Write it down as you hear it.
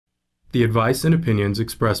The advice and opinions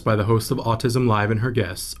expressed by the host of Autism Live and her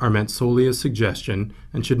guests are meant solely as suggestion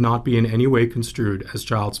and should not be in any way construed as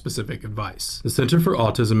child-specific advice. The Center for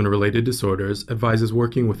Autism and Related Disorders advises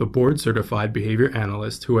working with a board-certified behavior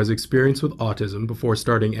analyst who has experience with autism before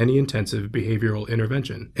starting any intensive behavioral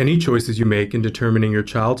intervention. Any choices you make in determining your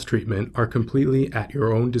child's treatment are completely at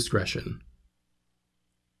your own discretion.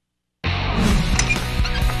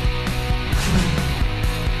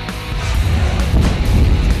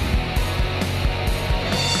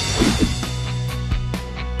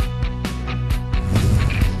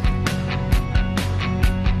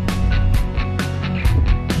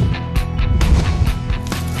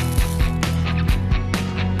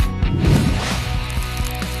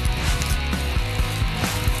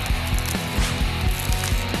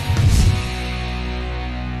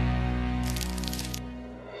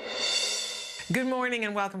 Good morning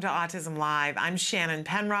and welcome to Autism Live. I'm Shannon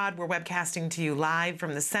Penrod. We're webcasting to you live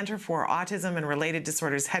from the Center for Autism and Related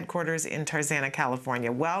Disorders headquarters in Tarzana, California.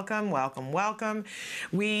 Welcome, welcome, welcome.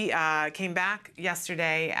 We came back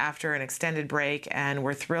yesterday after an extended break, and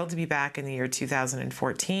we're thrilled to be back in the year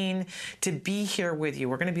 2014 to be here with you.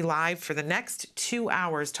 We're going to be live for the next 2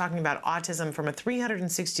 hours talking about autism from a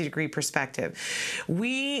 360-degree perspective.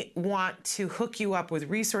 We want to hook you up with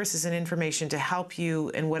resources and information to help you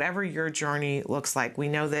in whatever your journey looks like. We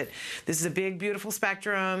know that this is a big, beautiful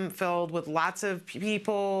spectrum filled with lots of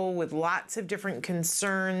people with lots of different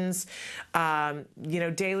concerns,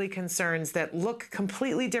 daily concerns that look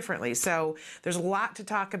completely differently. So there's a lot to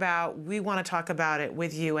talk about. We want to talk about it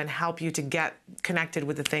with you and help you to get connected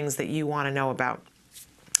with the things that you want to know about.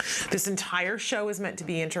 This entire show is meant to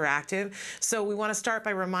be interactive, so we want to start by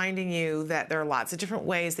reminding you that there are lots of different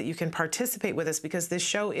ways that you can participate with us because this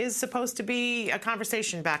show is supposed to be a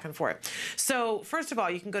conversation back and forth. So first of all,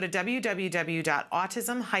 you can go to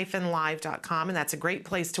www.autism-live.com, and that's a great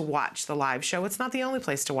place to watch the live show. It's not the only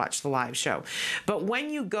place to watch the live show, but when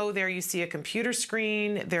you go there, you see a computer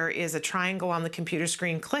screen. There is a triangle on the computer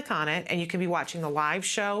screen. Click on it, and you can be watching the live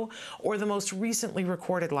show or the most recently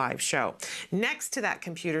recorded live show. Next to that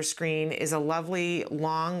computer screen is a lovely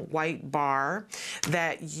long white bar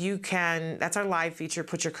that you can, that's our live feature,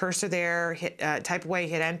 put your cursor there, hit type away,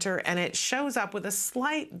 hit enter, and it shows up with a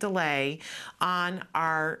slight delay on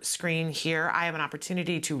our screen here. I have an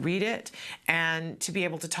opportunity to read it and to be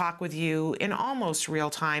able to talk with you in almost real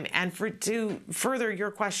time and to further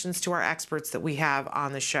your questions to our experts that we have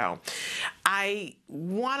on the show. I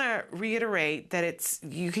want to reiterate that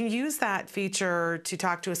you can use that feature to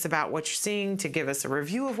talk to us about what you're seeing, to give us a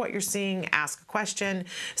review of what you're seeing, ask a question,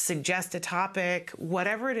 suggest a topic,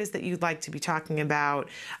 whatever it is that you'd like to be talking about.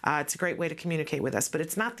 It's a great way to communicate with us, but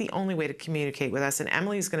it's not the only way to communicate with us. And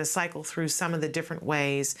Emily is going to cycle through some of the different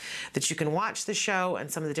ways that you can watch the show and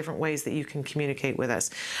some of the different ways that you can communicate with us.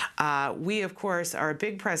 We, of course, are a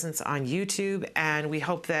big presence on YouTube, and we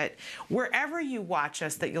hope that wherever you watch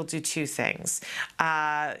us, that you'll do two things.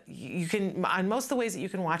 You can, on most of the ways that you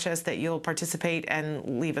can watch us, that you'll participate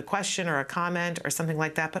and leave a question or a comment or something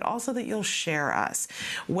like that, but also that you'll share us.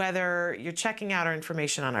 Whether you're checking out our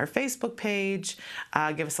information on our Facebook page,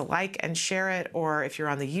 give us a like and share it, or if you're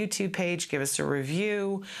on the YouTube page, give us a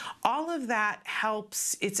review. All of that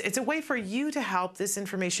helps. It's a way for you to help this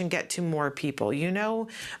information get to more people. You know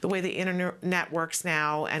the way the internet works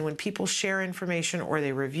now, and when people share information or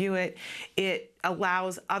they review it, it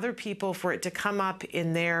allows other people for it to come up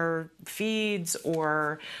in their feeds,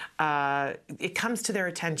 or it comes to their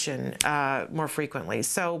attention more frequently.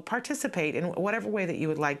 So participate in whatever way that you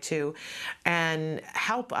would like to, and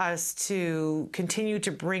help us to continue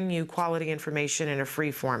to bring you quality information in a free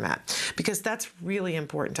format, because that's really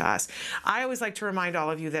important to us. I always like to remind all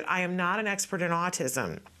of you that I am not an expert in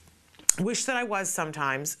autism. Wish that I was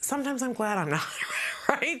sometimes. Sometimes I'm glad I'm not,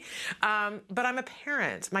 right? But I'm a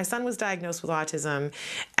parent. My son was diagnosed with autism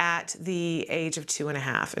at the age of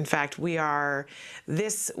 2.5. In fact, we are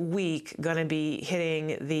this week going to be hitting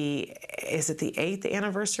is it the 8th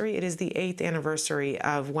anniversary? It is the 8th anniversary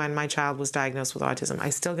of when my child was diagnosed with autism. I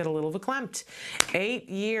still get a little verklempt. 8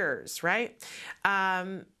 years, right?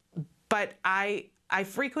 But I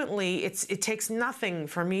frequently, it takes nothing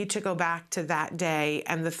for me to go back to that day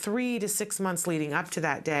and the 3 to 6 months leading up to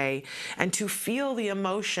that day, and to feel the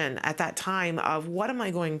emotion at that time of what am I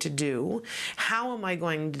going to do? How am I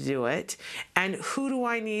going to do it? And who do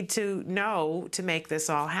I need to know to make this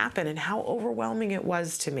all happen? And how overwhelming it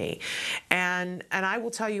was to me. And I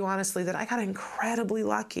will tell you honestly that I got incredibly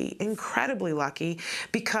lucky,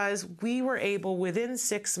 because we were able within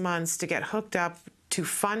 6 months to get hooked up to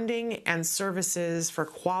funding and services for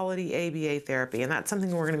quality ABA therapy. And that's something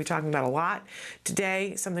we're going to be talking about a lot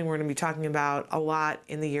today, something we're going to be talking about a lot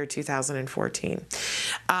in the year 2014.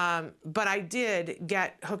 But I did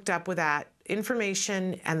get hooked up with that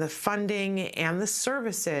information and the funding and the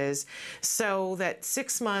services so that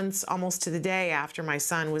 6 months, almost to the day after my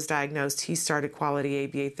son was diagnosed, he started quality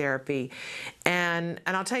ABA therapy. And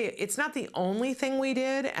I'll tell you, it's not the only thing we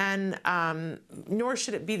did, and nor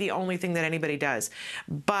should it be the only thing that anybody does,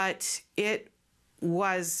 but it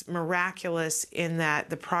was miraculous in that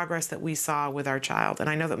the progress that we saw with our child. And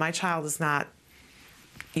I know that my child is not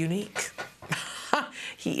unique.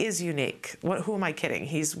 He is unique. Who am I kidding?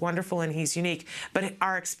 He's wonderful and he's unique. But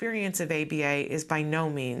our experience of ABA is by no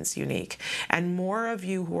means unique. And more of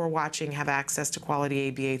you who are watching have access to quality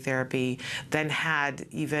ABA therapy than had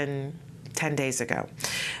even 10 days ago.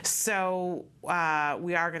 So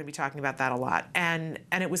we are going to be talking about that a lot. And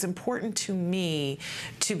it was important to me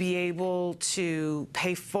to be able to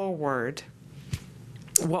pay forward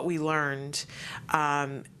what we learned,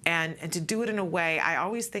 and to do it in a way. I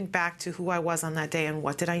always think back to who I was on that day and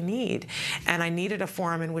what did I need. And I needed a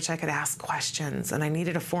forum in which I could ask questions, and I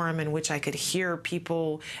needed a forum in which I could hear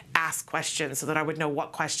people ask questions so that I would know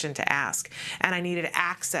what question to ask. And I needed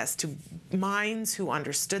access to minds who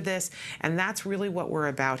understood this, and that's really what we're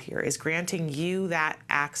about here, is granting you that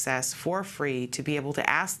access for free to be able to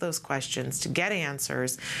ask those questions, to get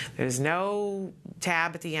answers. There's no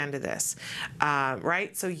tab at the end of this, right?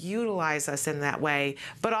 So utilize us in that way,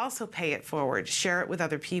 but also pay it forward. Share it with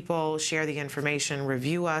other people, share the information,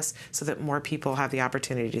 review us so that more people have the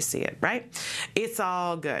opportunity to see it, right? It's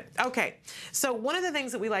all good. Okay, so one of the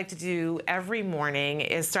things that we like to do every morning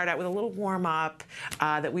is start out with a little warm-up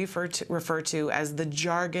that we refer to as the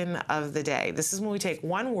jargon of the day. This is when we take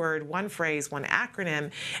one word, one phrase, one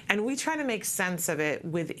acronym, and we try to make sense of it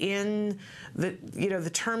within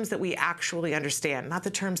the terms that we actually understand, not the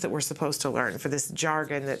terms that we're supposed to learn for this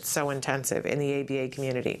jargon that's so intensive in the ABA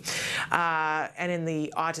community and in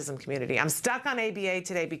the autism community. I'm stuck on ABA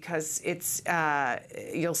today because it's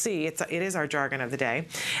you'll see it is our jargon of the day,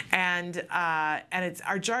 and it's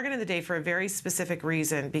our jargon of the day for a very specific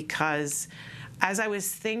reason, because as I was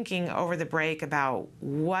thinking over the break about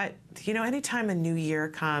what, anytime a new year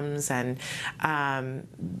comes and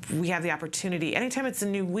we have the opportunity, anytime it's a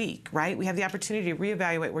new week, right, we have the opportunity to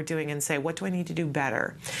reevaluate what we're doing and say, what do I need to do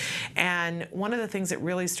better? And one of the things that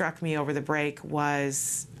really struck me over the break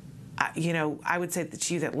was, I would say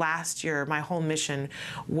to you that last year my whole mission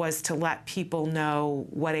was to let people know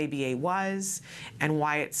what ABA was and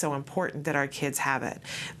why it's so important that our kids have it.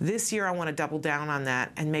 This year I want to double down on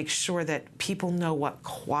that and make sure that people know what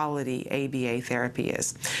quality ABA therapy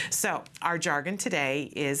is. So our jargon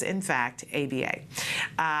today is, in fact, ABA.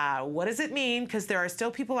 What does it mean? Because there are still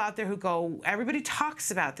people out there who go, everybody talks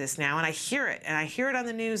about this now, and I hear it on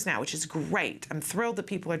the news now, which is great. I'm thrilled that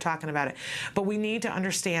people are talking about it. But we need to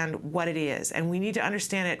understand what it is, and we need to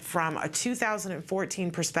understand it from a 2014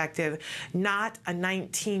 perspective, not a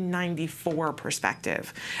 1994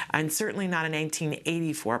 perspective, and certainly not a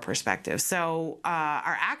 1984 perspective. So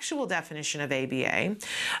our actual definition of ABA,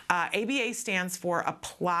 ABA stands for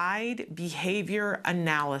Applied Behavior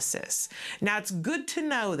Analysis. Now, it's good to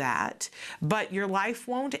know that, but your life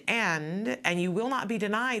won't end, and you will not be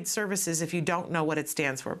denied services if you don't know what it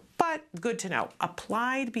stands for. But good to know.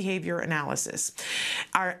 Applied Behavior Analysis.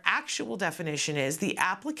 Our actual definition is the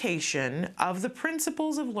application of the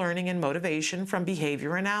principles of learning and motivation from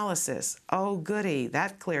behavior analysis. Oh, goody,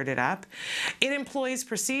 that cleared it up. It employs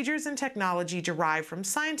procedures and technology derived from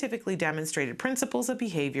scientifically demonstrated principles of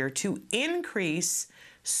behavior to increase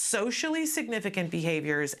socially significant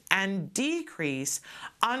behaviors and decrease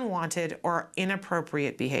unwanted or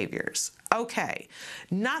inappropriate behaviors. Okay,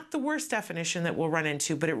 not the worst definition that we'll run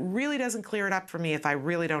into, but it really doesn't clear it up for me if I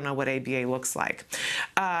really don't know what ABA looks like,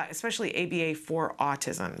 especially ABA for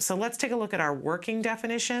autism. So let's take a look at our working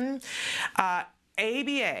definition.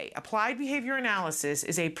 ABA, Applied Behavior Analysis,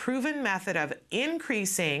 is a proven method of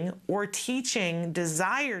increasing or teaching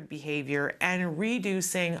desired behavior and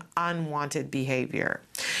reducing unwanted behavior.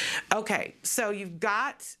 Okay, so you've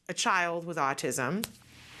got a child with autism.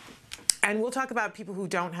 And we'll talk about people who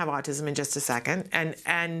don't have autism in just a second,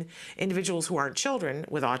 and individuals who aren't children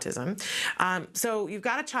with autism. So you've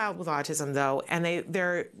got a child with autism, though, and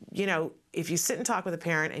they're, if you sit and talk with a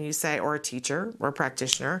parent and you say, or a teacher or a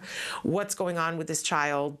practitioner, what's going on with this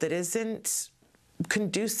child that isn't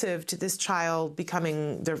conducive to this child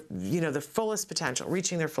becoming their, the fullest potential,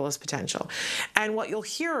 reaching their fullest potential. And what you'll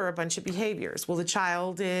hear are a bunch of behaviors. Well, the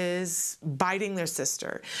child is biting their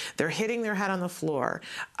sister. They're hitting their head on the floor.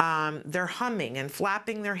 They're humming and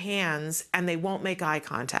flapping their hands, and they won't make eye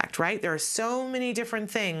contact, right? There are so many different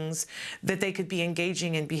things that they could be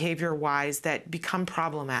engaging in behavior-wise that become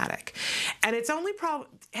problematic. And it's only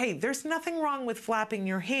hey, there's nothing wrong with flapping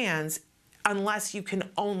your hands unless you can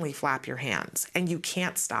only flap your hands and you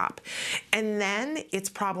can't stop. And then it's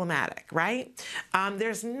problematic, right?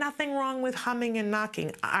 There's nothing wrong with humming and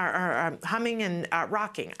knocking, or humming and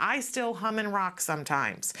rocking. I still hum and rock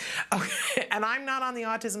sometimes. Okay? And I'm not on the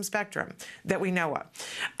autism spectrum that we know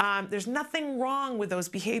of. There's nothing wrong with those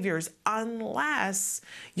behaviors unless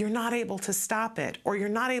you're not able to stop it or you're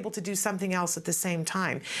not able to do something else at the same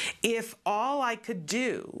time. If all I could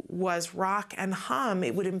do was rock and hum,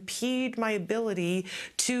 it would impede my ability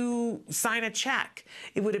to sign a check.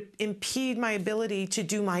 It would impede my ability to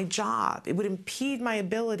do my job. It would impede my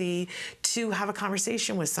ability to have a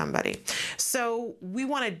conversation with somebody. So we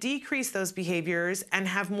want to decrease those behaviors and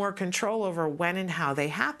have more control over when and how they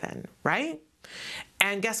happen, right?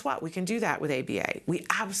 And guess what? We can do that with ABA. We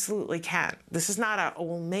absolutely can. This is not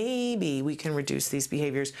well, maybe we can reduce these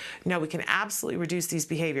behaviors. No, we can absolutely reduce these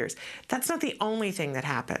behaviors. That's not the only thing that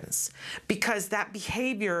happens, because that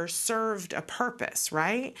behavior served a purpose,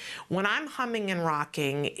 right? When I'm humming and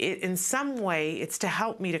rocking, in some way, it's to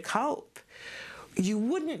help me to cope. You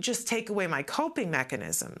wouldn't just take away my coping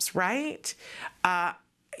mechanisms, right?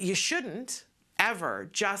 You shouldn't ever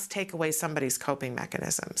just take away somebody's coping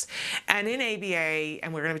mechanisms. And in ABA,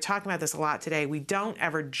 and we're going to be talking about this a lot today, we don't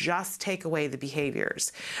ever just take away the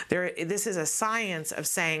behaviors. This is a science of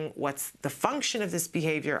saying, what's the function of this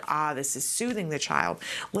behavior? This is soothing the child.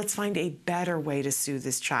 Let's find a better way to soothe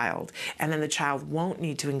this child. And then the child won't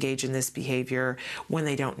need to engage in this behavior when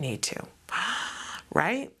they don't need to,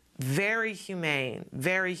 right? Very humane,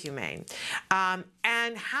 very humane.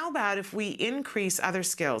 And how about if we increase other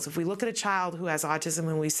skills? If we look at a child who has autism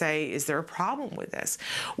and we say, is there a problem with this?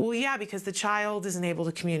 Well, yeah, because the child isn't able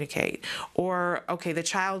to communicate. Or, okay, the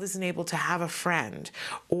child isn't able to have a friend.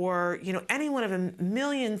 Or, any one of a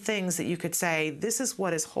million things that you could say, this is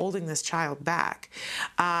what is holding this child back.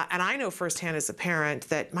 And I know firsthand as a parent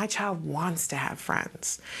that my child wants to have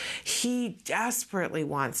friends. He desperately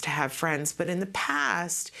wants to have friends, but in the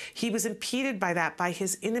past, he was impeded by that, by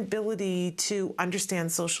his inability to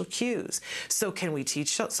understand social cues. So can we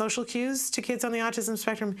teach social cues to kids on the autism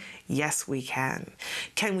spectrum? Yes, we can.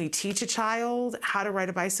 Can we teach a child how to ride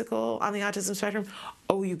a bicycle on the autism spectrum?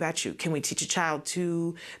 Oh, you bet you. Can we teach a child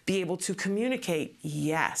to be able to communicate?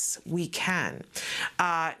 Yes, we can.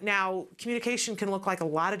 Now, communication can look like a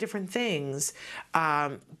lot of different things,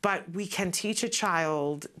 but we can teach a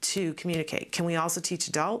child to communicate. Can we also teach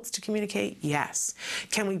adults to communicate? Yes.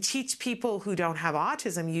 Can we teach people who don't have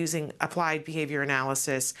autism using applied behavior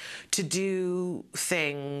analysis to do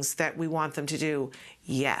things that we want them to do?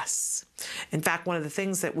 Yes. In fact, one of the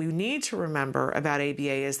things that we need to remember about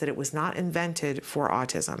ABA is that it was not invented for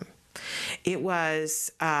autism. It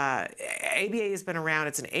was, ABA has been around,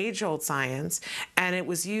 it's an age-old science, and it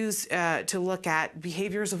was used to look at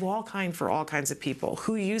behaviors of all kinds for all kinds of people.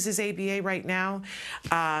 Who uses ABA right now?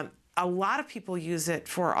 A lot of people use it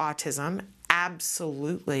for autism.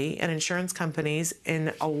 Absolutely. And insurance companies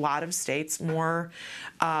in a lot of states, more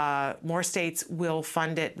states will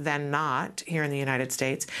fund it than not here in the United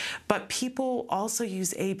States. But people also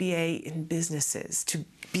use ABA in businesses to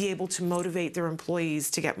be able to motivate their employees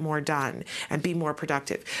to get more done and be more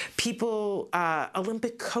productive. People,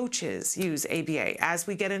 Olympic coaches use ABA. As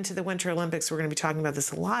we get into the Winter Olympics, we're going to be talking about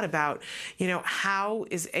this a lot about, how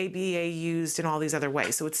is ABA used in all these other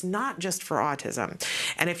ways. So it's not just for autism.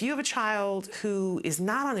 And if you have a child who is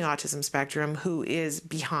not on the autism spectrum, who is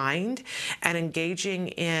behind and engaging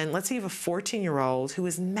in, let's say you have a 14-year-old who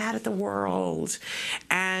is mad at the world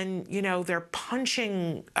and, they're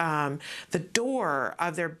punching the door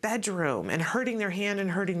of their bedroom and hurting their hand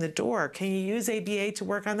and hurting the door. Can you use ABA to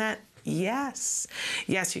work on that? Yes.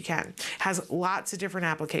 Yes, you can. Has lots of different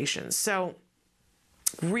applications. So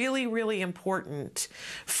really, really important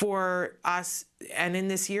for us, and in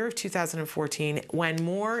this year of 2014, when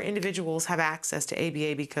more individuals have access to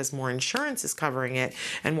ABA because more insurance is covering it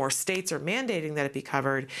and more states are mandating that it be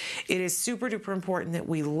covered, it is super duper important that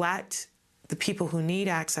we let the people who need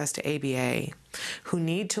access to ABA, who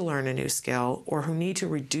need to learn a new skill, or who need to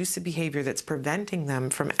reduce the behavior that's preventing them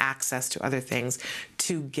from access to other things,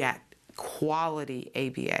 to get quality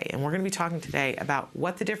ABA. And we're going to be talking today about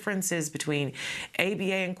what the difference is between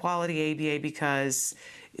ABA and quality ABA, because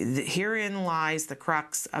herein lies the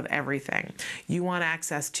crux of everything. You want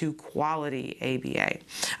access to quality ABA.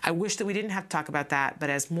 I wish that we didn't have to talk about that, but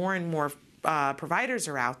as more and more providers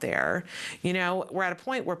are out there, we're at a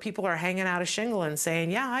point where people are hanging out a shingle and saying,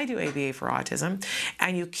 yeah, I do ABA for autism,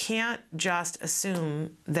 and you can't just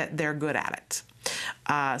assume that they're good at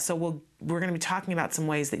it. So we're going to be talking about some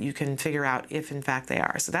ways that you can figure out if in fact they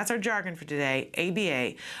are. So that's our jargon for today,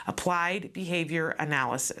 ABA, Applied Behavior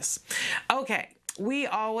Analysis. Okay. We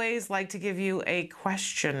always like to give you a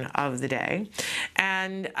question of the day.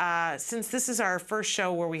 And since this is our first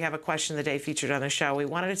show where we have a question of the day featured on the show, we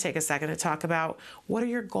wanted to take a second to talk about what are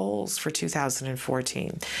your goals for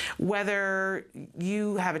 2014. Whether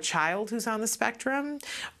you have a child who's on the spectrum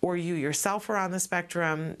or you yourself are on the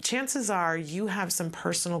spectrum, chances are you have some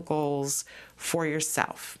personal goals for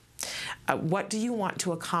yourself. What do you want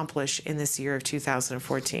to accomplish in this year of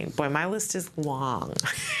 2014? Boy, my list is long.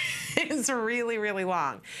 It's really, really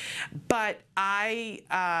long. But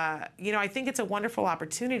I think it's a wonderful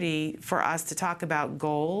opportunity for us to talk about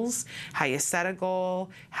goals, how you set a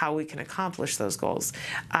goal, how we can accomplish those goals.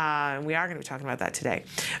 And we are going to be talking about that today.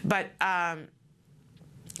 But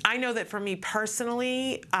I know that for me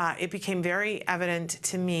personally, it became very evident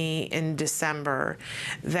to me in December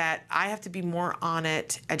that I have to be more on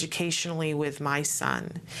it educationally with my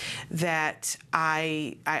son. That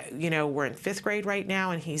we're in 5th grade right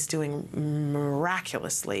now, and he's doing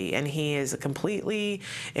miraculously, and he is a completely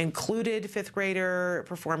included 5th grader,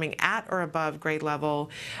 performing at or above grade level.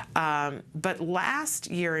 But last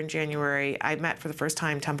year in January, I met for the first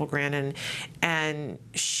time Temple Grandin, and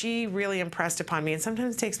she really impressed upon me, and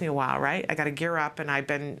sometimes it takes me a while, right? I got to gear up, and I've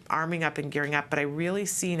been arming up and gearing up, but I really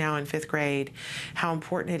see now in 5th grade how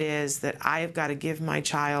important it is that I have got to give my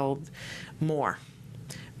child more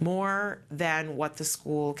than what the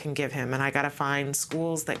school can give him, and I got to find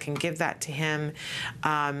schools that can give that to him,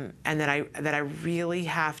 and that I really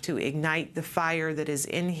have to ignite the fire that is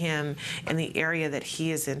in him in the area that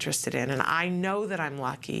he is interested in. And I know that I'm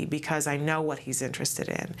lucky because I know what he's interested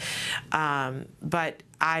in, but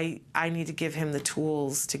I need to give him the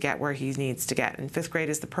tools to get where he needs to get. And 5th grade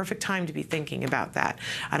is the perfect time to be thinking about that.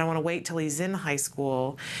 I don't want to wait till he's in high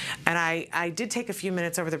school. And I did take a few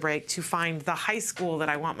minutes over the break to find the high school that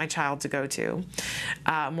I want my child to go to.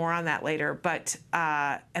 More on that later. But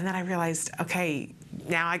and then I realized, okay,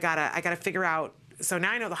 now I gotta figure out. So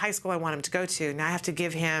now I know the high school I want him to go to. Now I have to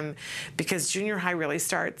give him, because junior high really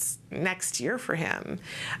starts next year for him,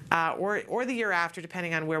 or the year after,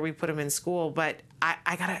 depending on where we put him in school. But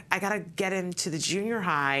I gotta get him to the junior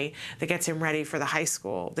high that gets him ready for the high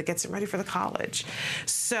school, that gets him ready for the college.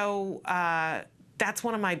 So that's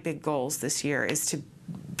one of my big goals this year, is to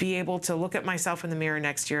be able to look at myself in the mirror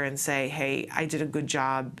next year and say, hey, I did a good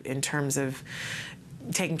job in terms of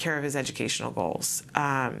taking care of his educational goals.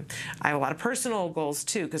 I have a lot of personal goals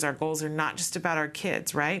too, because our goals are not just about our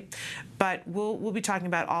kids, right? But we'll be talking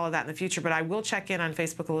about all of that in the future. But I will check in on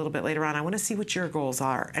Facebook a little bit later on. I want to see what your goals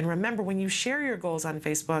are. And remember, when you share your goals on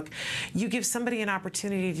Facebook, you give somebody an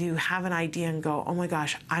opportunity to have an idea and go, oh my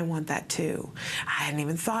gosh, I want that too. I hadn't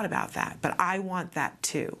even thought about that, but I want that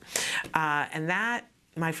too. And that,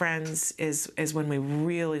 my friends, is when we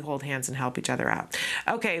really hold hands and help each other out.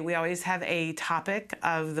 Okay, we always have a topic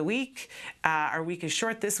of the week. Our week is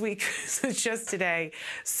short this week, so it's just today.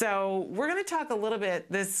 So we're going to talk a little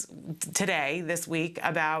bit this week,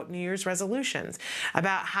 about New Year's resolutions,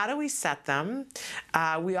 about how do we set them.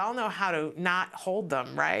 We all know how to not hold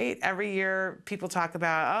them, right? Every year people talk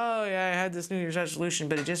about, oh yeah, I had this New Year's resolution,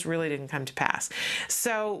 but it just really didn't come to pass.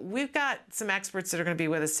 So we've got some experts that are going to be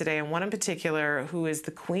with us today, and one in particular who is the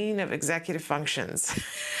queen of executive functions.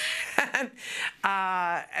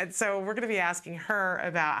 And so we're going to be asking her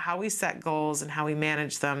about how we set goals and how we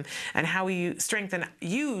manage them, and how we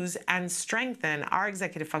use and strengthen our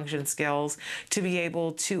executive function skills to be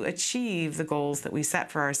able to achieve the goals that we set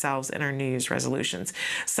for ourselves in our New Year's resolutions.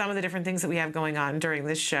 Some of the different things that we have going on during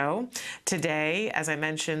this show today, as I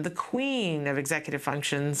mentioned, the queen of executive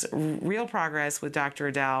functions, Real Progress with Dr.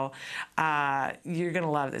 Adele. You're going to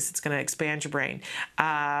love this. It's going to expand your brain.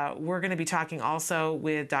 We're going to be talking also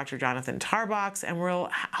with Dr. Jonathan Tarbox, and we'll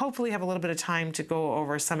hopefully have a little bit of time to go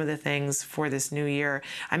over some of the things for this new year.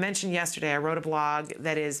 I mentioned yesterday I wrote a blog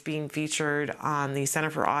that is being featured on the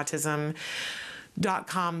Center for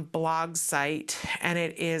Autism.com blog site, and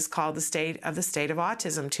it is called The State of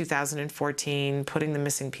Autism 2014, Putting the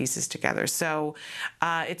Missing Pieces Together. So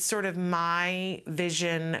it's sort of my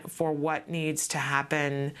vision for what needs to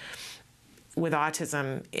happen with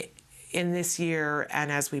autism in this year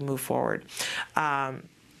and as we move forward.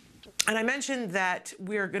 And I mentioned that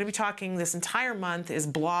we're going to be talking this entire month is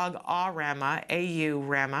Blog AURAMA,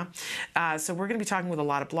 A-U-RAMA. So we're going to be talking with a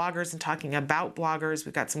lot of bloggers and talking about bloggers.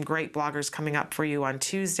 We've got some great bloggers coming up for you on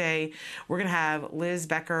Tuesday. We're going to have Liz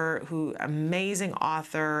Becker, who amazing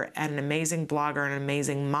author and an amazing blogger, an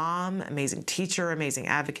amazing mom, amazing teacher, amazing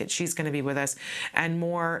advocate. She's going to be with us and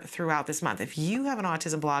more throughout this month. If you have an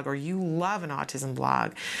autism blog or you love an autism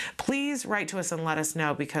blog, please write to us and let us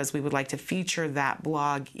know, because we would like to feature that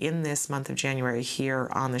blog in this month of January here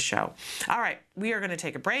on the show. All right, we are going to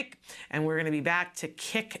take a break and we're going to be back to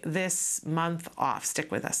kick this month off. Stick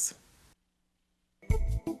with us.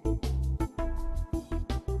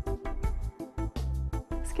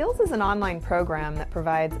 Skills is an online program that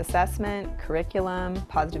provides assessment, curriculum,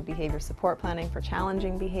 positive behavior support planning for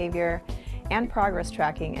challenging behavior, and progress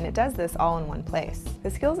tracking, and it does this all in one place.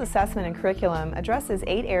 The Skills Assessment and Curriculum addresses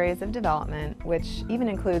 8 areas of development, which even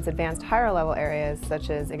includes advanced higher level areas such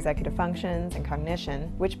as executive functions and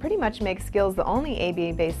cognition, which pretty much makes Skills the only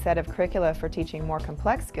ABA-based set of curricula for teaching more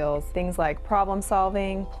complex skills, things like problem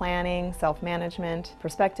solving, planning, self-management,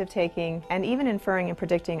 perspective taking, and even inferring and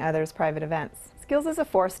predicting others' private events. Skills is a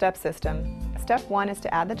 4-step system. Step 1 is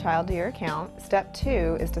to add the child to your account. Step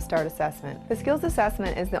 2 is to start assessment. The Skills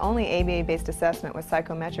Assessment is the only ABA-based assessment with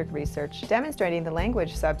psychometric research demonstrating the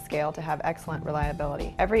language subscale to have excellent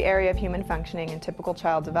reliability. Every area of human functioning and typical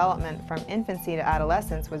child development from infancy to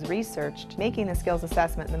adolescence was researched, making the Skills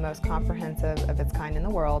Assessment the most comprehensive of its kind in the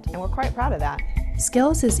world, and we're quite proud of that.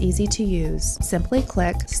 Skills is easy to use. Simply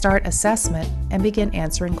click Start Assessment and begin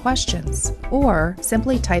answering questions. Or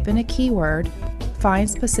simply type in a keyword, find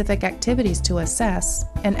specific activities to assess,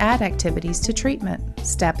 and add activities to treatment.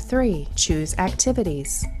 Step 3. Choose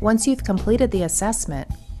activities. Once you've completed the assessment,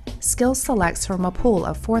 Skills selects from a pool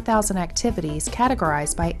of 4,000 activities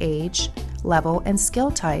categorized by age, level, and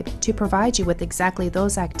skill type to provide you with exactly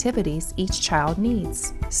those activities each child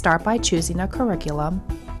needs. Start by choosing a curriculum,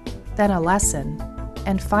 then a lesson,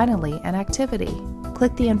 and finally an activity.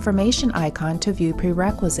 Click the information icon to view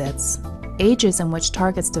prerequisites, ages in which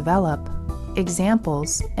targets develop,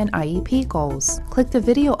 examples, and IEP goals. Click the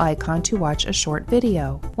video icon to watch a short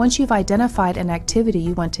video. Once you've identified an activity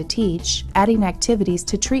you want to teach, adding activities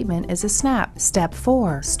to treatment is a snap. Step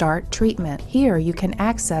 4. Start treatment. Here you can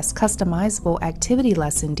access customizable activity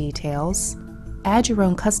lesson details, add your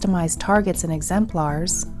own customized targets and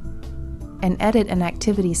exemplars, and edit an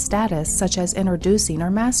activity status such as introducing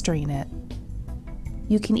or mastering it.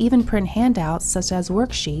 You can even print handouts such as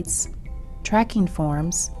worksheets, tracking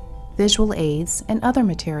forms, visual aids, and other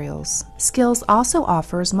materials. Skills also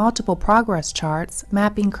offers multiple progress charts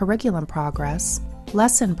mapping curriculum progress,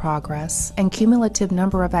 lesson progress, and cumulative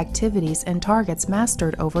number of activities and targets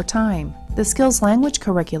mastered over time. The Skills language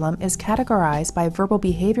curriculum is categorized by verbal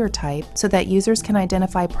behavior type so that users can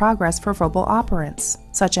identify progress for verbal operants,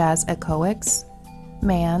 such as echoics,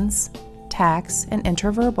 mans, tax, and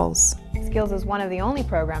interverbals. Skills is one of the only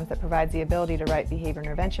programs that provides the ability to write behavior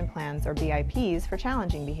intervention plans, or BIPs, for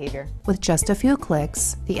challenging behavior. With just a few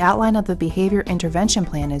clicks, the outline of the behavior intervention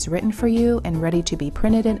plan is written for you and ready to be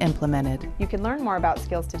printed and implemented. You can learn more about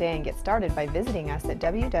Skills today and get started by visiting us at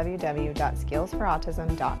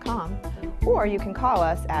www.skillsforautism.com, or you can call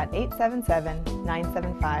us at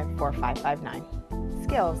 877-975-4559.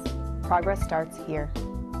 Skills. Progress starts here.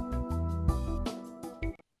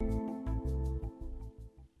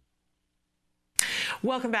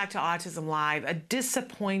 Welcome back to Autism Live. A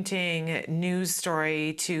disappointing news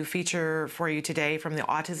story to feature for you today from the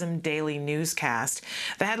Autism Daily Newscast.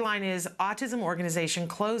 The headline is, Autism Organization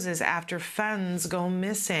Closes After Funds Go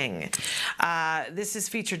Missing. This is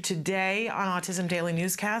featured today on Autism Daily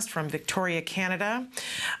Newscast from Victoria, Canada.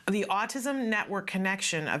 The Autism Network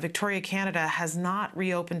Connection of Victoria, Canada has not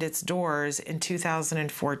reopened its doors in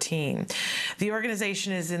 2014. The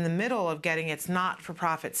organization is in the middle of getting its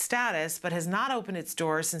not-for-profit status, but has not opened its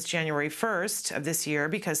doors since January 1st of this year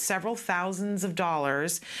because several thousands of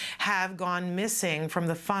dollars have gone missing from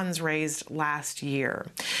the funds raised last year.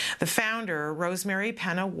 The founder, Rosemary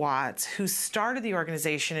Penna Watts, who started the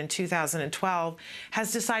organization in 2012,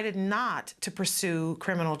 has decided not to pursue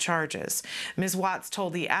criminal charges. Ms. Watts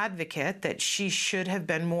told The Advocate that she should have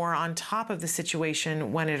been more on top of the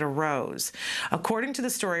situation when it arose. According to the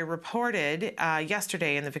story reported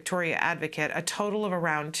yesterday in the Victoria Advocate, a total of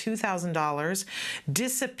around $2,000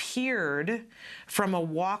 disappeared from a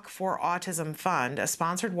Walk for Autism fund, a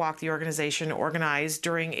sponsored walk the organization organized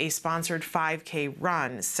during a sponsored 5K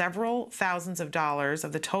run. Several thousands of dollars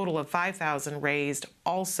of the total of $5,000 raised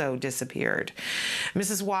also disappeared.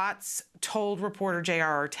 Mrs. Watts told reporter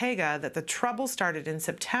J.R. Ortega that the trouble started in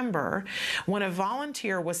September when a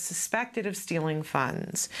volunteer was suspected of stealing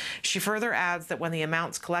funds. She further adds that when the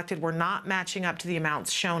amounts collected were not matching up to the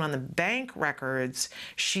amounts shown on the bank records,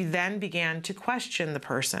 she then began to question the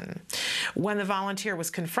person. When the volunteer was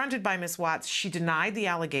confronted by Ms. Watts, she denied the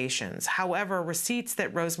allegations. However, receipts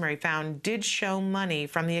that Rosemary found did show money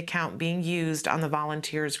from the account being used on the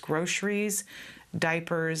volunteer's groceries,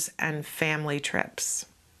 diapers, and family trips.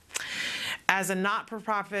 As a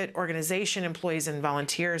not-for-profit organization, employees and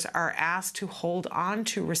volunteers are asked to hold on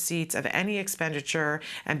to receipts of any expenditure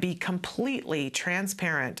and be completely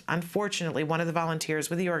transparent. Unfortunately, one of the volunteers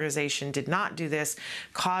with the organization did not do this,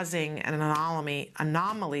 causing an anomaly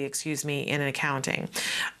in accounting.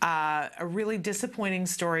 A really disappointing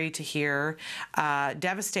story to hear,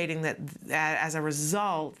 devastating that as a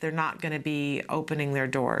result, they're not going to be opening their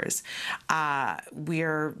doors.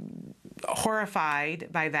 We're horrified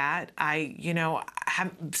by that. I'm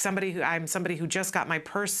somebody who just got my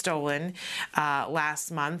purse stolen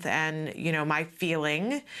last month, and my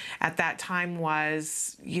feeling at that time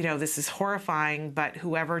was, this is horrifying, but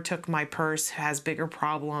whoever took my purse has bigger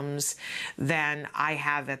problems than I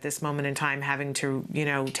have at this moment in time, having to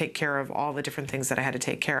take care of all the different things that I had to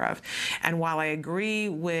take care of. And while I agree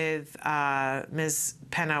with Ms.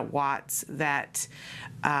 Penna Watts that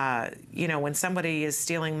when somebody is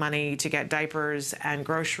stealing money to get diapers and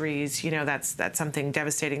groceries, that's something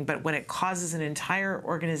devastating. But when it causes an entire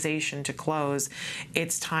organization to close,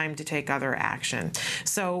 it's time to take other action.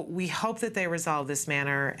 So we hope that they resolve this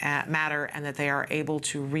matter and that they are able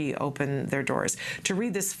to reopen their doors. To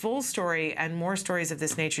read this full story and more stories of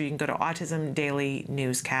this nature, you can go to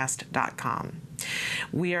autismdailynewscast.com.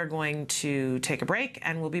 We are going to take a break,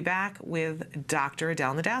 and we'll be back with Dr.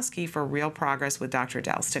 Adele Nadowski for Real Progress with Dr.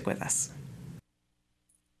 Adele. Stick with us.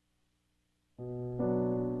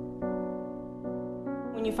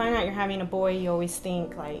 When you find out you're having a boy, you always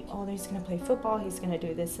think like, oh, he's going to play football, he's going to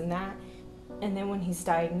do this and that. And then when he's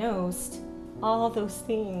diagnosed, all those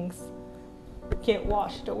things get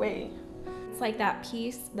washed away. It's like that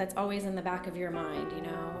piece that's always in the back of your mind,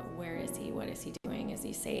 where is he? What is he doing? Is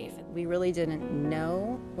he safe? We really didn't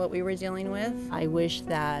know what we were dealing with. I wish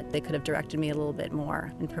that they could have directed me a little bit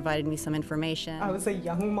more and provided me some information. I was a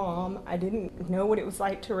young mom. I didn't know what it was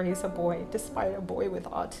like to raise a boy, despite a boy with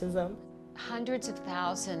autism. Hundreds of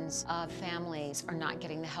thousands of families are not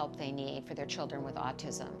getting the help they need for their children with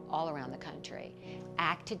autism all around the country.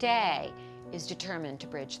 ACT Today is determined to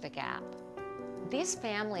bridge the gap. These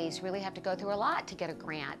families really have to go through a lot to get a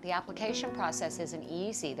grant. The application process isn't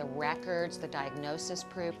easy. The records, the diagnosis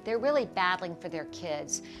proof, they're really battling for their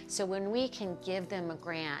kids. So when we can give them a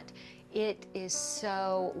grant, it is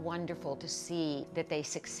so wonderful to see that they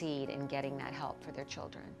succeed in getting that help for their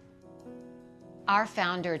children. Our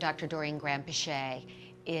founder, Dr. Doreen Graham-Piché,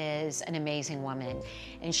 is an amazing woman,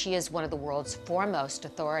 and she is one of the world's foremost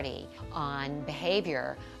authority on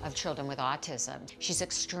behavior of children with autism. She's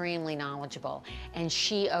extremely knowledgeable, and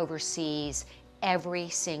she oversees every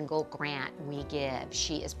single grant we give.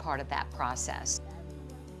 She is part of that process.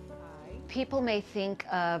 People may think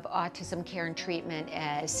of autism care and treatment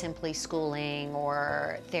as simply schooling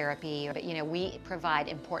or therapy, but we provide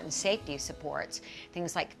important safety supports,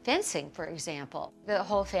 things like fencing, for example. The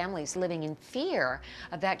whole family's living in fear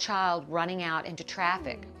of that child running out into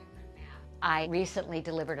traffic. I recently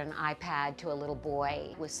delivered an iPad to a little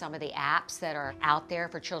boy with some of the apps that are out there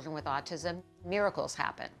for children with autism. Miracles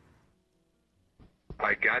happen.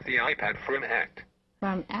 I got the iPad from ACT.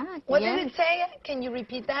 From ACT? What did it say? Can you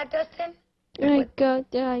repeat that, Dustin? I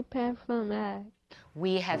got the iPad from ACT.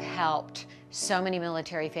 We have helped so many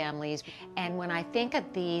military families, and when I think of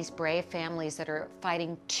these brave families that are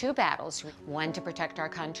fighting two battles, one to protect our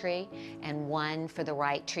country and one for the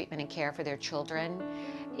right treatment and care for their children,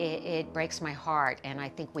 it breaks my heart, and I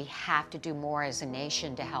think we have to do more as a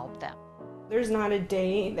nation to help them. There's not a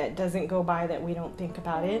day that doesn't go by that we don't think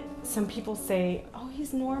about it. Some people say, oh,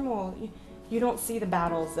 he's normal. You don't see the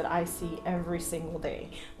battles that I see every single day.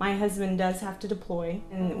 My husband does have to deploy,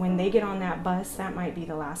 and when they get on that bus, that might be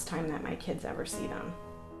the last time that my kids ever see them.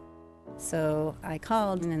 So I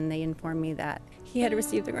called, and they informed me that he had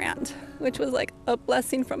received the grant, which was like a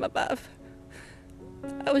blessing from above.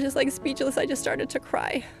 I was just like speechless. I just started to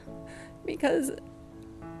cry because,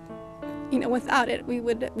 without it, we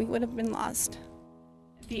would have been lost.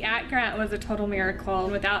 The ACT grant was a total miracle,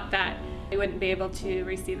 and without that, they wouldn't be able to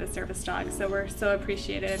receive the service dog. So we're so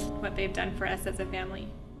appreciative what they've done for us as a family.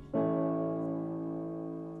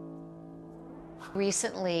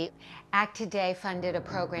 Recently, Act Today funded a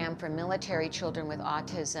program for military children with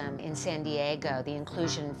autism in San Diego, the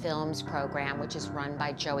Inclusion Films program, which is run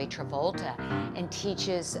by Joey Travolta, and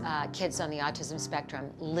teaches kids on the autism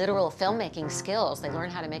spectrum literal filmmaking skills. They learn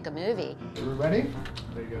how to make a movie. Are we ready?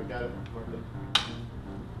 There you go, got it.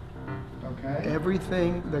 Okay.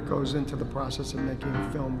 Everything that goes into the process of making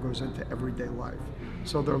a film goes into everyday life.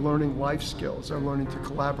 So they're learning life skills, they're learning to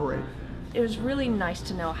collaborate. It was really nice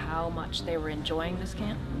to know how much they were enjoying this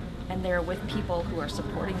camp, and they're with people who are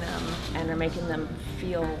supporting them and are making them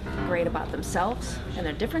feel great about themselves and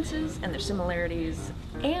their differences and their similarities.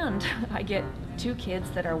 And I get 2 kids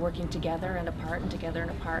that are working together and apart and together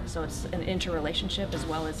and apart, so it's an interrelationship as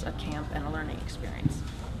well as a camp and a learning experience.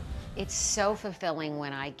 It's so fulfilling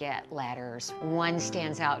when I get letters. One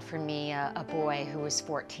stands out for me, a boy who was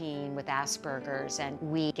 14 with Asperger's, and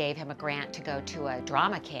we gave him a grant to go to a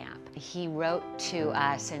drama camp. He wrote to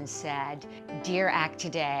us and said, "Dear Act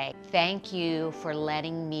Today, thank you for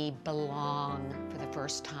letting me belong for the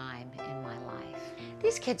first time in my life."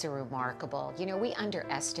 These kids are remarkable. You know, we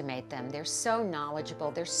underestimate them. They're so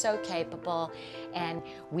knowledgeable, they're so capable, and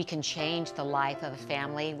we can change the life of a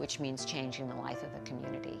family, which means changing the life of a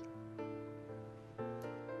community.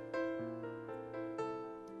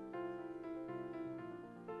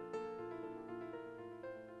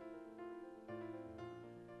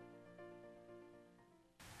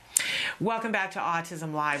 Welcome back to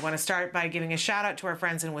Autism Live. I want to start by giving a shout out to our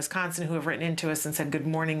friends in Wisconsin who have written into us and said good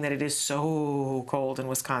morning, that it is so cold in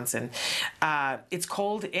Wisconsin. It's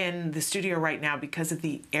cold in the studio right now because of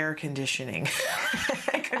the air conditioning.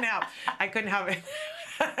 I couldn't help it.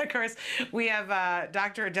 Of course, we have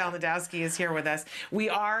Dr. Adele Nadowski is here with us. We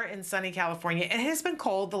are in sunny California. It has been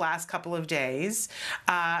cold the last couple of days.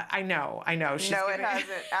 I know. She's no, it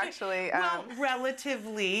hasn't, actually. Well,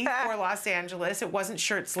 relatively for Los Angeles. It wasn't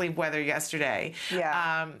shirt-sleeve weather yesterday.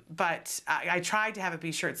 Yeah. But I tried to have it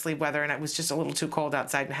be shirt-sleeve weather, and it was just a little too cold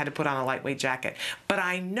outside and had to put on a lightweight jacket. But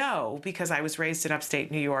I know, because I was raised in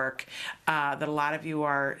upstate New York, that a lot of you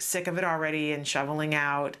are sick of it already and shoveling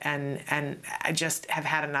out, and I just have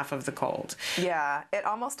had enough of the cold. Yeah, it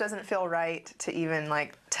almost doesn't feel right to even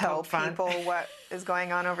like tell people what is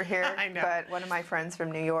going on over here. I know. But one of my friends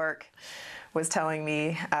from New York was telling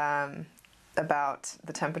me about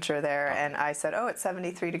the temperature there, and I said, oh, it's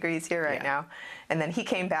 73 degrees here right now. And then he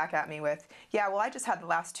came back at me with, yeah, well, I just had the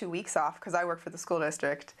last 2 weeks off because I work for the school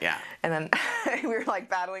district. Yeah. And then we were like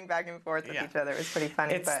battling back and forth with each other. It was pretty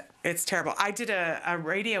funny. It's terrible. I did a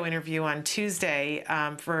radio interview on Tuesday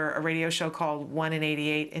for a radio show called 1 in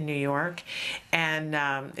 88 in New York. And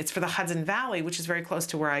it's for the Hudson Valley, which is very close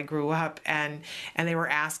to where I grew up. And they were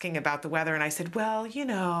asking about the weather. And I said, well, you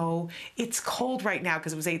know, it's cold right now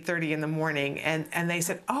because it was 8:30 in the morning. And they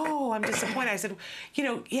said, oh, I'm disappointed. I said, you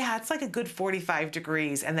know, yeah, it's like a good 45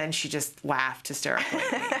 degrees. And then she just laughed hysterically.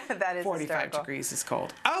 That is 45 hysterical. degrees is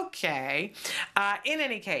cold. Okay. In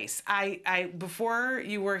any case, I before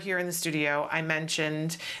you were here in the studio, I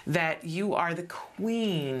mentioned that you are the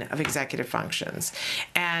queen of executive functions.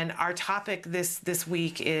 And our topic this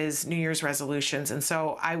week is New Year's resolutions. And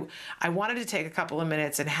so I wanted to take a couple of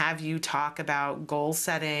minutes and have you talk about goal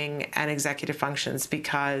setting and executive functions,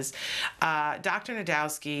 because Dr.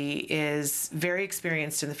 Nadowski is very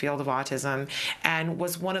experienced in the field of autism and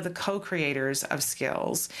was one of the co-creators of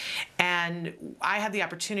Skills. And I had the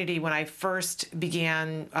opportunity when I first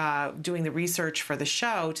began doing the research for the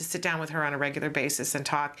show to sit down with her on a regular basis and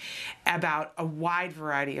talk about a wide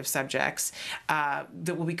variety of subjects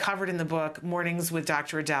that will be covered in the book Mornings with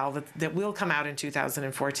Dr. Adele that will come out in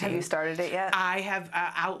 2014. Have you started it yet? I have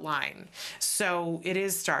outlined. So it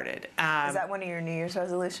is started. Is that one of your New Year's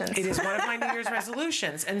resolutions? It is one of my New Year's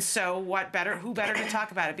resolutions. And so who better to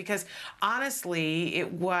talk about it? Because honestly,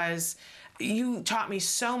 you taught me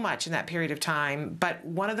so much in that period of time, but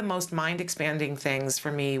one of the most mind-expanding things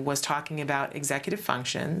for me was talking about executive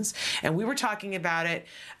functions. And we were talking about it,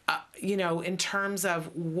 in terms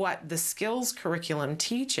of what the Skills curriculum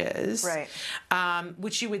teaches, right?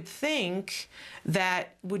 Which you would think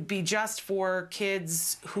that would be just for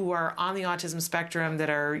kids who are on the autism spectrum that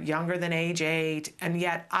are younger than age 8. And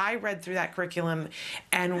yet I read through that curriculum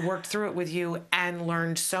and worked through it with you and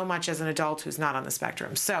learned so much as an adult who's not on the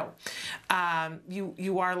spectrum. So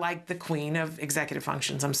you are like the queen of executive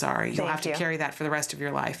functions. I'm sorry. You'll have to carry that for the rest of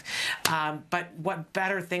your life. But what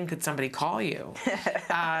better thing could somebody call you?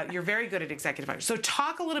 You're very good at executive functions. So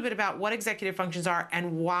talk a little bit about what executive functions are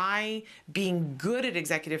and why being good at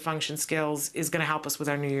executive function skills is going to help us with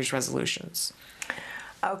our New Year's resolutions.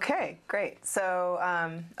 Okay, great. So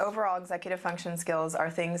overall executive function skills are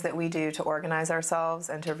things that we do to organize ourselves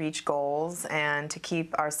and to reach goals and to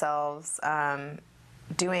keep ourselves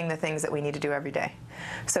doing the things that we need to do every day.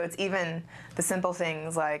 So it's even the simple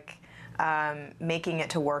things like making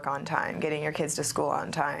it to work on time, getting your kids to school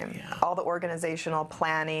on time, all the organizational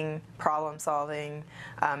planning, problem solving,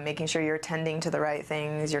 making sure you're attending to the right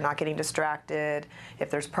things, you're not getting distracted.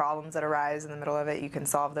 If there's problems that arise in the middle of it, you can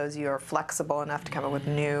solve those. You're flexible enough to come up with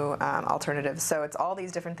new alternatives. So it's all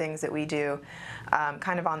these different things that we do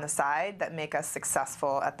kind of on the side that make us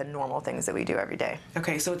successful at the normal things that we do every day.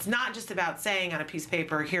 Okay, so it's not just about saying on a piece of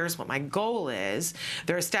paper, here's what my goal is.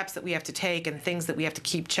 There are steps that we have to take and things that we have to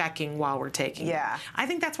keep checking while we're taking them. I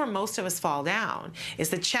think that's where most of us fall down, is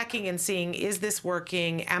the checking and seeing, is this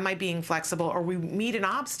working? Am I being flexible? Or we meet an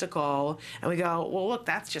obstacle and we go, well, look,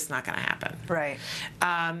 that's just not going to happen. Right.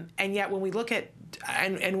 And yet when we look at,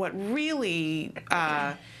 and what really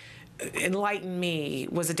enlightened me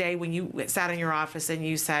was a day when you sat in your office and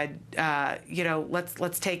you said, you know,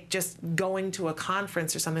 let's take just going to a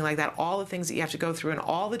conference or something like that, all the things that you have to go through and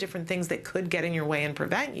all the different things that could get in your way and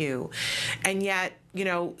prevent you. And yet, you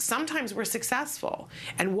know, sometimes we're successful.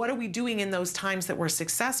 And what are we doing in those times that we're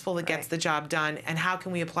successful that gets the job done? And how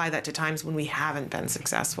can we apply that to times when we haven't been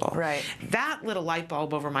successful? Right. That lit a light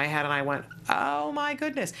bulb over my head and I went, oh my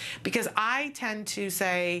goodness. Because I tend to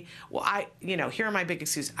say, well, you know, here are my big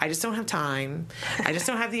excuses. I just don't have time. I just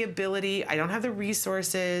don't have the ability. I don't have the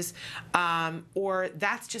resources. Or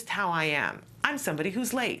that's just how I am. I'm somebody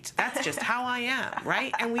who's late. That's just how I am,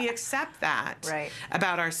 right? And we accept that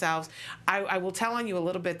about ourselves. I will tell on you a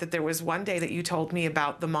little bit that there was one day that you told me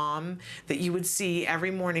about the mom that you would see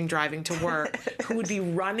every morning driving to work who would be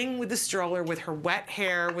running with the stroller with her wet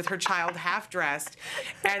hair, with her child half dressed,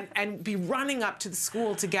 and be running up to the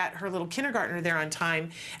school to get her little kindergartner there on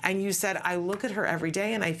time. And you said, I look at her every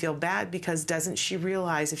day and I feel bad because doesn't she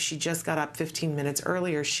realize if she just got up 15 minutes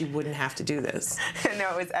earlier, she wouldn't have to do this?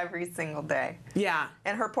 No, it was every single day. Yeah.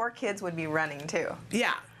 And her poor kids would be running too.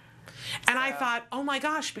 Yeah. And I thought, oh my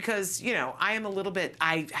gosh, because, you know, I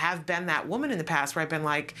have been that woman in the past where I've been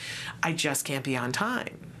like, I just can't be on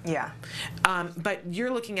time. Yeah. But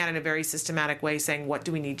you're looking at it in a very systematic way saying, what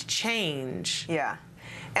do we need to change? Yeah.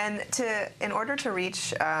 And in order to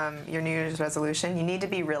reach your New Year's resolution, you need to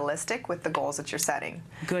be realistic with the goals that you're setting.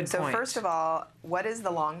 Good point. So first of all, what is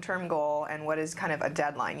the long-term goal and what is kind of a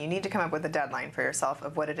deadline? You need to come up with a deadline for yourself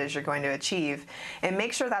of what it is you're going to achieve and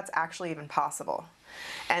make sure that's actually even possible.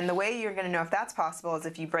 And the way you're going to know if that's possible is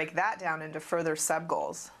if you break that down into further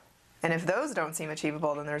sub-goals. And if those don't seem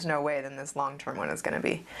achievable, then there's no way then this long-term one is going to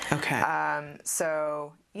be. Okay.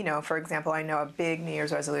 So, you know, for example, I know a big New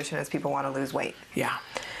Year's resolution is people want to lose weight. Yeah.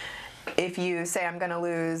 If you say, I'm going to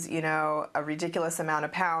lose, you know, a ridiculous amount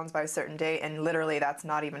of pounds by a certain date, and literally that's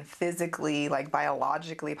not even physically, like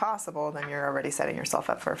biologically possible, then you're already setting yourself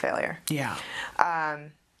up for failure. Yeah.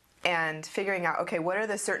 And figuring out, okay, what are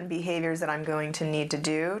the certain behaviors that I'm going to need to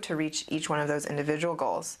do to reach each one of those individual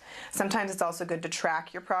goals? Sometimes it's also good to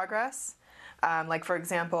track your progress. Like, for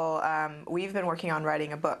example, we've been working on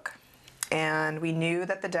writing a book. And we knew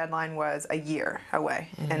that the deadline was a year away,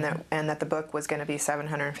 and that the book was going to be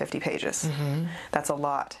 750 pages. That's a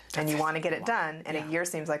lot, and you want to get it done. And a year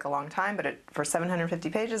seems like a long time, but for 750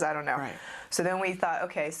 pages, I don't know. Right. So then we thought,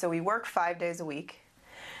 okay, so we work 5 days a week,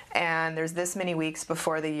 and there's this many weeks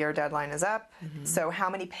before the year deadline is up. So how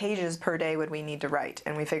many pages per day would we need to write?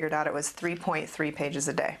 And we figured out it was 3.3 pages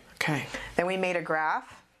a day. Okay. Then we made a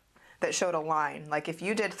graph that showed a line. Like if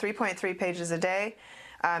you did 3.3 pages a day,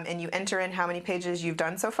 and you enter in how many pages you've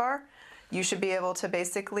done so far, you should be able to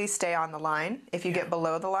basically stay on the line. If you get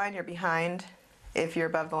below the line, you're behind. If you're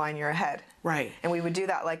above the line, you're ahead. Right. And we would do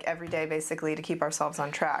that like every day basically to keep ourselves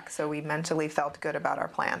on track, so we mentally felt good about our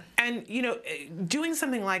plan. And, you know, doing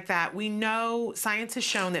something like that, we know science has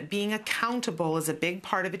shown that being accountable is a big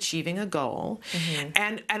part of achieving a goal.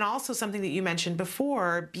 And also something that you mentioned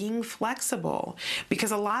before, being flexible.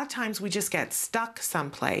 Because a lot of times we just get stuck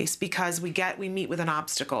someplace because we meet with an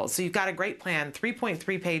obstacle. So you've got a great plan,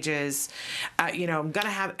 3.3 pages, you know, I'm going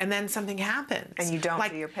to have, and then something happens. And you don't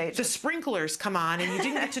do your pages. The sprinklers come on and you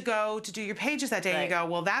didn't get to go to do your pages that day. And you go,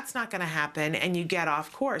 well, that's not going to happen, and you get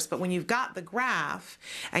off course. But when you've got the graph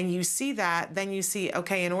and you see that, then you see,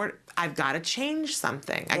 okay, I've got to change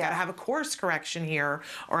something. I got to have a course correction here,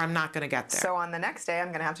 or I'm not going to get there. So on the next day, I'm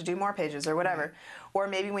going to have to do more pages or whatever. Or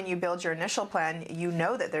maybe when you build your initial plan, you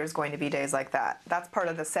know that there's going to be days like that. That's part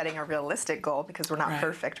of the setting a realistic goal, because we're not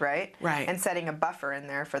perfect, right? Right. And setting a buffer in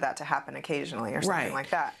there for that to happen occasionally or something like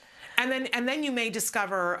that. And then you may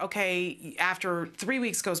discover, okay, after 3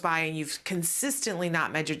 weeks goes by and you've consistently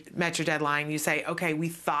not met your deadline, you say, okay, we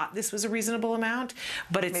thought this was a reasonable amount,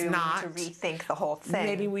 but it's not. Maybe we need to rethink the whole thing.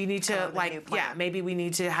 Maybe we need to maybe we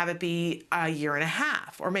need to have it be a year and a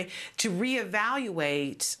half, or to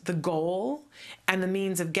reevaluate the goal and the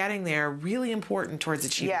means of getting there. Really important towards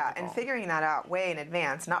achieving. Yeah, and figuring that out way in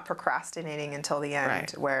advance, not procrastinating until the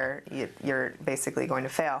end where you're basically going to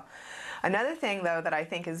fail. Another thing, though, that I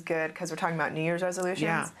think is good, because we're talking about New Year's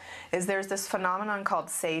resolutions, is there's this phenomenon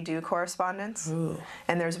called say-do correspondence. Ooh.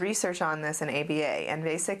 And there's research on this in ABA. And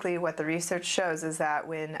basically what the research shows is that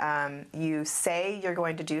when you say you're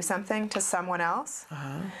going to do something to someone else,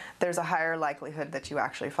 there's a higher likelihood that you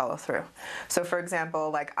actually follow through. So, for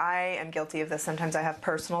example, like I am guilty of this. Sometimes I have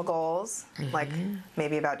personal goals, like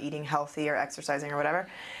maybe about eating healthy or exercising or whatever.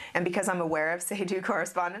 And because I'm aware of say-do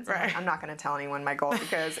correspondence, I'm not going to tell anyone my goal,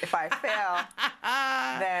 because if I fail,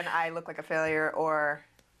 then I look like a failure, or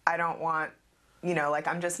I don't want, like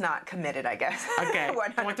I'm just not committed, I guess. Okay,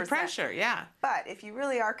 100%. I want the pressure, yeah. But if you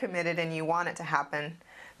really are committed and you want it to happen,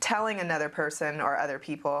 telling another person or other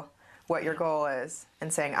people what your goal is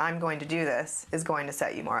and saying, I'm going to do this, is going to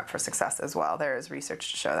set you more up for success as well. There is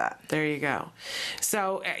research to show that. There you go.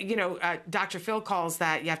 So, Dr. Phil calls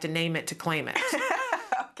that you have to name it to claim it.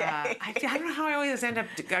 I don't know how I always end up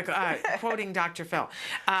quoting Dr. Phil,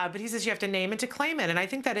 but he says you have to name it to claim it, and I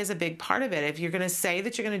think that is a big part of it. If you're going to say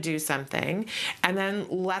that you're going to do something, and then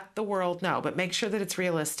let the world know, but make sure that it's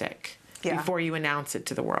realistic before you announce it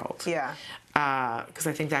to the world. Yeah. Because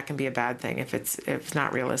I think that can be a bad thing if it's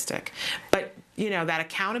not realistic. But that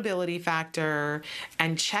accountability factor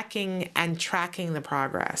and checking and tracking the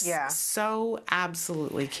progress. Yeah. So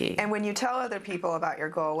absolutely key. And when you tell other people about your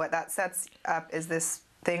goal, what that sets up is this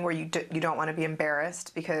thing where you don't want to be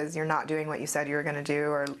embarrassed because you're not doing what you said you were going to do,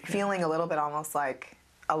 or feeling a little bit almost like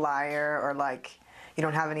a liar, or like you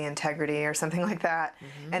don't have any integrity or something like that.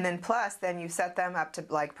 And then plus, then you set them up to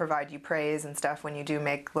like provide you praise and stuff when you do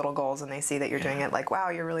make little goals and they see that you're doing it, like, wow,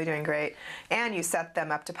 you're really doing great. And you set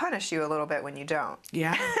them up to punish you a little bit when you don't.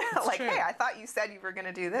 Yeah. Like, hey, I thought you said you were going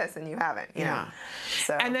to do this and you haven't, you know.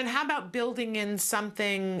 So. And then how about building in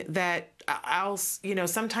something that else,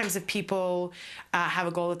 sometimes if people have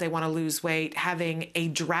a goal that they want to lose weight, having a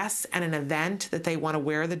dress and an event that they want to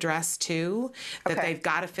wear the dress to, that they've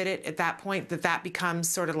got to fit it at that point, that becomes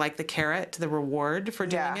sort of like the carrot, the reward for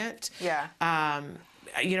doing it. Yeah.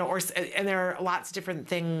 And there are lots of different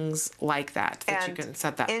things like that you can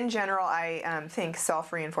set that. In general, I think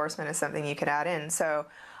self-reinforcement is something you could add in. So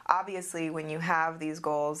obviously, when you have these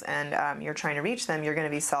goals and you're trying to reach them, you're going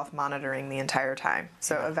to be self-monitoring the entire time.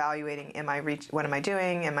 So evaluating, what am I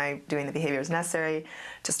doing? Am I doing the behaviors necessary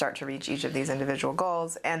to start to reach each of these individual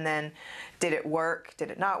goals? And then, did it work? Did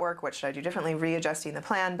it not work? What should I do differently? Readjusting the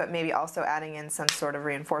plan, but maybe also adding in some sort of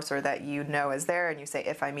reinforcer that you know is there, and you say,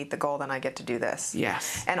 if I meet the goal, then I get to do this.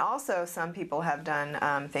 Yes. And also, some people have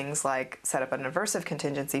done things like set up an aversive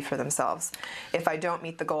contingency for themselves. If I don't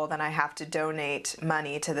meet the goal, then I have to donate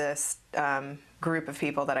money to this group of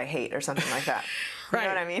people that I hate, or something like that. You know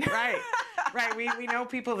what I mean? Right. We know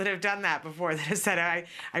people that have done that before, that have said,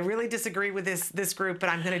 I really disagree with this group, but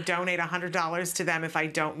I'm going to donate $100 to them if I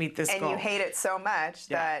don't meet this goal. And you hate it so much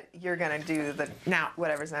that you're going to do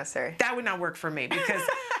whatever's necessary. That would not work for me, because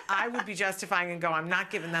I would be justifying and go, I'm not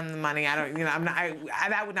giving them the money. I don't,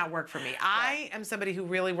 that would not work for me. I am somebody who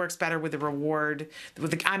really works better with the reward.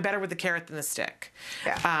 I'm better with the carrot than the stick.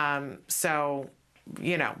 Yeah.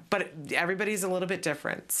 But everybody's a little bit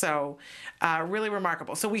different. So really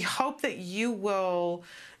remarkable. So we hope that you will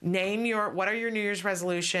name what are your New Year's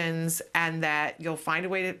resolutions, and that you'll find a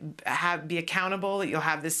way to be accountable, that you'll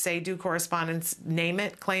have this say-do correspondence, name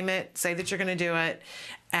it, claim it, say that you're going to do it,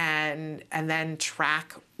 and then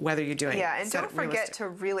track whether you're doing it. Yeah, and don't forget to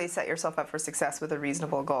really set yourself up for success with a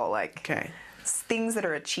reasonable goal. Like, things that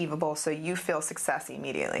are achievable so you feel success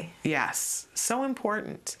immediately. Yes, so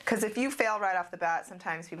important. Because if you fail right off the bat,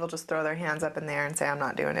 sometimes people just throw their hands up in the air and say, I'm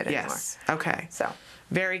not doing it anymore. Yes, okay. So.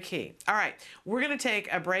 Very key. All right, we're going to take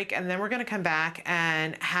a break, and then we're going to come back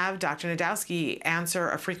and have Dr. Nadowski answer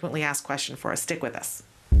a frequently asked question for us. Stick with us.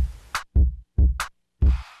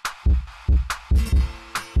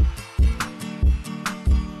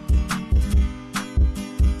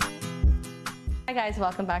 Hi guys,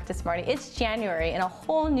 welcome back to Smarty. It's January and a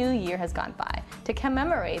whole new year has gone by. To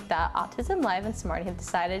commemorate that, Autism Live and Smarty have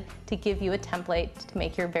decided to give you a template to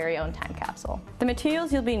make your very own time capsule. The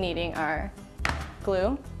materials you'll be needing are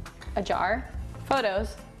glue, a jar,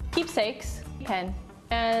 photos, keepsakes, pen,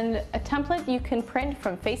 and a template you can print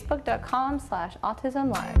from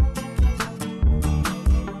facebook.com/autismlive.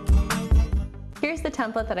 Here's here's the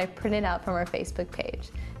template that I printed out from our Facebook page.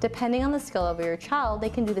 Depending on the skill level of your child, they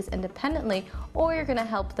can do this independently, or you're going to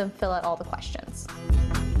help them fill out all the questions.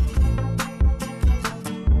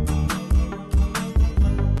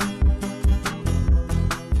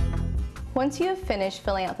 Once you have finished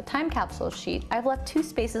filling out the time capsule sheet, I've left 2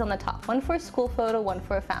 spaces on the top, one for a school photo, one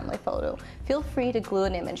for a family photo. Feel free to glue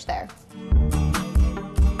an image there.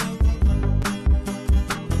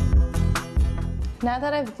 Now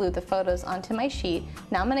that I've glued the photos onto my sheet,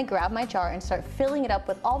 now I'm going to grab my jar and start filling it up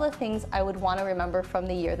with all the things I would want to remember from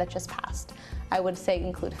the year that just passed. I would say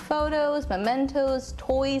include photos, mementos,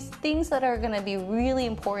 toys, things that are going to be really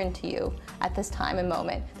important to you at this time and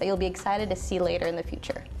moment that you'll be excited to see later in the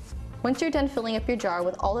future. Once you're done filling up your jar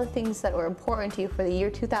with all the things that were important to you for the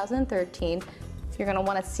year 2013, you're going to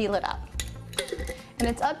want to seal it up. And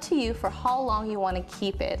it's up to you for how long you want to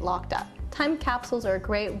keep it locked up. Time capsules are a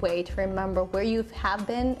great way to remember where you have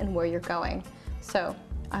been and where you're going. So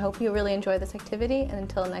I hope you really enjoy this activity, and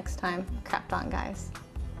until next time, craft on, guys.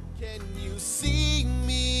 Can you see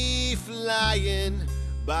me flying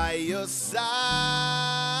by your side?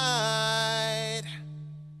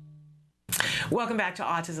 Welcome back to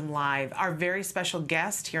Autism Live. Our very special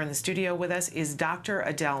guest here in the studio with us is Dr.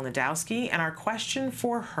 Adele Nadowski, and our question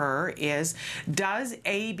for her is, does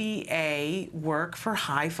ABA work for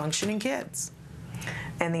high-functioning kids?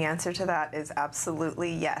 And the answer to that is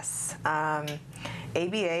absolutely yes.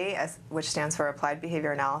 ABA, which stands for Applied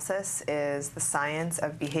Behavior Analysis, is the science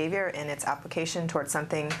of behavior and its application towards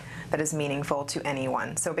something that is meaningful to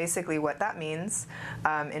anyone. So basically what that means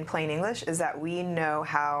in plain English is that we know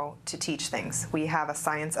how to teach things. We have a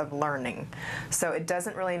science of learning. So it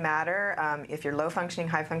doesn't really matter if you're low functioning,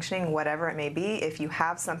 high functioning, whatever it may be, if you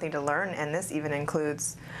have something to learn, and this even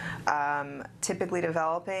includes typically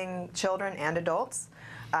developing children and adults.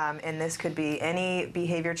 And this could be any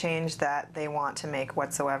behavior change that they want to make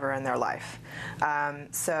whatsoever in their life.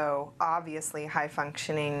 So obviously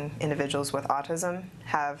high-functioning individuals with autism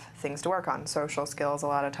have things to work on, social skills a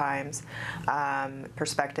lot of times,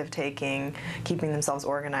 perspective taking, keeping themselves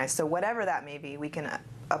organized. So whatever that may be, we can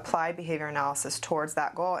apply behavior analysis towards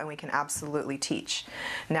that goal, and we can absolutely teach.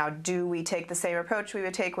 Now, do we take the same approach we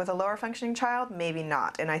would take with a lower functioning child? Maybe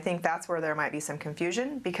not. And I think that's where there might be some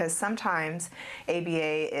confusion, because sometimes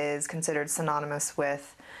ABA is considered synonymous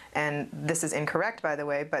with, and this is incorrect by the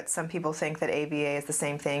way, but some people think that ABA is the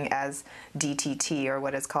same thing as DTT, or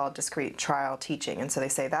what is called discrete trial teaching, and so they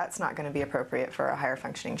say that's not going to be appropriate for a higher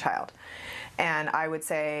functioning child. And I would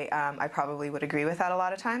say I probably would agree with that a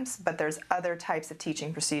lot of times, but there's other types of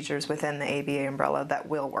teaching procedures within the ABA umbrella that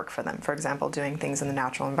will work for them. For example, doing things in the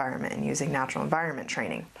natural environment and using natural environment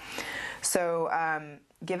training. So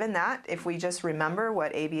given that, if we just remember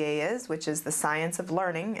what ABA is, which is the science of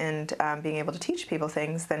learning and being able to teach people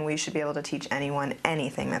things, then we should be able to teach anyone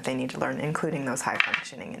anything that they need to learn, including those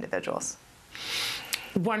high-functioning individuals.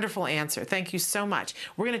 Wonderful answer. Thank you so much.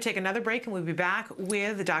 We're going to take another break, and we'll be back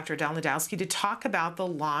with Dr. Adele Nadowski to talk about the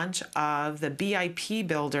launch of the BIP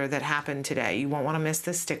Builder that happened today. You won't want to miss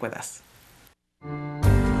this. Stick with us.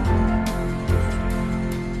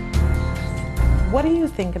 What do you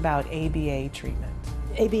think about ABA treatment?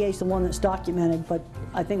 ABA is the one that's documented, but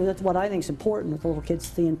I think that's what I think is important with little kids,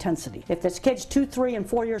 the intensity. If this kid's 2, 3, and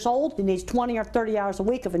 4 years old, he needs 20 or 30 hours a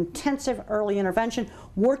week of intensive early intervention,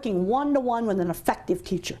 working one-to-one with an effective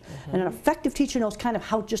teacher. And an effective teacher knows kind of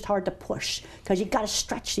how just hard to push, because you got to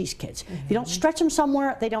stretch these kids. If you don't stretch them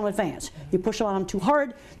somewhere, they don't advance. You push on them too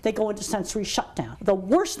hard, they go into sensory shutdown. The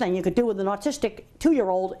worst thing you could do with an autistic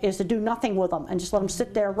 2-year-old is to do nothing with them and just let them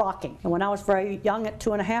sit there rocking. And when I was very young at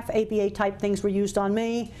 2.5, ABA type things were used on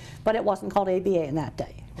me, but it wasn't called ABA in that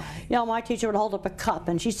day. You know, my teacher would hold up a cup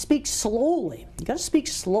and she'd speak slowly. You got to speak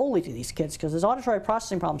slowly to these kids because there's auditory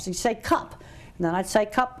processing problems. She'd say cup, and then I'd say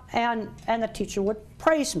cup, and the teacher would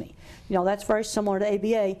praise me. You know, that's very similar to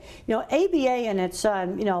ABA. You know, ABA in its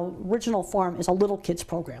original form is a little kids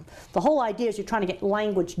program. The whole idea is you're trying to get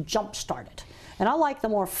language jump started. And I like the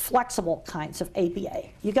more flexible kinds of ABA.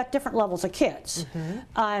 You got different levels of kids.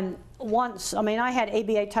 I had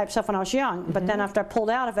ABA type stuff when I was young, but then after I pulled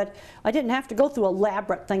out of it, I didn't have to go through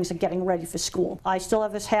elaborate things of getting ready for school. I still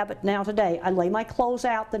have this habit now today. I lay my clothes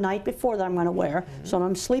out the night before that I'm going to wear, so when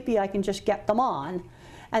I'm sleepy I can just get them on.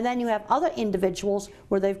 And then you have other individuals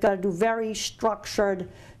where they've got to do very structured,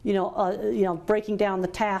 breaking down the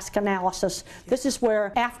task analysis. This is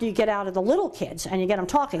where after you get out of the little kids and you get them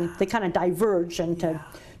talking, they kind of diverge into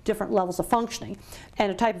different levels of functioning. And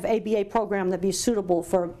a type of ABA program that'd be suitable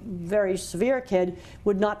for a very severe kid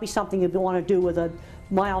would not be something you'd want to do with a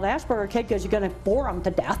mild Asperger kid, because you're going to bore them to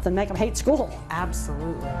death and make them hate school.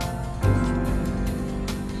 Absolutely.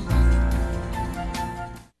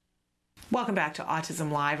 Welcome back to Autism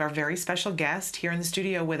Live. Our very special guest here in the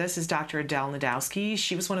studio with us is Dr. Adele Nadowski.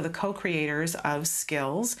 She was one of the co-creators of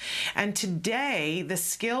Skills. And today, the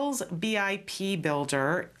Skills BIP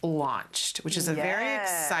Builder launched, which is a very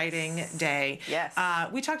exciting day. Yes.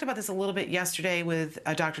 We talked about this a little bit yesterday with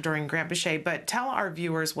Dr. Doreen Grant-Boucher, but tell our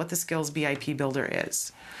viewers what the Skills BIP Builder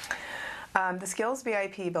is. The Skills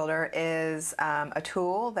BIP Builder is a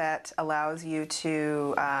tool that allows you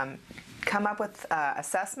to come up with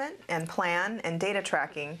assessment and plan and data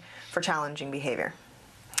tracking for challenging behavior.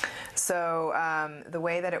 So the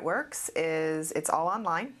way that it works is it's all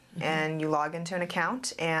online, and you log into an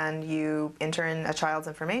account and you enter in a child's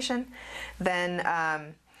information. Then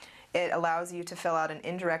it allows you to fill out an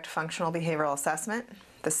indirect functional behavioral assessment,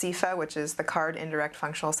 the CIFA, which is the Card Indirect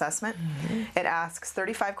Functional Assessment. It asks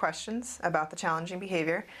 35 questions about the challenging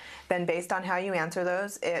behavior. Then based on how you answer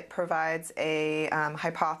those, it provides a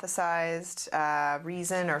hypothesized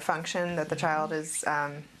reason or function that the child is,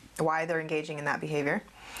 why they're engaging in that behavior.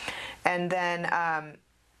 And then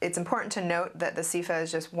it's important to note that the CIFA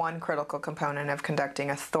is just one critical component of conducting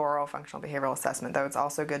a thorough functional behavioral assessment, though it's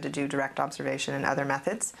also good to do direct observation and other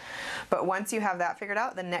methods. But once you have that figured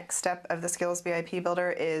out, the next step of the Skills BIP Builder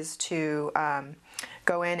is to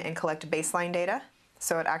go in and collect baseline data.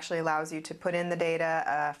 So it actually allows you to put in the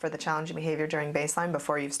data for the challenging behavior during baseline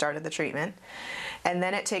before you've started the treatment. And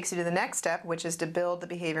then it takes you to the next step, which is to build the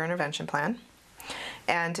behavior intervention plan.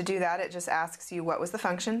 And to do that, it just asks you what was the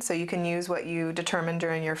function, so you can use what you determined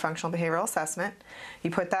during your functional behavioral assessment. You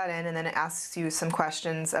put that in, and then it asks you some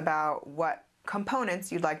questions about what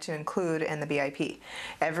components you'd like to include in the BIP.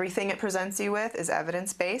 Everything it presents you with is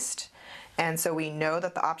evidence-based, and so we know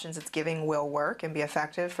that the options it's giving will work and be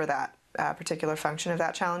effective for that particular function of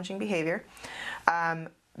that challenging behavior.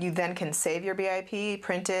 You then can save your BIP,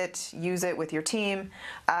 print it, use it with your team,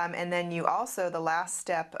 and then you also, the last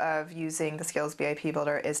step of using the Skills BIP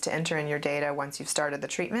Builder is to enter in your data once you've started the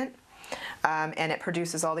treatment. And it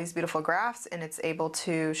produces all these beautiful graphs, and it's able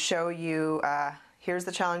to show you here's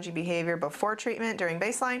the challenging behavior before treatment during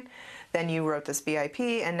baseline, then you wrote this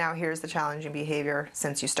BIP, and now here's the challenging behavior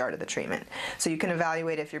since you started the treatment. So you can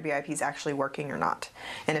evaluate if your BIP is actually working or not.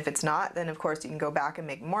 And if it's not, then of course you can go back and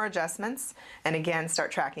make more adjustments and again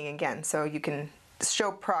start tracking again. So you can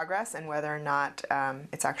show progress and whether or not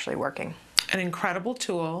it's actually working. An incredible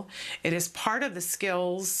tool. It is part of the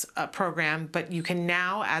Skills program, but you can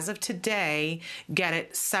now, as of today, get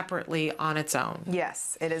it separately on its own.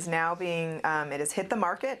 Yes, it is now being, it has hit the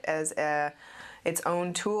market as its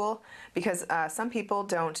own tool because some people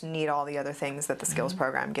don't need all the other things that the Skills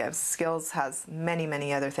program gives. Skills has many,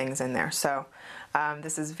 many other things in there. So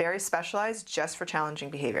this is very specialized just for challenging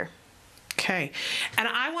behavior. Okay, and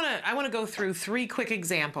I want to go through 3 quick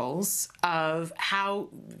examples of how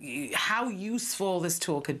useful this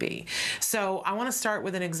tool could be. So I want to start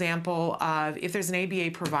with an example of if there's an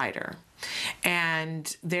ABA provider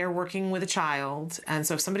and they're working with a child, and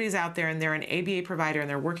so if somebody's out there and they're an ABA provider and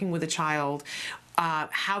they're working with a child,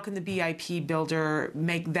 how can the BIP Builder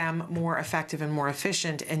make them more effective and more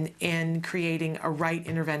efficient in creating a right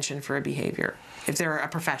intervention for a behavior if they're a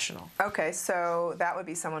professional? Okay, so that would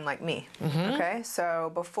be someone like me. Okay,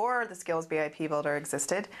 so before the Skills BIP Builder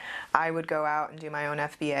existed, I would go out and do my own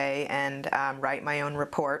FBA and write my own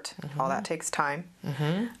report. All that takes time.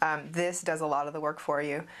 This does a lot of the work for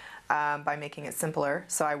you. By making it simpler,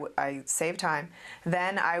 so I save time.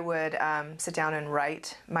 Then I would sit down and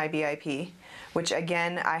write my BIP, which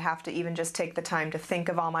again, I have to even just take the time to think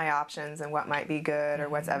of all my options and what might be good or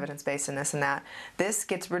what's evidence-based and this and that. This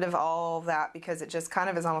gets rid of all of that because it just kind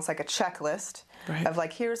of is almost like a checklist of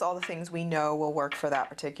like, here's all the things we know will work for that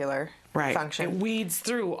particular function. It weeds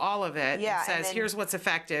through all of it. Yeah, it says, then, here's what's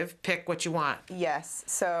effective, pick what you want. Yes,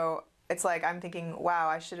 so it's like I'm thinking, wow,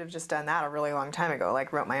 I should have just done that a really long time ago,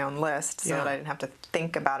 like wrote my own list so that I didn't have to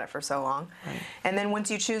think about it for so long. And then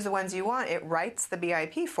once you choose the ones you want, it writes the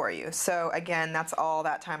BIP for you. So again, that's all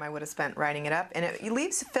that time I would have spent writing it up. And it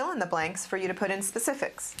leaves fill in the blanks for you to put in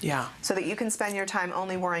specifics. So that you can spend your time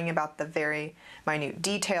only worrying about the very minute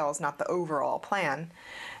details, not the overall plan.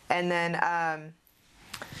 And then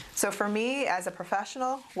so for me as a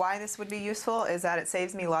professional, why this would be useful is that it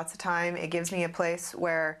saves me lots of time. It gives me a place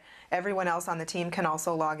where everyone else on the team can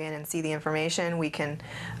also log in and see the information. We can,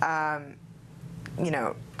 you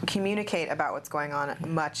know, communicate about what's going on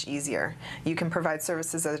much easier. You can provide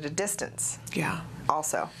services at a distance.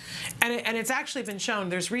 Also. And it's actually been shown.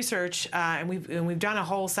 There's research, and we've done a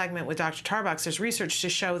whole segment with Dr. Tarbucks. There's research to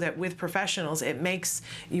show that with professionals, it makes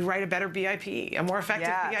you write a better BIP, a more effective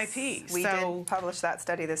BIP. We did publish that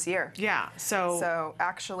study this year. So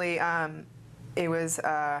actually, it was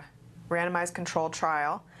a randomized controlled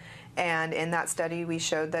trial. And in that study, we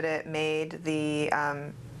showed that it made the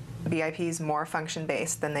BIPs more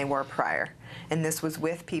function-based than they were prior. And this was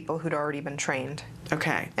with people who'd already been trained.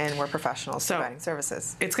 Okay. And were professionals So, providing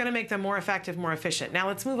services. It's going to make them more effective, more efficient. Now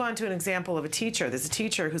let's move on to an example of a teacher. There's a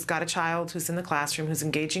teacher who's got a child who's in the classroom who's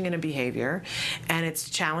engaging in a behavior, and it's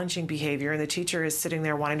challenging behavior, and the teacher is sitting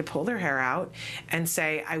there wanting to pull their hair out and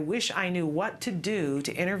say, I wish I knew what to do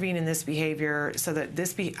to intervene in this behavior so that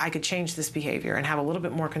I could change this behavior and have a little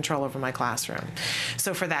bit more control over my classroom.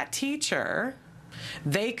 So for that teacher,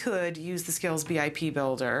 they could use the Skills BIP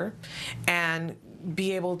Builder and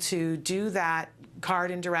be able to do that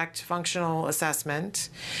card and direct functional assessment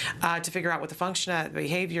to figure out what the function of the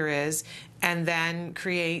behavior is, and then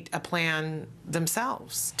create a plan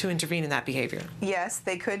themselves to intervene in that behavior. Yes,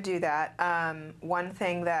 they could do that. One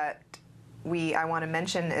thing that I want to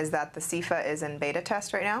mention is that the CIFA is in beta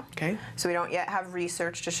test right now. Okay. So we don't yet have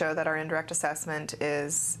research to show that our indirect assessment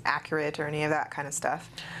is accurate or any of that kind of stuff.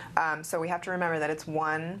 So we have to remember that it's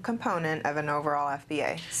one component of an overall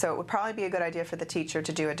FBA. So it would probably be a good idea for the teacher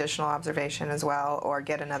to do additional observation as well, or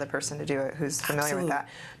get another person to do it who's familiar with that.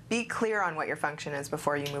 Be clear on what your function is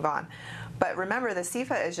before you move on. But remember, the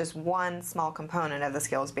CIFA is just one small component of the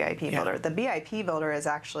Skills BIP Builder. The BIP Builder is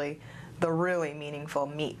actually the really meaningful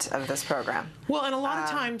meat of this program. Well, and a lot of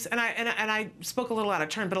times, and I spoke a little out of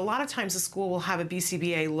turn, but a lot of times the school will have a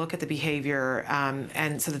BCBA look at the behavior,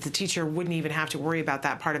 and so that the teacher wouldn't even have to worry about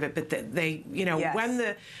that part of it. But they, you know,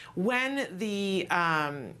 when the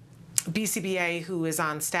BCBA who is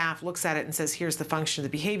on staff looks at it and says, here's the function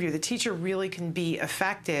of the behavior, the teacher really can be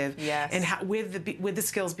effective in with the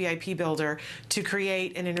Skills BIP Builder to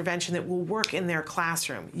create an intervention that will work in their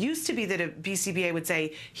classroom. Used to be that a BCBA would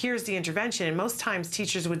say, here's the intervention, and most times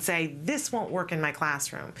teachers would say, this won't work in my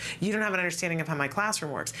classroom. You don't have an understanding of how my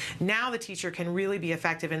classroom works. Now the teacher can really be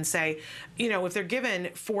effective and say, you know, if they're given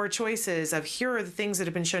 4 choices of here are the things that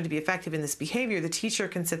have been shown to be effective in this behavior, the teacher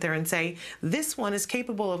can sit there and say, this one is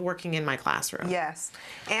capable of working in my classroom. Yes,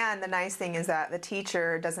 and the nice thing is that the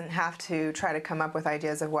teacher doesn't have to try to come up with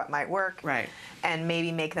ideas of what might work, and maybe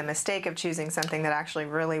make the mistake of choosing something that actually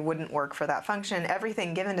really wouldn't work for that function.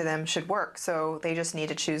 Everything given to them should work, so they just need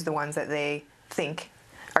to choose the ones that they think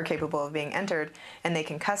are capable of being entered, and they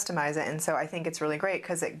can customize it. And so I think it's really great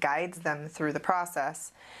because it guides them through the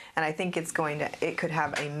process, and I think it could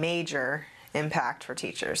have a major impact for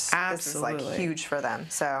teachers. Absolutely. This is like huge for them,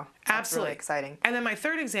 so that's really exciting. And then my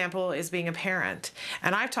third example is being a parent.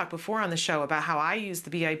 And I've talked before on the show about how I use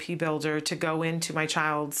the BIP Builder to go into my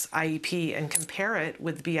child's IEP and compare it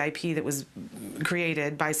with the BIP that was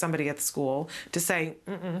created by somebody at the school to say,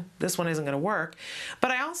 this one isn't going to work.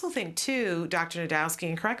 But I also think too, Dr. Nadowski,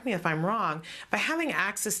 and correct me if I'm wrong, by having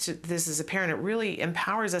access to this as a parent, it really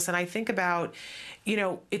empowers us. And I think about, you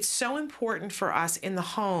know, it's so important for us in the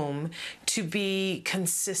home to be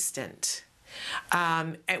consistent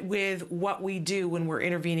with what we do when we're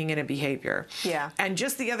intervening in a behavior. And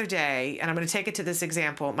just the other day, and I'm going to take it to this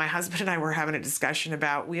example, my husband and I were having a discussion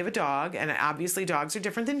about, we have a dog, and obviously dogs are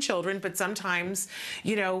different than children, but sometimes,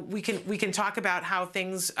 you know, we can talk about how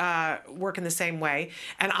things work in the same way.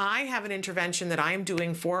 And I have an intervention that I am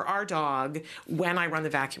doing for our dog when I run the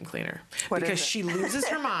vacuum cleaner. Because she loses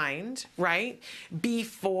her mind, right?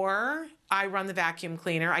 Before I run the vacuum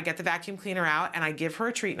cleaner, I get the vacuum cleaner out, and I give her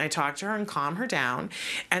a treat, and I talk to her and calm her down.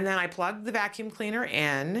 And then I plug the vacuum cleaner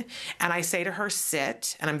in, and I say to her,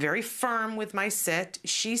 sit. And I'm very firm with my sit.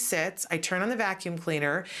 She sits. I turn on the vacuum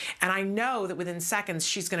cleaner, and I know that within seconds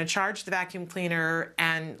she's going to charge the vacuum cleaner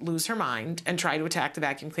and lose her mind and try to attack the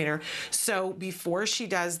vacuum cleaner. So before she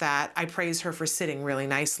does that, I praise her for sitting really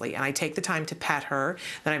nicely, and I take the time to pet her.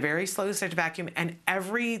 Then I very slowly start to vacuum, and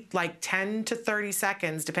every like 10 to 30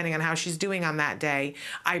 seconds, depending on how she's doing on that day,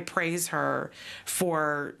 I praise her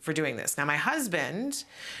for doing this. Now, my husband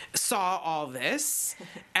saw all this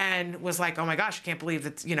and was like, oh my gosh, I can't believe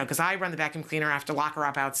that, you know, because I run the vacuum cleaner, I have to lock her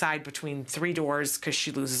up outside between 3 doors because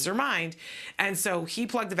she loses her mind. And so he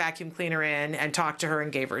plugged the vacuum cleaner in and talked to her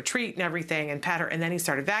and gave her a treat and everything and pet her. And then he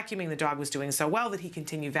started vacuuming. The dog was doing so well that he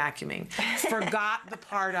continued vacuuming. Forgot the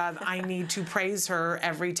part of, I need to praise her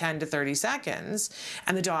every 10 to 30 seconds.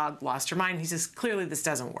 And the dog lost her mind. He says, clearly this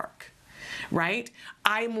doesn't work. Right?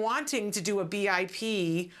 I'm wanting to do a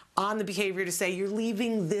BIP on the behavior to say, you're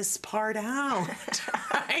leaving this part out,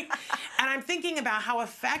 right? And I'm thinking about how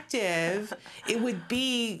effective it would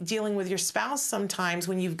be dealing with your spouse sometimes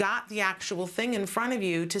when you've got the actual thing in front of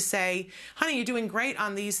you to say, honey, you're doing great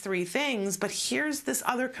on these 3 things, but here's this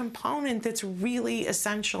other component that's really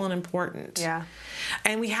essential and important.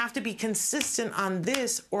 And we have to be consistent on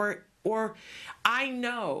this, or I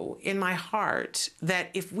know in my heart that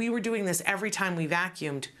if we were doing this every time we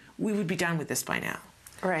vacuumed, we would be done with this by now.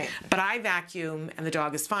 Right. But I vacuum and the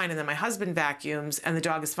dog is fine, and then my husband vacuums and the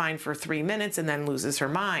dog is fine for 3 minutes and then loses her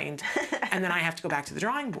mind, and then I have to go back to the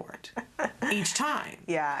drawing board each time.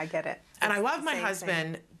 Yeah, I get it. And I love my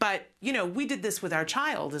husband, but, you know, we did this with our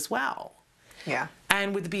child as well. Yeah.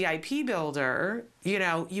 And with the BIP Builder, you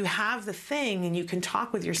know, you have the thing and you can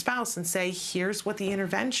talk with your spouse and say, here's what the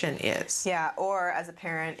intervention is. Yeah, or as a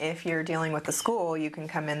parent, if you're dealing with the school, you can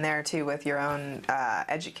come in there too with your own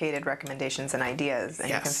educated recommendations and ideas,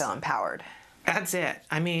 and you can feel empowered. That's it.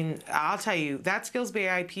 I mean, I'll tell you, that Skills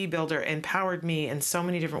BIP Builder empowered me in so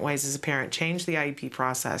many different ways as a parent, changed the IEP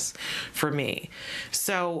process for me.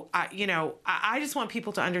 So, you know, I just want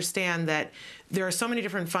people to understand that there are so many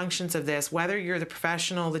different functions of this, whether you're the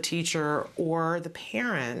professional, the teacher, or the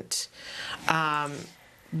parent.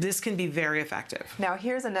 This can be very effective. Now,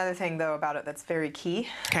 here's another thing, though, about it that's very key.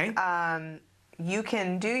 Okay. You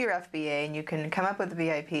can do your FBA and you can come up with the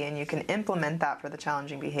BIP and you can implement that for the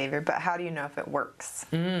challenging behavior, but how do you know if it works?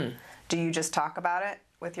 Do you just talk about it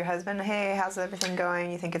with your husband? Hey, how's everything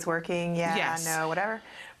going? You think it's working? Yeah, yes. No, whatever.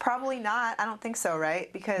 Probably not. I don't think so,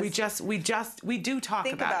 right? Because we do talk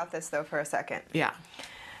think about this though for a second. Yeah.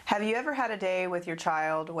 Have you ever had a day with your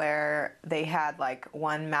child where they had like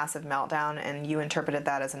one massive meltdown and you interpreted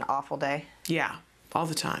that as an awful day? Yeah. All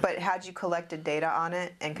the time. But had you collected data on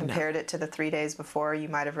it and compared it to the 3 days before, you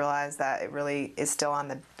might have realized that it really is still on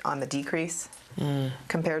the decrease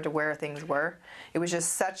compared to where things were. It was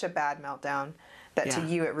just such a bad meltdown that to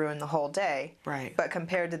you it ruined the whole day. Right. But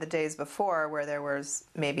compared to the days before where there was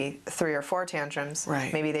maybe 3 or 4 tantrums,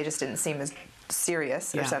 maybe they just didn't seem as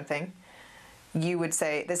serious or something, you would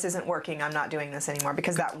say, this isn't working, I'm not doing this anymore,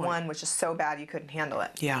 because that one was just so bad you couldn't handle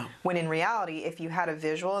it. Yeah. When in reality, if you had a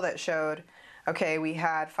visual that showed, okay, we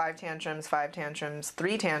had 5 tantrums,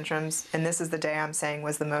 3 tantrums, and this is the day I'm saying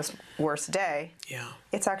was the worst day. Yeah.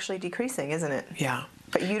 It's actually decreasing, isn't it? Yeah.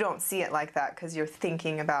 But you don't see it like that because you're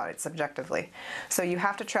thinking about it subjectively. So you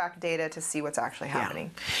have to track data to see what's actually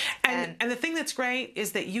happening. And the thing that's great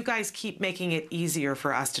is that you guys keep making it easier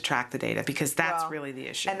for us to track the data, because that's really the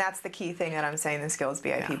issue. And that's the key thing that I'm saying the Skills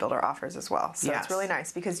BIP Builder offers as well. So it's really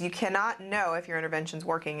nice, because you cannot know if your intervention's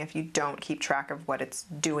working if you don't keep track of what it's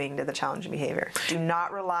doing to the challenging behavior. Do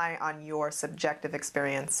not rely on your subjective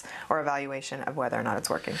experience or evaluation of whether or not it's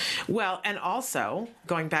working. Well, and also,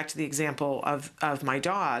 going back to the example of my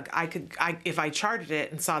dog, if I charted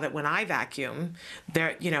it and saw that when I vacuum,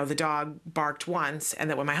 the dog barked once, and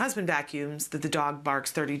that when my husband vacuums, that the dog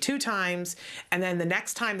barks 32 times, and then the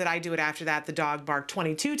next time that I do it after that, the dog barked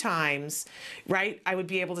 22 times, right? I would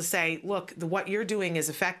be able to say, look, what you're doing is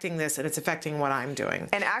affecting this, and it's affecting what I'm doing.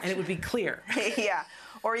 And it would be clear. Yeah.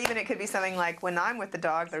 Or even it could be something like, when I'm with the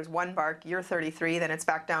dog, there's 1 bark, you're 33, then it's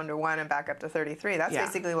back down to 1 and back up to 33. That's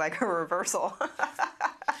basically like a reversal.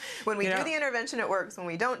 When we do the intervention, it works. When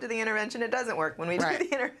we don't do the intervention, it doesn't work. When we do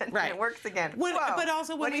the intervention, it works again. But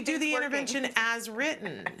also when we do the intervention as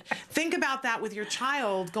written. Think about that with your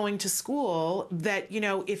child going to school, that,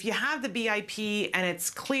 if you have the BIP and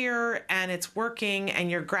it's clear and it's working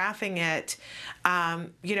and you're graphing it,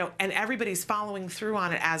 and everybody's following through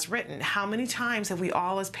on it as written. How many times have we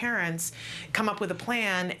all as parents come up with a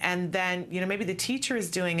plan, and then, maybe the teacher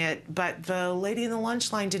is doing it, but the lady in the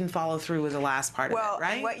lunch line didn't follow through with the last part of it,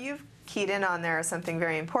 right? And what you've keyed in on there is something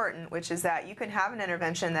very important, which is that you can have an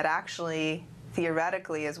intervention that actually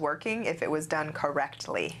theoretically is working if it was done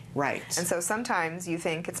correctly. Right. And so sometimes you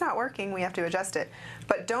think it's not working, we have to adjust it.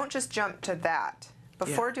 But don't just jump to that.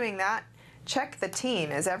 Before doing that, check the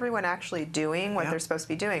team. Is everyone actually doing what they're supposed to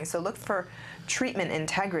be doing? So look for treatment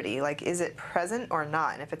integrity, like, is it present or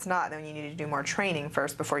not? And if it's not, then you need to do more training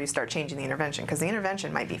first before you start changing the intervention, because the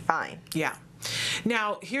intervention might be fine. Yeah.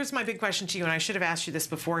 Now, here's my big question to you, and I should have asked you this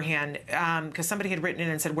beforehand, because somebody had written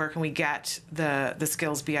in and said, where can we get the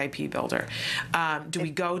Skills BIP Builder? Do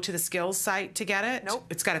we go to the Skills site to get it? Nope.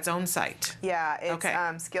 It's got its own site. Yeah, it's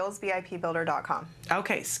skillsbipbuilder.com.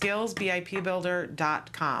 Okay,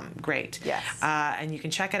 skillsbipbuilder.com. Great. Yes. And you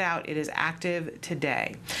can check it out. It is active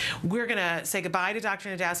today. We're going to say goodbye to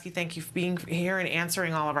Dr. Nadowski. Thank you for being here and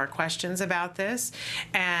answering all of our questions about this.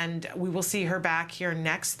 And we will see her back here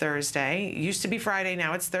next Thursday. It used to be Friday,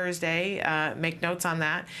 now it's Thursday. Make notes on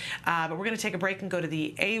that. But we're going to take a break and go to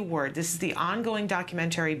the A Word. This is the ongoing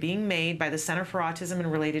documentary being made by the Center for Autism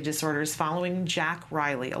and Related Disorders following Jack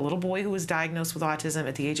Riley, a little boy who was diagnosed with autism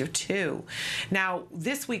at the age of 2. Now,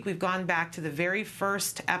 this week we've gone back to the very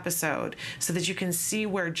first episode so that you can see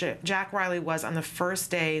where Jack Riley was on the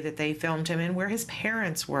first day that they filmed him and where his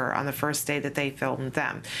parents were on the first day that they filmed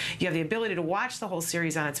them. You have the ability to watch the whole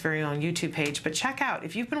series on its very own YouTube page, but check out,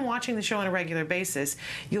 if you've been watching the show on a regular regular basis,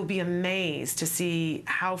 you'll be amazed to see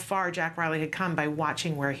how far Jack Riley had come by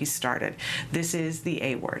watching where he started. This is the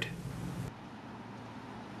A word.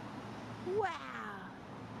 Wow.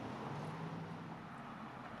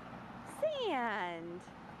 Sand.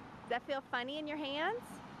 Does that feel funny in your hands?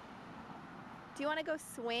 Do you want to go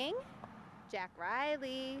swing? Jack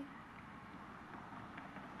Riley.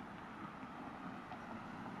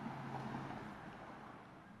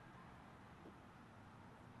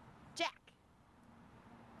 Jack.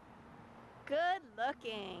 Good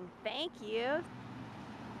looking. Thank you.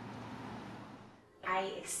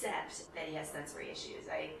 I accept that he has sensory issues.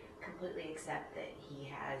 I completely accept that he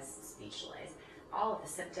has speech delays. All of the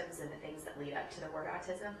symptoms and the things that lead up to the word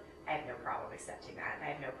autism, I have no problem accepting that, and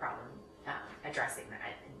I have no problem addressing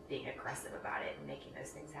that and being aggressive about it and making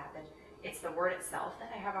those things happen. It's the word itself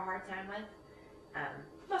that I have a hard time with,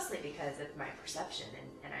 mostly because of my perception,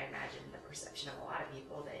 and I imagine the perception of a lot of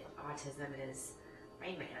people that autism is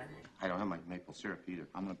Rain Man. I don't have my maple syrup either.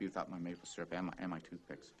 I'm going to be without my maple syrup and my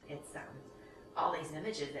toothpicks. It's all these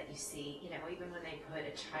images that you see, you know, even when they put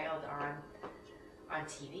a child on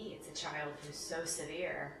TV, it's a child who's so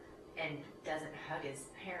severe and doesn't hug his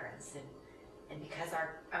parents, and because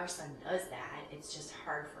our son does that, it's just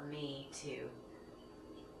hard for me to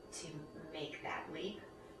make that leap.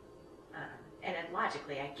 And then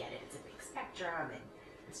logically, I get it. It's a big spectrum, and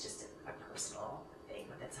it's just a personal thing.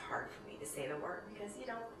 But it's hard for me to say the word because you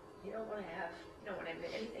don't want to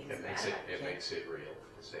admit anything. It makes it real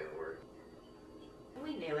to say the word.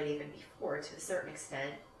 We knew it even before, to a certain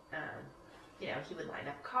extent. You know, he would line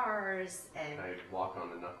up cars, and I'd walk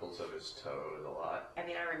on the knuckles of his toes a lot. I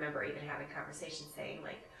mean, I remember even having conversations saying,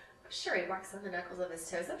 like, I'm sure he walks on the knuckles of his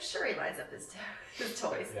toes. I'm sure he lines up his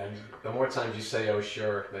toys. Yeah, the more times you say, oh,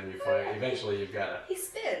 sure, then you find eventually you've got he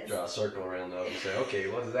spins. to draw a circle around those and say, okay,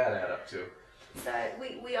 what does that add up to? So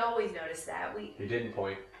we always noticed that. He didn't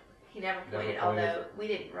point. He never pointed, although we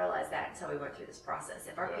didn't realize that until we went through this process.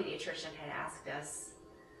 If our pediatrician had asked us,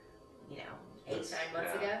 you know, 8-9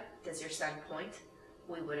 months ago, does your son point?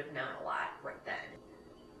 We would have known a lot right then.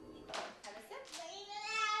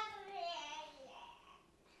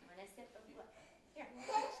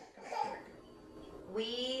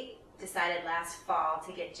 We decided last fall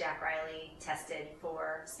to get Jack Riley tested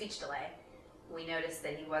for speech delay. We noticed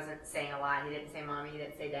that he wasn't saying a lot. He didn't say mommy, he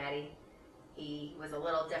didn't say daddy. He was a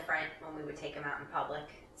little different when we would take him out in public.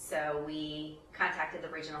 So we contacted the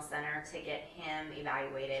regional center to get him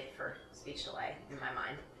evaluated for speech delay, in my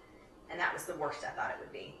mind. And that was the worst I thought it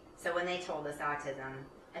would be. So when they told us autism,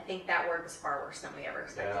 I think that word was far worse than we ever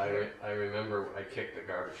expected. Yeah, I remember I kicked the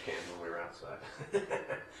garbage can when we were outside.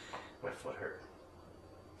 My foot hurt.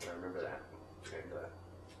 I remember that. And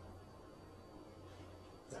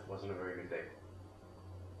that wasn't a very good day.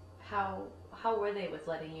 How were they with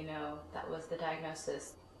letting you know that was the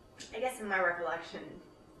diagnosis? I guess in my recollection,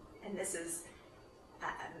 and this is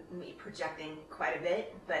me projecting quite a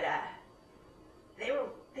bit, but they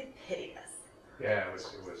pitied us. Yeah, it was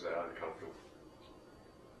uncomfortable.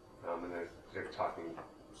 And they're talking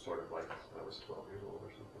sort of like I was 12 years old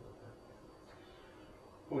or something like that.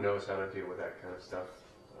 Who knows how to deal with that kind of stuff?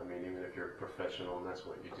 I mean, even if you're a professional and that's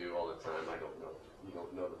what you do all the time, I don't know. You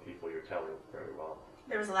don't know the people you're telling very well.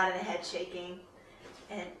 There was a lot of the head shaking,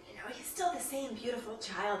 and you know, he's still the same beautiful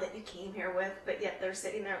child that you came here with, but yet they're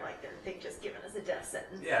sitting there like they've just given us a death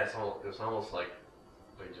sentence. Yeah, it was almost like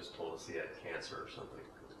they just told us he had cancer or something.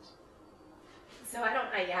 So I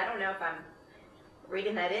don't know if I'm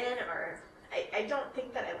reading that in, or I don't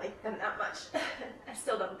think that I like them that much. I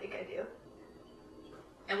still don't think I do.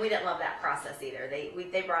 And we didn't love that process either.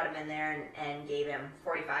 They brought him in there and gave him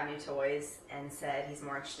 45 new toys and said he's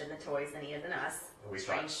more interested in the toys than he is in us. We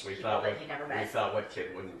thought what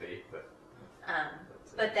kid wouldn't be, but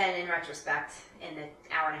then in retrospect, in the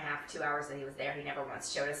hour and a half, 2 hours that he was there, he never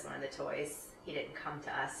once showed us one of the toys. He didn't come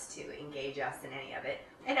to us to engage us in any of it.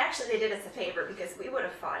 And actually they did us a favor because we would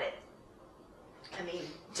have fought it. I mean,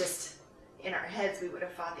 just in our heads, we would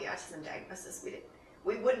have fought the autism diagnosis.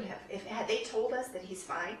 We wouldn't have. Had they told us that he's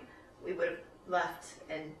fine, we would have left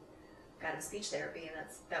and got him speech therapy, and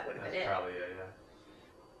that would have been it. Probably, yeah.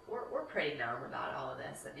 We're pretty numb about all of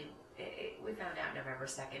this. I mean, we found out November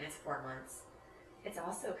 2nd. It's 4 months. It's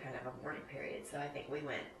also kind of a mourning period, so I think we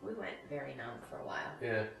went very numb for a while.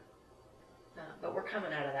 Yeah. But we're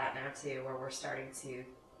coming out of that now too, where we're starting to,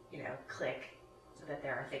 you know, click that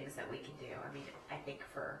there are things that we can do. I mean, I think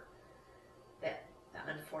for the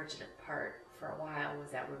unfortunate part for a while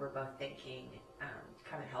was that we were both thinking,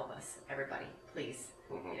 come and help us, everybody, please.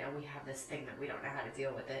 Mm-hmm. You know, we have this thing that we don't know how to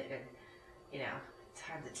deal with it, and you know,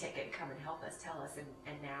 time's a ticket, come and help us, tell us,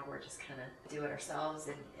 and now we're just kind of do it ourselves,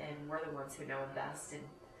 and we're the ones who know him best, and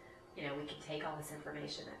you know, we can take all this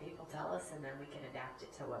information that people tell us, and then we can adapt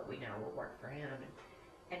it to what we know will work for him,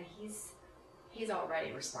 and he's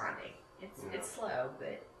already responding. It's slow,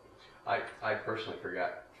 but I personally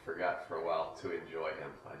forgot for a while to enjoy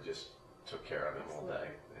him. I just took care of him all day,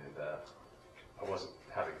 and I wasn't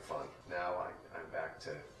having fun. Now I'm back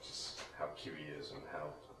to just how cute he is and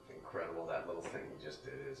how incredible that little thing he just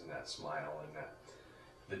did is, and that smile and that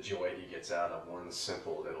the joy he gets out of one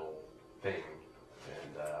simple little thing.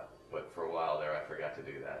 And but for a while there, I forgot to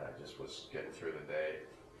do that. I just was getting through the day.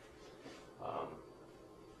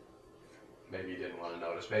 Maybe he didn't want to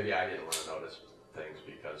notice. Maybe I didn't want to notice things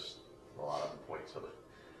because a lot of them point to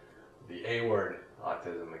the A word,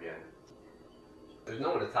 autism again. There's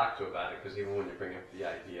no one to talk to about it, because even when you bring up the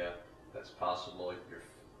idea that's possible,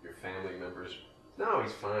 your family members, no,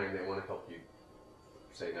 he's fine. They want to help you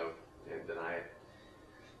say no and deny it.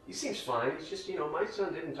 He seems fine. He's just, you know, my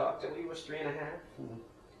son didn't talk till he was 3 1/2.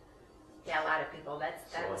 yeah, a lot of people, that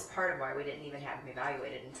was part of why we didn't even have him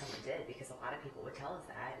evaluated until we did, because a lot of people would tell us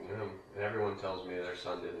that. Yeah, and everyone tells me their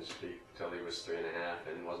son didn't speak till he was 3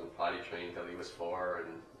 1/2 and wasn't potty trained till he was 4,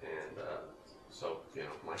 and so, you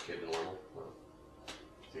know, my kid's normal. Well,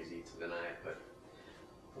 it's easy to deny it, but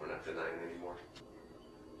we're not denying it anymore.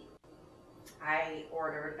 I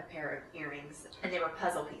ordered a pair of earrings, and they were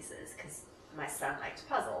puzzle pieces, because my son liked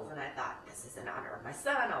puzzles, and I thought, this is in honor of my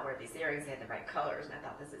son, I'll wear these earrings. They had the right colors, and I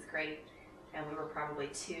thought, this is great. And we were probably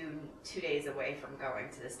two days away from going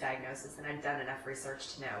to this diagnosis, and I'd done enough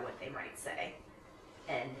research to know what they might say.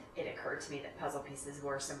 And it occurred to me that puzzle pieces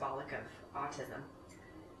were symbolic of autism.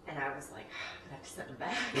 And I was like, I'm gonna have to send them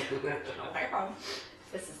back. I'll wear them.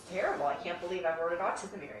 This is terrible. I can't believe I've ordered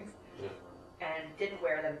autism earrings. Yeah. And didn't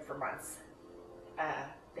wear them for months.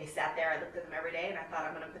 They sat there, I looked at them every day, and I thought,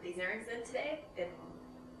 I'm going to put these earrings in today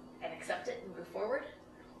and accept it and move forward.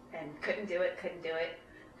 And couldn't do it.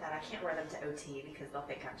 Thought I can't wear them to OT because they'll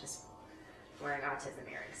think I'm just wearing autism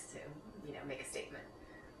earrings to, you know, make a statement.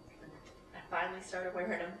 And I finally started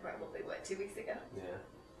wearing them probably, 2 weeks ago? Yeah.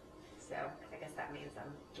 So I guess that means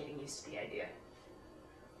I'm getting used to the idea.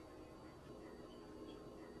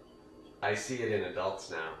 I see it in adults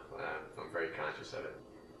now. I'm very conscious of it.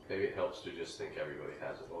 Maybe it helps to just think everybody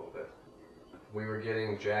has it a little bit. We were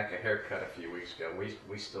getting Jack a haircut a few weeks ago.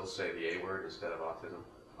 We still say the A word instead of autism.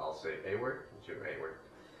 I'll say A word, you A word.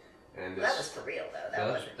 And this, that was for real,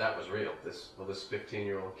 though. That was real. This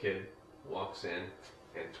 15-year-old kid walks in,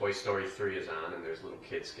 and Toy Story 3 is on, and there's little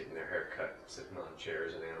kids getting their hair cut, sitting on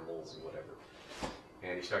chairs and animals and whatever.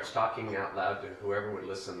 And he starts talking out loud to whoever would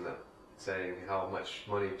listen, saying how much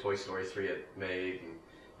money Toy Story 3 had made,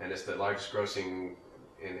 and it's the largest grossing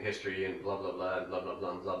in history, and blah blah blah, blah blah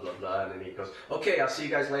blah, blah blah blah. And then he goes, "Okay, I'll see you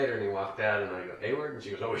guys later." And he walked out, and I go, "A word?" And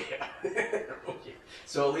she goes, "Oh yeah." Oh, yeah.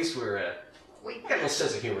 So at least we're we got a little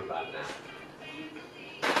sense of humor about it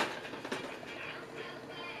now.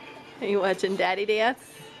 Are you watching Daddy dance?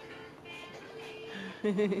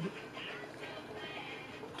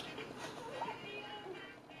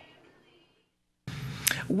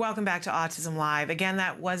 Welcome back to Autism Live. Again,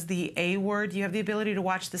 that was the A word. You have the ability to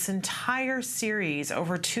watch this entire series,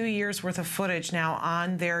 over 2 years worth of footage now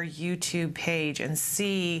on their YouTube page, and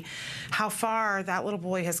see how far that little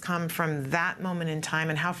boy has come from that moment in time,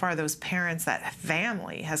 and how far those parents, that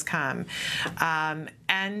family has come.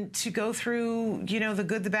 And to go through, you know, the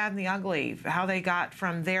good, the bad, and the ugly, how they got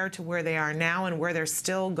from there to where they are now and where they're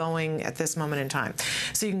still going at this moment in time.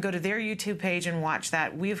 So you can go to their YouTube page and watch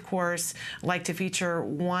that. We, of course, like to feature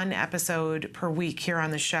one episode per week here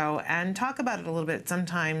on the show and talk about it a little bit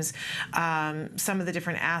sometimes, some of the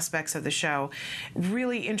different aspects of the show.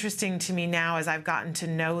 Really interesting to me now as I've gotten to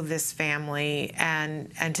know this family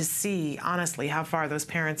and to see, honestly, how far those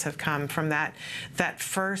parents have come from that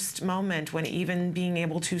first moment when even being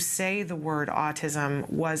able to say the word autism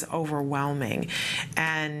was overwhelming.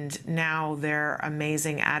 And now they're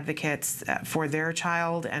amazing advocates for their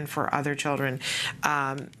child and for other children.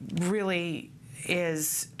 Really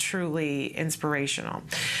is truly inspirational.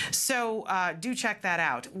 So do check that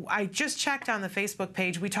out. I just checked on the Facebook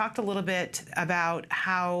page. We talked a little bit about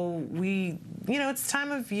how we, you know, it's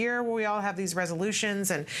time of year where we all have these resolutions,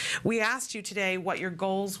 and we asked you today what your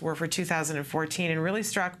goals were for 2014, and really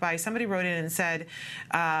struck by somebody wrote in and said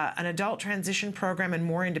an adult transition program and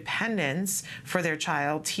more independence for their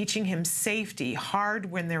child, teaching him safety, hard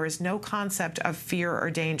when there is no concept of fear or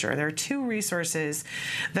danger. There are two resources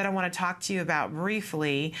that I want to talk to you about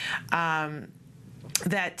briefly.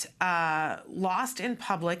 that Lost in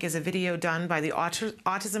Public is a video done by the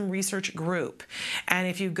Autism Research Group. And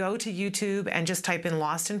if you go to YouTube and just type in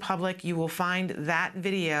Lost in Public, you will find that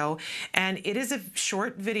video. And it is a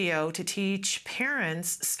short video to teach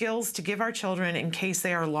parents skills to give our children in case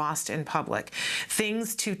they are lost in public.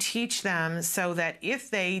 Things to teach them so that if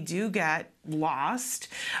they do get lost,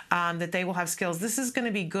 that they will have skills. This is going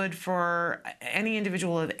to be good for any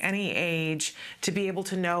individual of any age to be able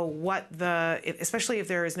to know what especially if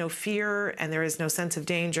there is no fear and there is no sense of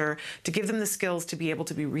danger, to give them the skills to be able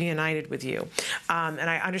to be reunited with you. And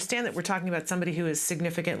I understand that we're talking about somebody who is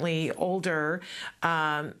significantly older,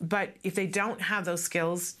 but if they don't have those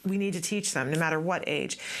skills, we need to teach them no matter what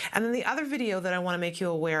age. And then the other video that I want to make you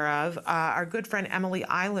aware of, our good friend Emily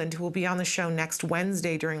Island, who will be on the show next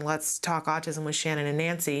Wednesday during Let's Talk Autism with Shannon and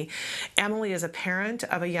Nancy. Emily is a parent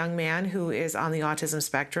of a young man who is on the autism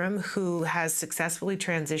spectrum, who has successfully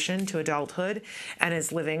transitioned to adulthood and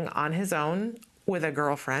is living on his own with a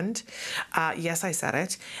girlfriend. Yes, I said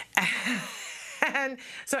it. And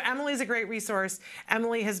so Emily is a great resource.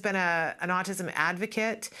 Emily has been an autism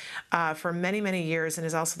advocate for many, many years and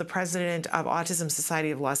is also the president of Autism Society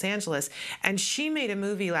of Los Angeles. And she made a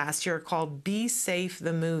movie last year called Be Safe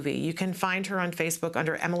the Movie. You can find her on Facebook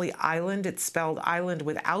under Emily Island. It's spelled Island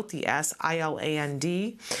without the S,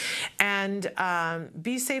 I-L-A-N-D. And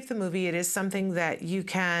Be Safe the Movie, it is something that you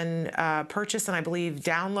can purchase and I believe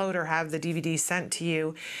download or have the DVD sent to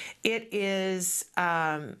you. It is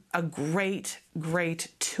a great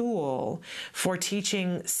tool for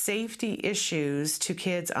teaching safety issues to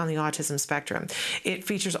kids on the autism spectrum. It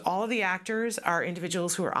features all of the actors are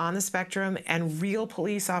individuals who are on the spectrum, and real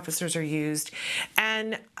police officers are used.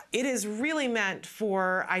 And it is really meant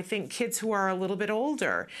for, I think, kids who are a little bit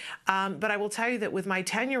older. But I will tell you that with my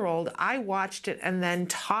 10-year-old, I watched it and then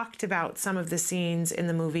talked about some of the scenes in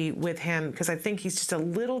the movie with him because I think he's just a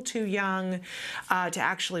little too young to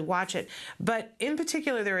actually watch it. But in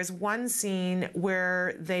particular, there is one scene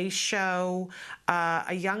where they show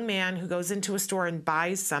a young man who goes into a store and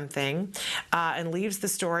buys something and leaves the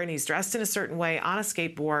store, and he's dressed in a certain way on a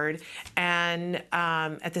skateboard. And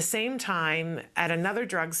at the same time, at another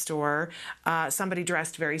drugstore, somebody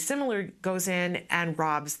dressed very similar goes in and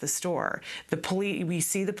robs the store. We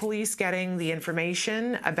see the police getting the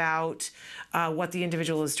information about what the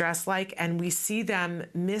individual is dressed like, and we see them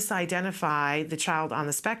misidentify the child on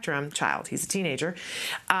the spectrum, he's a teenager,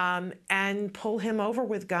 and pull him over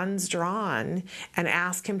with guns drawn and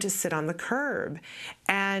ask him to sit on the curb.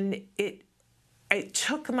 And it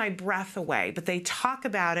took my breath away, but they talk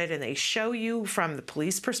about it and they show you from the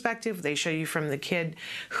police perspective, they show you from the kid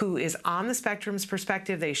who is on the spectrum's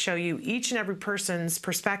perspective, they show you each and every person's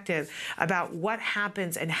perspective about what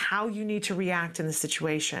happens and how you need to react in the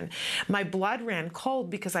situation. My blood ran cold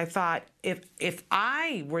because I thought, if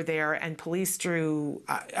I were there and police drew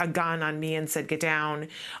a gun on me and said, get down,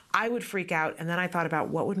 I would freak out. And then I thought about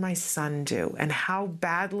what would my son do and how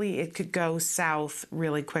badly it could go south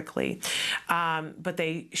really quickly. But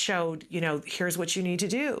they showed, here's what you need to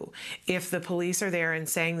do. If the police are there and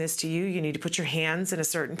saying this to you, you need to put your hands in a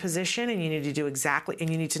certain position and you need to do exactly,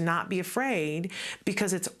 and you need to not be afraid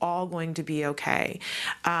because it's all going to be okay.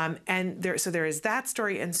 So there is that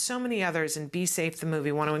story and so many others in Be Safe the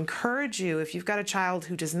Movie. I want to encourage you, if you've got a child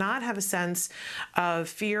who does not have a sense of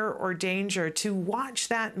fear or danger, to watch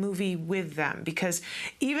that movie with them, because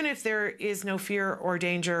even if there is no fear or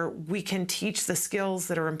danger, we can teach the skills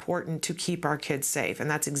that are important to keep our kids safe.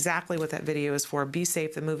 And that's exactly what that video is for, Be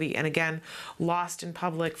Safe the Movie. And again, Lost in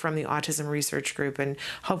Public from the Autism Research Group. And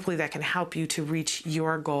hopefully that can help you to reach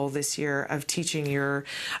your goal this year of teaching your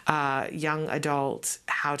young adults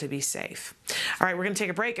how to be safe. All right, we're going to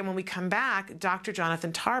take a break. And when we come back, Dr.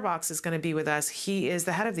 Jonathan Tarbox is going to be with us. He is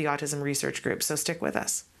the head of the Autism Research Group. So stick with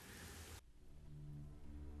us.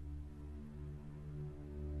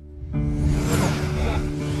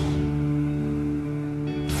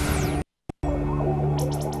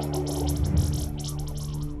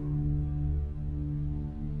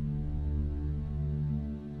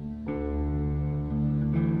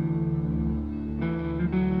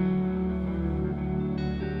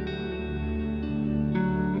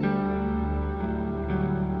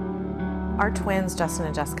 Our twins, Justin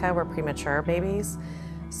and Jessica, were premature babies,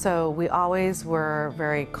 so we always were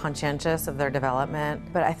very conscientious of their development.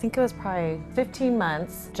 But I think it was probably 15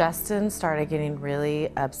 months, Justin started getting really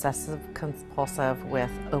obsessive compulsive with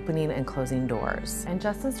opening and closing doors. And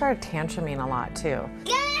Justin started tantruming a lot too.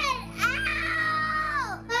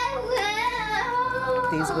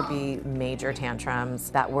 These would be major tantrums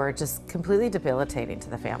that were just completely debilitating to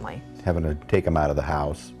the family. Having to take him out of the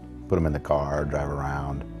house put him in the car, drive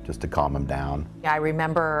around, just to calm him down. I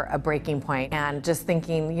remember a breaking point and just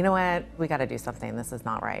thinking, you know what, we got to do something. This is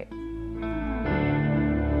not right.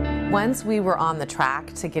 Once we were on the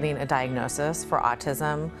track to getting a diagnosis for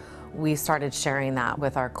autism, we started sharing that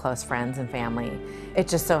with our close friends and family. It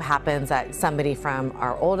just so happens that somebody from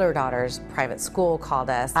our older daughter's private school called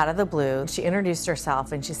us out of the blue. She introduced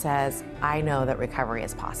herself and she says, I know that recovery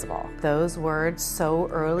is possible. Those words so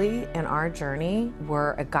early in our journey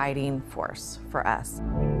were a guiding force for us.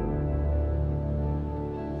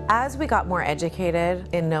 As we got more educated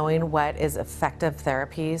in knowing what is effective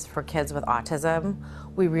therapies for kids with autism,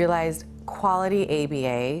 we realized quality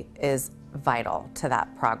ABA is vital to that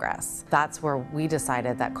progress. That's where we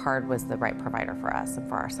decided that CARD was the right provider for us and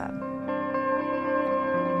for our son.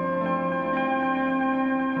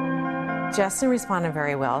 Justin responded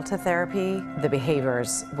very well to therapy. The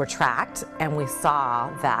behaviors were tracked, and we saw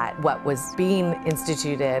that what was being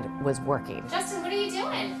instituted was working. Justin, what are you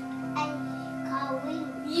doing?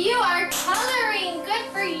 You are coloring. Good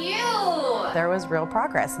for you. There was real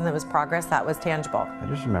progress, and there was progress that was tangible. I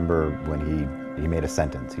just remember when he made a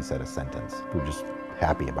sentence. He said a sentence. We were just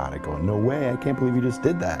happy about it, going, no way, I can't believe you just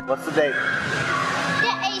did that. What's the date? The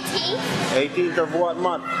 18th. 18th of what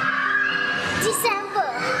month? December.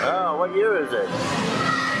 Oh, what year is it?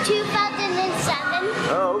 2007.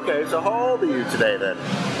 Oh, okay. So how old are you today then?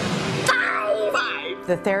 5.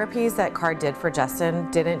 The therapies that CARD did for Justin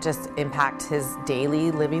didn't just impact his daily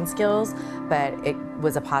living skills, but it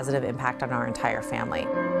was a positive impact on our entire family.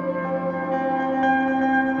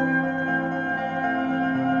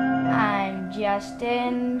 I'm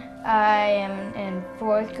Justin. I am in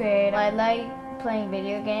 4th grade. I like playing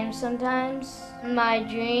video games sometimes. My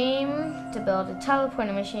dream to build a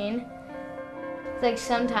teleporter machine. Like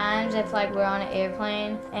sometimes if like we're on an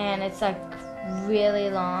airplane and it's like really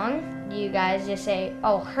long, you guys just say,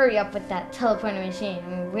 oh, hurry up with that teleporter machine.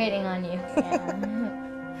 We're waiting on you.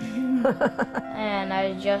 And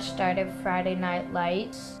I just started Friday Night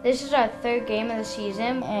Lights. This is our 3rd game of the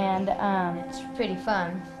season, and it's pretty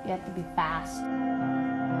fun. You have to be fast.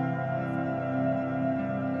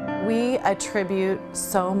 We attribute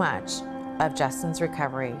so much of Justin's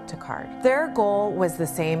recovery to CARD. Their goal was the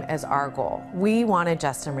same as our goal. We wanted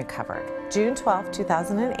Justin recovered. June 12,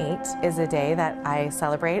 2008 is a day that I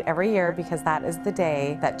celebrate every year because that is the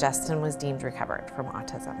day that Justin was deemed recovered from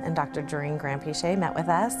autism. And Dr. Doreen Graham-Pichet met with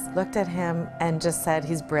us, looked at him and just said,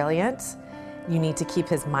 he's brilliant. You need to keep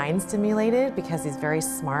his mind stimulated because he's very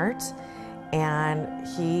smart and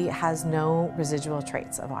he has no residual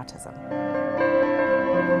traits of autism.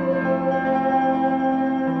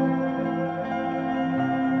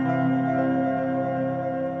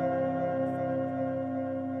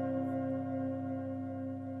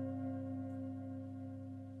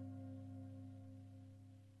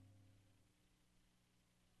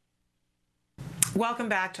 Welcome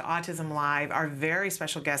back to Autism Live. Our very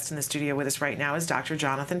special guest in the studio with us right now is Dr.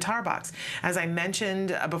 Jonathan Tarbox. As I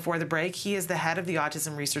mentioned before the break, he is the head of the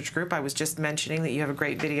Autism Research Group. I was just mentioning that you have a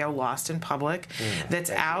great video, Lost in Public,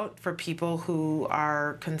 that's out for people who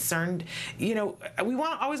are concerned. You know, we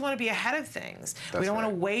always want to be ahead of things. We don't want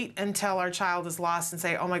to wait until our child is lost and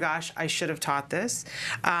say, oh my gosh, I should have taught this.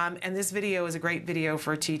 And this video is a great video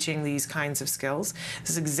for teaching these kinds of skills.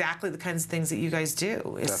 This is exactly the kinds of things that you guys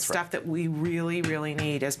do. It's stuff that we really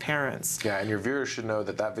need as parents. Yeah, and your viewers should know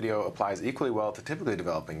that that video applies equally well to typically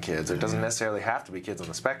developing kids. It doesn't necessarily have to be kids on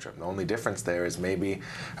the spectrum. The only difference there is maybe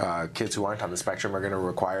kids who aren't on the spectrum are going to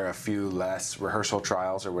require a few less rehearsal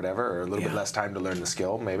trials or whatever, or a little bit less time to learn the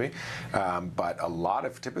skill, maybe. But a lot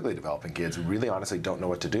of typically developing kids really honestly don't know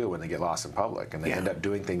what to do when they get lost in public, and they end up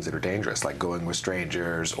doing things that are dangerous, like going with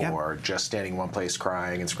strangers or just standing in one place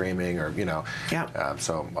crying and screaming, or, you know.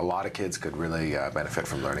 So a lot of kids could really benefit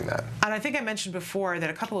from learning that. And I think I mentioned before that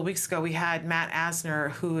a couple of weeks ago we had Matt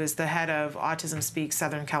Asner, who is the head of Autism Speak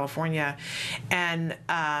Southern California, and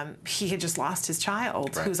he had just lost his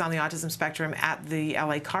child who's on the autism spectrum at the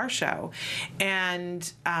LA Car Show,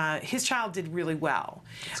 and his child did really well.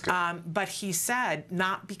 But he said,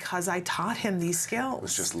 not because I taught him these skills. It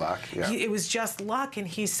was just luck. It was just luck, and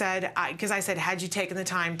he said, because I said, had you taken the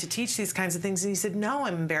time to teach these kinds of things? And he said, no,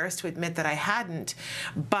 I'm embarrassed to admit that I hadn't,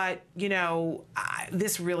 but you know,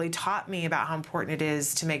 this really taught me about how important it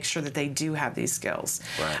is to make sure that they do have these skills.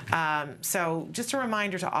 Right. So just a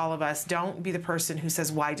reminder to all of us, don't be the person who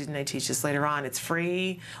says, why didn't I teach this later on? It's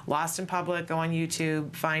free, Lost in Public, go on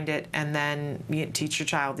YouTube, find it, and then teach your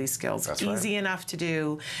child these skills. That's easy enough to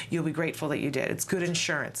do. You'll be grateful that you did. It's good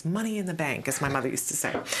insurance. Money in the bank, as my mother used to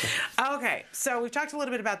say. Okay, so we've talked a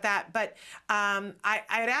little bit about that, but I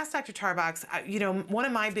had asked Dr. Tarbox, you know, one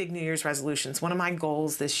of my big New Year's resolutions, one of my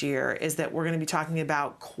goals this year is that we're going to be talking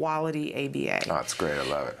about quality ABA. Oh, that's great. I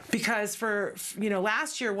love it. Because for, you know,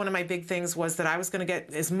 last year, one of my big things was that I was going to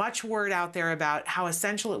get as much word out there about how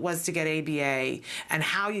essential it was to get ABA and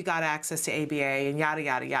how you got access to ABA and yada,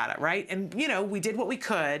 yada, yada, right? And, you know, we did what we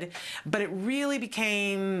could, but it really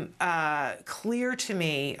became clear to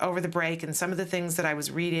me over the break and some of the things that I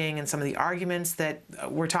was reading and some of the arguments that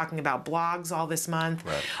we're talking about blogs all this month,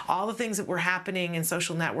 right. all the things that were happening in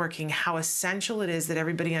social networking, how essential it is that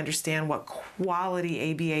everybody understand what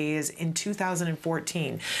quality ABA is in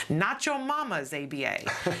 2014. Not your mama's ABA,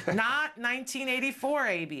 not 1984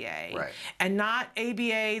 ABA, right. and not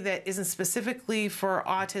ABA that isn't specifically for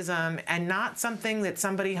autism, and not something that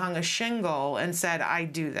somebody hung a shingle and said, I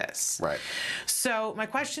do this. Right. So my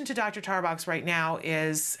question to Dr. Tarbox right now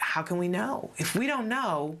is, how can we know? If we don't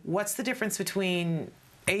know, what's the difference between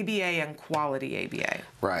ABA and quality ABA?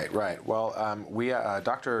 Right, right. Well,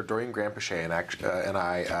 Dr. Doreen Granpeche and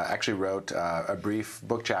I actually wrote a brief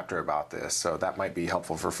book chapter about this, so that might be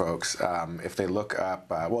helpful for folks. If they look up,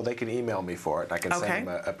 well, they can email me for it, and I can send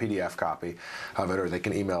them a PDF copy of it, or they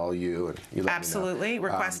can email you, and you let Absolutely. me know.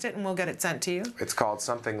 Request it, and we'll get it sent to you. It's called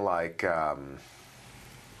something like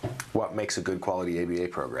What Makes a Good Quality ABA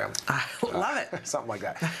Program. I love it. Something like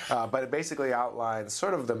that. But it basically outlines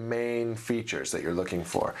sort of the main features that you're looking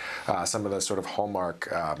for. Some of the sort of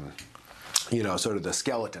hallmark, you know, sort of the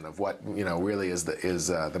skeleton of what, you know, really is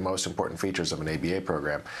the most important features of an ABA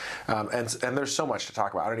program. And there's so much to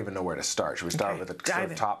talk about. I don't even know where to start. Should we start with the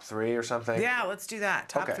sort of top three or something? Yeah, let's do that.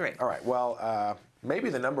 Top three. All right. Well, maybe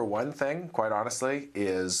the number one thing, quite honestly,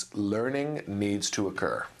 is learning needs to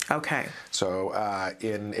occur. Okay. So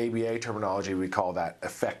in ABA terminology, we call that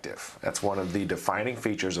effective. That's one of the defining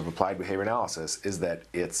features of applied behavior analysis, is that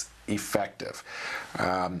it's effective.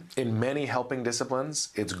 In many helping disciplines,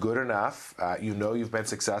 it's good enough. You know you've been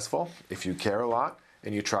successful if you care a lot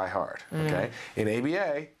and you try hard, okay? In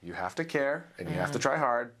ABA, you have to care and you have to try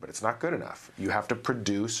hard, but it's not good enough. You have to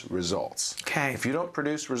produce results. Okay. If you don't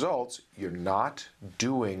produce results, you're not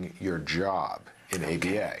doing your job in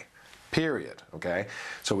ABA. Period, okay?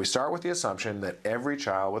 So we start with the assumption that every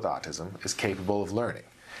child with autism is capable of learning.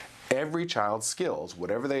 Every child's skills,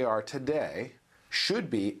 whatever they are today, should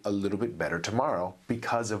be a little bit better tomorrow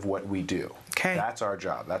because of what we do. Okay. That's our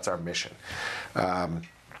job, that's our mission.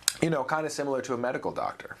 You know, kind of similar to a medical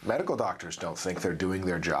doctor. Medical doctors don't think they're doing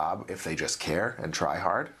their job if they just care and try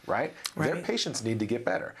hard, right? Their patients need to get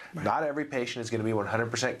better. Not every patient is going to be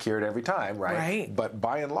 100% cured every time, right? But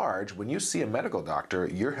by and large, when you see a medical doctor,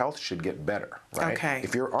 your health should get better, right? Okay.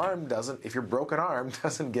 If your broken arm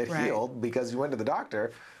doesn't get healed because you went to the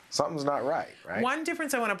doctor, something's not right, right? One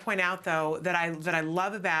difference I want to point out, though, that I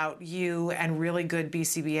love about you and really good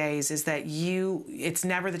BCBAs is that it's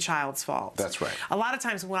never the child's fault. That's right. A lot of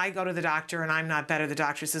times when I go to the doctor and I'm not better, the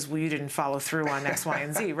doctor says, well, you didn't follow through on X, Y,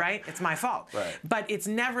 and Z, right? It's my fault. Right. But it's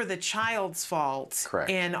never the child's fault Correct.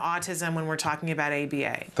 in autism when we're talking about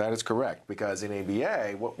ABA. That is correct, because in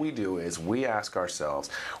ABA, what we do is we ask ourselves,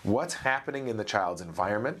 what's happening in the child's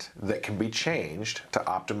environment that can be changed to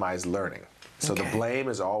optimize learning? So the blame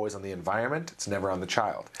is always on the environment, it's never on the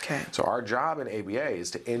child. Okay. So our job in ABA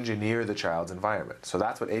is to engineer the child's environment. So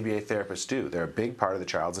that's what ABA therapists do. They're a big part of the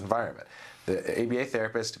child's environment. The ABA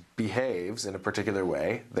therapist behaves in a particular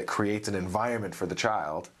way that creates an environment for the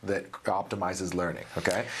child that optimizes learning,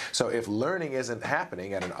 okay? So if learning isn't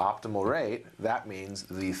happening at an optimal rate, that means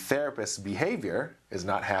the therapist's behavior is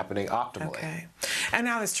not happening optimally. Okay. And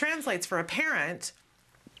now this translates for a parent.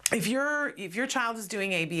 If your child is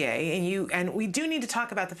doing ABA and we do need to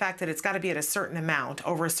talk about the fact that it's got to be at a certain amount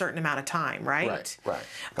over a certain amount of time, right?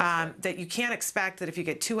 Right. That you can't expect that if you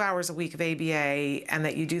get 2 hours a week of ABA and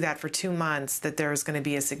that you do that for 2 months, that there's going to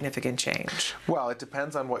be a significant change. Well, it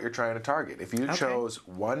depends on what you're trying to target. If you chose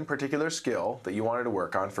one particular skill that you wanted to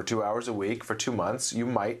work on for 2 hours a week for 2 months, you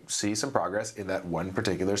might see some progress in that one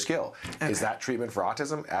particular skill. Is that treatment for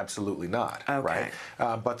autism? Absolutely not. Right?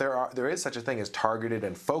 But there is such a thing as targeted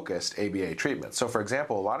and focused ABA treatment. So for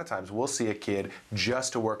example, a lot of times we'll see a kid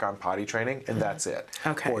just to work on potty training and that's it.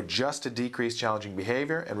 Or just to decrease challenging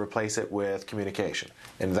behavior and replace it with communication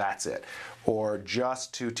and that's it. or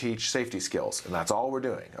just to teach safety skills, and that's all we're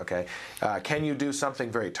doing, okay? Can you do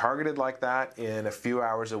something very targeted like that in a few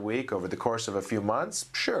hours a week over the course of a few months?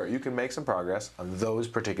 Sure, you can make some progress on those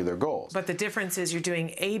particular goals. But the difference is you're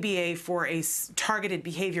doing ABA for a targeted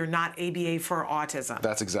behavior, not ABA for autism.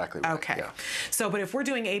 That's exactly right. Okay. Yeah. So, but if we're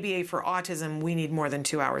doing ABA for autism, we need more than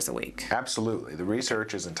 2 hours a week. Absolutely. The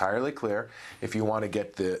research is entirely clear. If you want to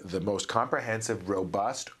get the most comprehensive,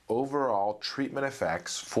 robust, overall treatment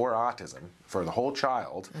effects for autism, for the whole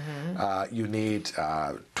child, you need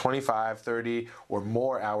 25, 30, or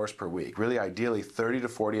more hours per week. Really, ideally, 30 to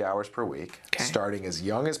 40 hours per week, starting as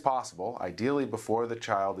young as possible, ideally before the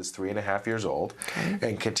child is 3.5 years old,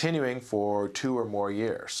 and continuing for 2 or more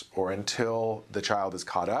years, or until the child is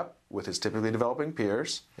caught up with his typically developing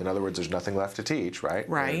peers. In other words, there's nothing left to teach, right?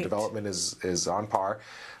 Right. Development is on par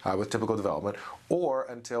with typical development, or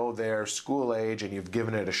until they're school age and you've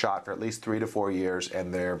given it a shot for at least 3 to 4 years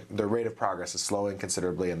and their rate of progress is slowing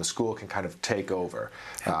considerably and the school can kind of take over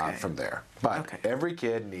from there. But every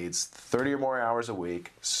kid needs 30 or more hours a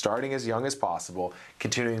week, starting as young as possible,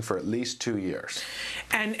 continuing for at least 2 years.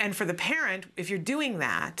 And for the parent, if you're doing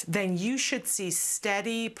that, then you should see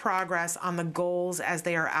steady progress on the goals as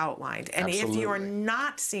they are outlined. And if you are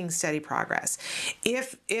not seeing steady progress,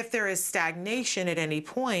 if there is stagnation at any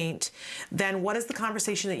point, then what is the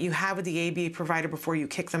conversation that you have with the ABA provider before you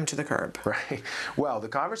kick them to the curb? Right. Well, the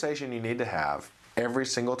conversation you need to have every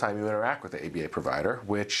single time you interact with the ABA provider,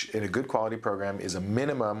 which in a good quality program is a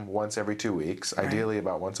minimum once every 2 weeks, ideally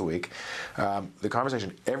about once a week. The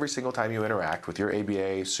conversation every single time you interact with your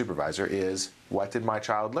ABA supervisor is, what did my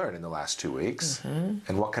child learn in the last 2 weeks?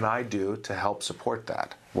 And what can I do to help support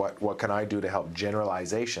that? What can I do to help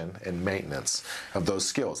generalization and maintenance of those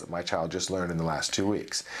skills that my child just learned in the last 2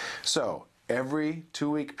 weeks? So every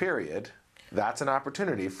 2-week period, that's an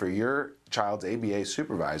opportunity for your child's ABA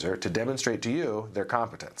supervisor to demonstrate to you their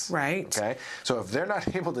competence. Right. Okay? So if they're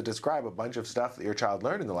not able to describe a bunch of stuff that your child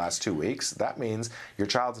learned in the last 2 weeks, that means your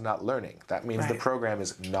child's not learning. That means the program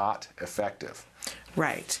is not effective.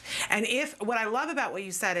 Right. And what I love about what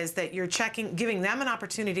you said is that you're giving them an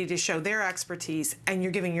opportunity to show their expertise, and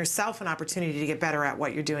you're giving yourself an opportunity to get better at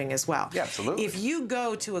what you're doing as well. Yeah, absolutely. If you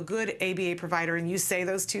go to a good ABA provider and you say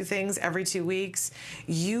those two things every 2 weeks,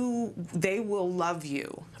 they will love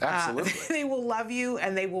you. Absolutely. They will love you,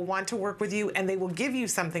 and they will want to work with you, and they will give you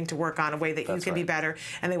something to work on, a way that you can be better,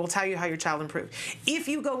 and they will tell you how your child improved. If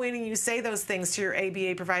you go in and you say those things to your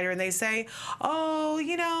ABA provider and they say, oh,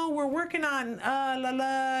 we're working on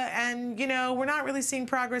and we're not really seeing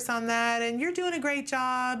progress on that, and you're doing a great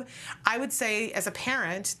job, I would say as a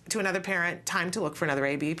parent to another parent, time to look for another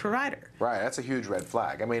ABA provider. Right, that's a huge red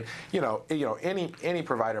flag. I mean, any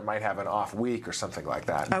provider might have an off week or something like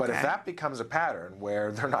that. But if that becomes a pattern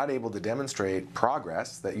where they're not able to demonstrate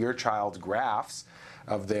progress, that your child's graphs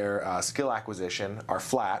of their skill acquisition are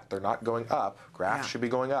flat, they're not going up, graphs should be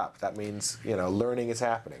going up. That means, learning is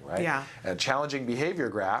happening, right? Yeah. And challenging behavior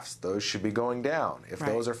graphs, those should be going down. If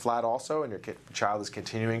those are flat also and your child is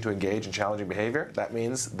continuing to engage in challenging behavior, that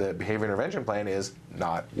means the behavior intervention plan is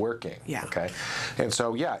not working. Yeah. Okay? And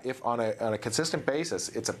so, if on a consistent basis,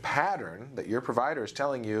 it's a pattern that your provider is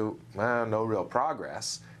telling you, well, no real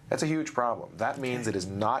progress, that's a huge problem. That means it is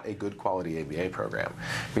not a good quality ABA program.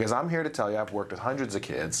 Because I'm here to tell you, I've worked with hundreds of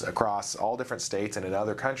kids across all different states and in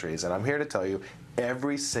other countries, and I'm here to tell you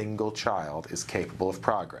every single child is capable of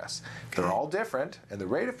progress. They're all different, and the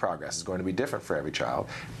rate of progress is going to be different for every child,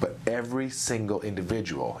 but every single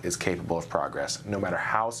individual is capable of progress, no matter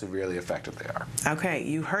how severely affected they are. Okay,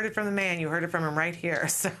 you heard it from the man, you heard it from him right here.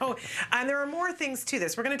 So, and there are more things to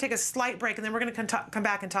this. We're going to take a slight break, and then we're going to come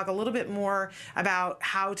back and talk a little bit more about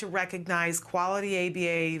how to recognize quality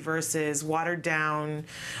ABA versus watered down,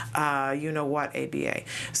 you-know-what ABA.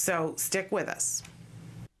 So stick with us.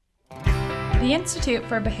 The Institute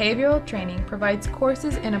for Behavioral Training provides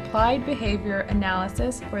courses in applied behavior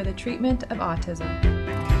analysis for the treatment of autism.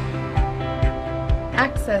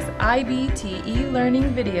 Access IBT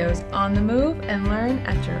e-learning videos on the move and learn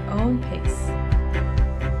at your own pace.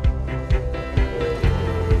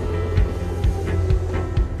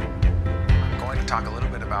 I'm going to talk a little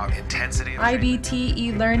bit about intensity of IBT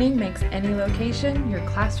e-learning makes any location your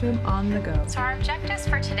classroom on the go. So our objectives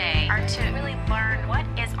for today are to really learn what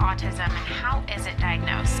is autism and how is it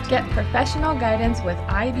diagnosed. Get professional guidance with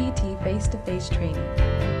IBT face-to-face training.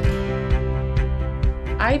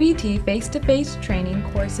 IBT face-to-face training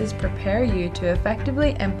courses prepare you to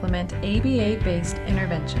effectively implement ABA-based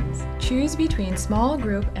interventions. Choose between small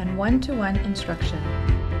group and one-to-one instruction.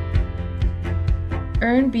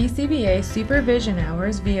 Earn BCBA supervision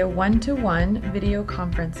hours via one-to-one video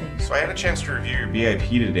conferencing. So I had a chance to review your BIP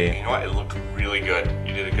today. You know what? It looked really good.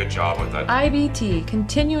 You did a good job with it. IBT,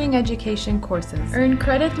 continuing education courses. Earn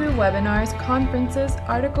credit through webinars, conferences,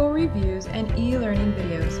 article reviews, and e-learning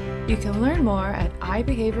videos. You can learn more at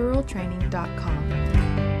ibehavioraltraining.com.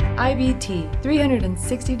 IBT,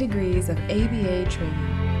 360 degrees of ABA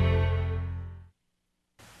training.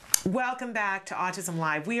 Welcome back to Autism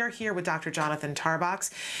Live. We are here with Dr. Jonathan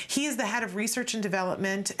Tarbox. He is the head of research and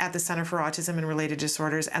development at the Center for Autism and Related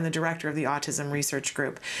Disorders and the director of the Autism Research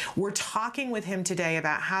Group. We're talking with him today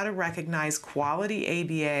about how to recognize quality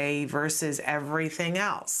ABA versus everything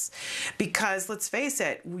else. Because let's face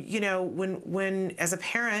it, you know, when as a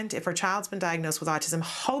parent, if our child's been diagnosed with autism,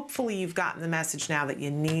 hopefully you've gotten the message now that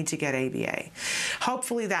you need to get ABA.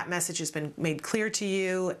 Hopefully that message has been made clear to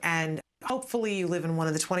you, and hopefully you live in one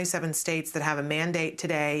of the 27 states that have a mandate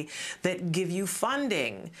today that give you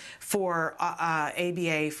funding for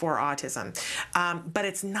ABA for autism. But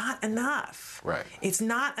it's not enough. Right. It's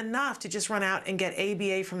not enough to just run out and get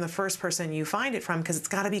ABA from the first person you find it from, because it's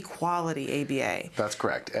got to be quality ABA. That's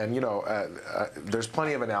correct. And you know, there's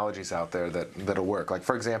plenty of analogies out there that'll work. Like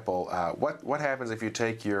for example, what happens if you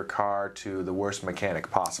take your car to the worst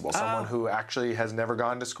mechanic possible? Someone who actually has never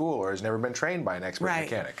gone to school or has never been trained by an expert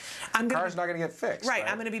mechanic. The car's not going to get fixed. Right.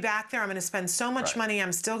 I'm going to be back there. I'm going to spend so much money.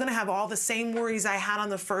 I'm still going to have all the same worries I had on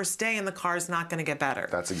the first day, and the car's not going to get better.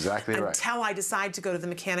 That's exactly right. Until I decide to go to the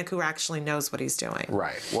mechanic who actually knows what he's doing.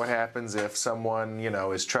 Right. What happens if someone, you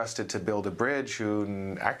know, is trusted to build a bridge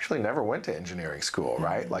who actually never went to engineering school,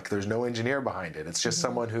 right? Like there's no engineer behind it. It's just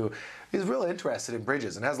someone who is really interested in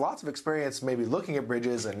bridges and has lots of experience maybe looking at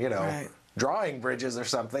bridges and, you know, drawing bridges or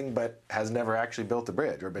something, but has never actually built a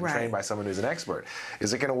bridge or been trained by someone who's an expert.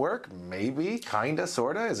 Is it going to work? Maybe, kinda,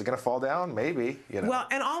 sorta. Is it going to fall down? Maybe. You know. Well,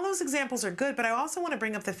 and all those examples are good, but I also want to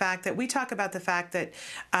bring up the fact that we talk about the fact that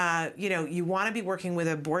you know, you want to be working with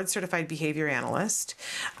a board-certified behavior analyst,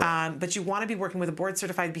 but you want to be working with a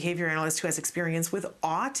board-certified behavior analyst who has experience with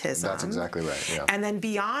autism. That's exactly right. Yeah. And then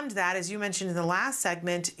beyond that, as you mentioned in the last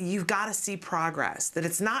segment, you've got to see progress. That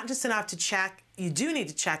it's not just enough to check. You do need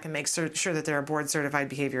to check and make sure that they're a board-certified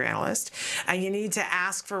behavior analyst, and you need to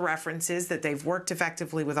ask for references that they've worked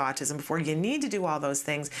effectively with autism before. You need to do all those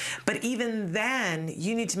things, but even then,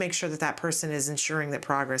 you need to make sure that that person is ensuring that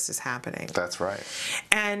progress is happening. That's right.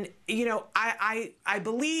 And, you know, I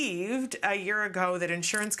believed a year ago that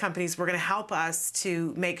insurance companies were going to help us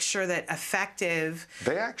to make sure that effective...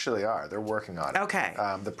 They actually are. They're working on it. Okay.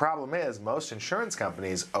 The problem is most insurance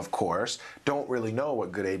companies, of course, don't really know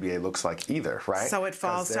what good ABA looks like either. Right? So it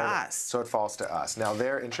falls to us. So it falls to us. Now,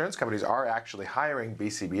 their insurance companies are actually hiring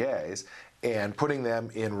BCBAs and putting them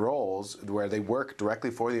in roles where they work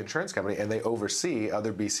directly for the insurance company and they oversee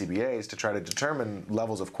other BCBAs to try to determine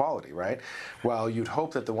levels of quality, right? Well, you'd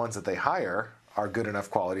hope that the ones that they hire are good enough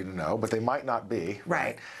quality to know, but they might not be,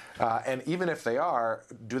 right? And even if they are,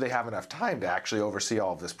 do they have enough time to actually oversee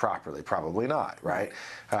all of this properly? Probably not, right?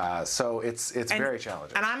 So it's very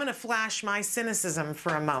challenging. And I'm going to flash my cynicism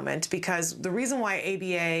for a moment, because the reason why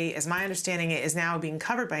ABA, as my understanding it, is now being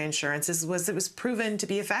covered by insurance was it was proven to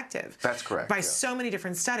be effective. That's correct. By so many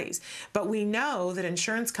different studies. But we know that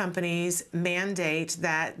insurance companies mandate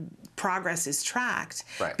that progress is tracked,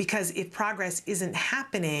 because if progress isn't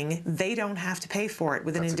happening, they don't have to pay for it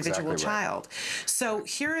with an individual child. So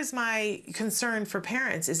here is my concern for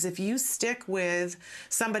parents, is if you stick with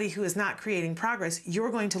somebody who is not creating progress,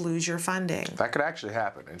 you're going to lose your funding. That could actually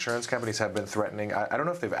happen. Insurance companies have been threatening. I don't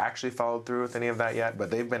know if they've actually followed through with any of that yet,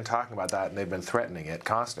 but they've been talking about that and they've been threatening it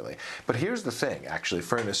constantly. But here's the thing, actually,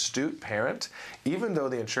 for an astute parent, even though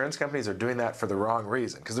the insurance companies are doing that for the wrong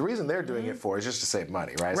reason, because the reason they're doing it for is just to save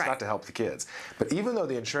money, right? It's not to help the kids. But even though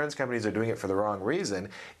the insurance companies are doing it for the wrong reason,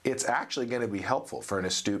 it's actually going to be helpful for an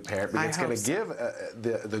astute parent, because it's going to give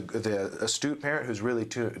the astute parent who's really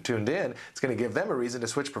tuned in, it's going to give them a reason to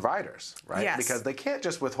switch providers, right? Yes. Because they can't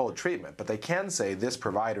just withhold treatment, but they can say this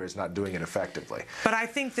provider is not doing it effectively. But I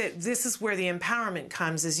think that this is where the empowerment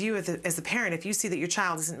comes, is you as the parent, if you see that your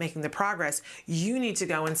child isn't making the progress, you need to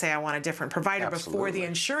go and say, I want a different provider before the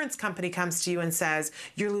insurance company comes to you and says,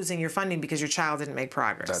 you're losing your funding because your child didn't make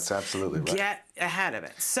progress. That's absolutely right. Get ahead of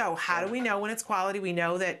it. So how do we know when it's quality? We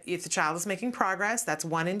know that if the child is making progress, that's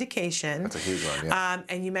one indication. That's a huge one, yeah.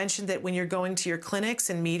 And you mentioned that when you're going to your clinics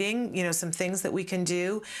and meeting, you know, some things that we can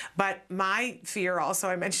do. But my fear also,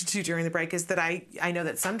 I mentioned to you during the break, is that I know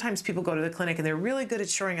that sometimes people go to the clinic and they're really good at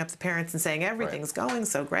shoring up the parents and saying everything's going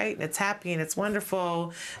so great and it's happy and it's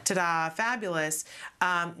wonderful, ta-da, fabulous,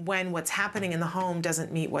 when what's happening in the home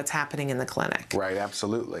doesn't meet what's happening in the clinic. Right,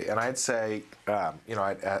 absolutely. And I'd say, you know,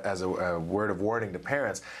 as a word of warning to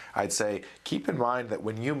parents, I'd say keep in mind that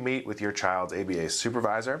when you meet with your child's ABA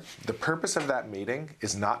supervisor, the purpose of that meeting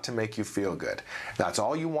is not to make you feel good. That's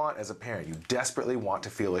all you want as a parent. You desperately want to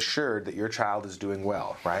feel assured that your child is doing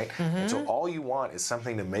well, right? And so all you want is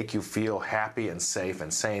something to make you feel happy and safe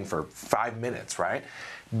and sane for 5 minutes, right?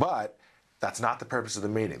 But that's not the purpose of the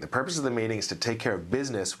meeting. The purpose of the meeting is to take care of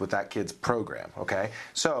business with that kid's program, okay?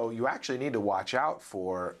 So you actually need to watch out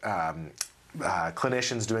for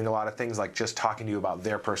clinicians doing a lot of things like just talking to you about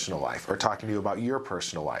their personal life or talking to you about your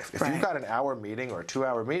personal life. If you've got an hour meeting or a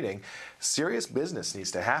 2-hour meeting, serious business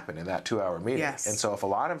needs to happen in that 2-hour meeting. Yes. And so if a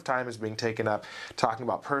lot of time is being taken up talking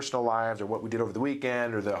about personal lives or what we did over the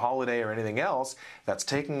weekend or the holiday or anything else, that's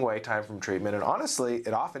taking away time from treatment. And honestly,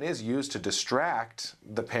 it often is used to distract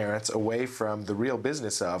the parents away from the real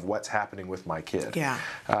business of what's happening with my kid. Yeah.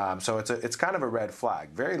 So it's kind of a red flag.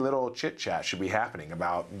 Very little chit-chat should be happening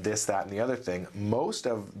about this, that, and the other thing. Most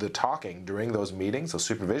of the talking during those meetings, those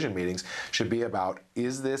supervision meetings, should be about,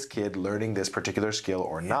 is this kid learning this particular skill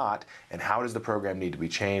or not, and how does the program need to be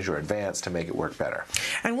changed or advanced to make it work better?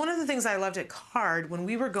 And one of the things I loved at CARD when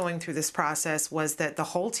we were going through this process was that the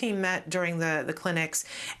whole team met during the clinics,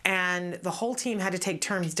 and the whole team had to take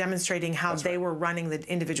turns demonstrating how they were running the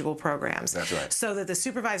individual programs. That's right. So that the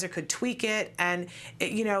supervisor could tweak it, and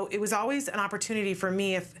it was always an opportunity for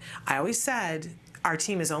me. If I always said, our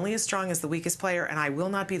team is only as strong as the weakest player, and I will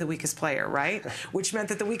not be the weakest player, right? Which meant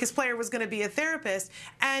that the weakest player was going to be a therapist.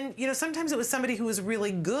 And, sometimes it was somebody who was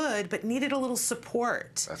really good but needed a little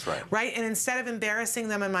support. That's right. Right? And instead of embarrassing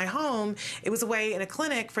them in my home, it was a way in a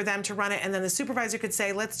clinic for them to run it, and then the supervisor could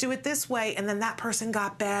say, let's do it this way, and then that person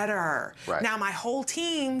got better. Right. Now my whole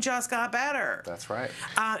team just got better. That's right.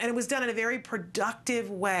 And it was done in a very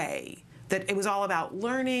productive way. That it was all about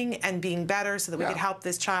learning and being better so that we could help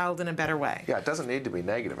this child in a better way. Yeah, it doesn't need to be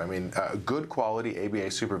negative. I mean, good quality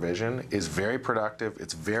ABA supervision is very productive,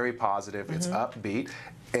 it's very positive, it's upbeat,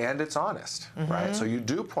 and it's honest, right? So you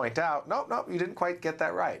do point out, nope, you didn't quite get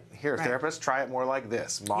that right. Here, therapist, try it more like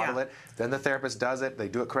this. Model it. Then the therapist does it. They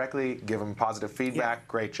do it correctly. Give them positive feedback.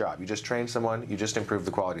 Great job. You just trained someone. You just improved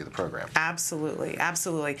the quality of the program. Absolutely,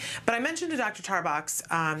 absolutely. But I mentioned to Dr. Tarbox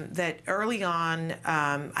that early on,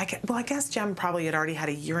 I guess Jem probably had already had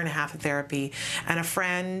a 1.5 years of therapy, and a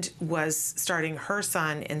friend was starting her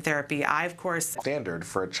son in therapy. I, of course... Standard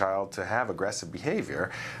for a child to have aggressive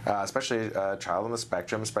behavior, especially a child on the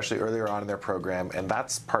spectrum, especially earlier on in their program, and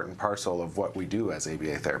that's part and parcel of what we do as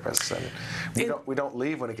ABA therapists. And we don't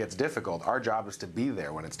leave when it gets difficult. Our job is to be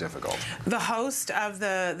there when it's difficult. The host of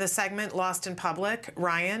the segment Lost in Public,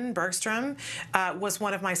 Ryan Bergstrom, was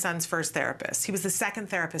one of my son's first therapists. He was the second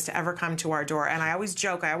therapist to ever come to our door, and I always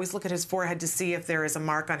joke, I always look at his forehead to see if there is a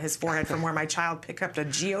mark on his forehead from where my child picked up a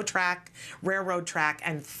railroad track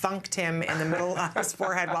and thunked him in the middle of his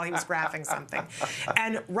forehead while he was graphing something.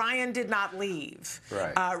 And Ryan did not leave.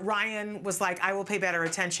 Right. Ryan was like, I will pay better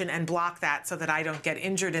attention and block that so that I don't get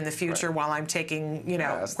injured in the future while I'm taking,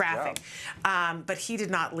 graphing. But he did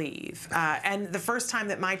not leave. And the first time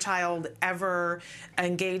that my child ever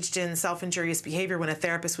engaged in self-injurious behavior when a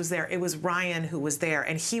therapist was there, it was Ryan who was there.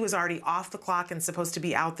 And he was already off the clock and supposed to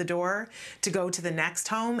be out the door to go to the next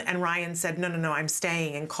home. And Ryan said, no, I'm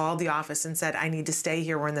staying, and called the office and said, I need to stay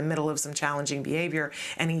here. We're in the middle of some challenging behavior.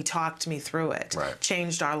 And he talked me through it. Right.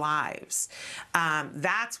 Changed our lives.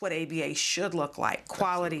 That's what ABA should look like,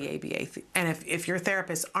 quality ABA. And if your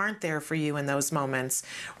therapists aren't there for you in those moments,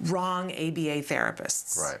 wrong ABA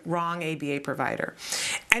therapists, wrong ABA provider.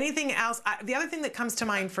 Anything else? The other thing that comes to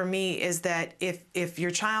mind for me is that if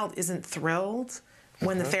your child isn't thrilled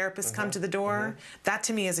when the therapists come to the door, that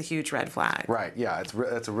to me is a huge red flag. Right, yeah,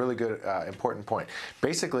 that's a really good, important point.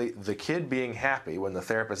 Basically, the kid being happy when the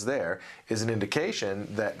therapist's there is an indication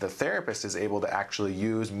that the therapist is able to actually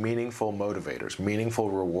use meaningful motivators, meaningful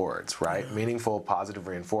rewards, right? Meaningful positive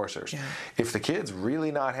reinforcers. If the kid's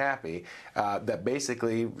really not happy, that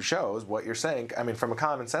basically shows what you're saying. I mean, from a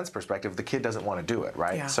common sense perspective, the kid doesn't want to do it,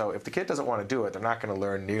 right? So if the kid doesn't want to do it, they're not going to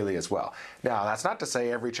learn nearly as well. Now, that's not to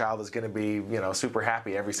say every child is going to be, super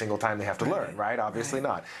happy every single time they have to learn, right? Obviously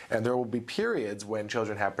not. And there will be periods when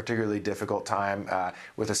children have particularly difficult time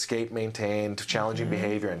with escape maintained, challenging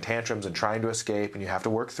behavior and tantrums and trying to escape, and you have to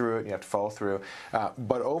work through it and you have to follow through.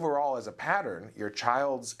 But overall, as a pattern, your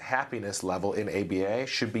child's happiness level in ABA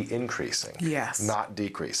should be increasing, not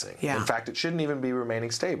decreasing. In fact, it shouldn't even be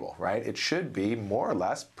remaining stable, right? It should be more or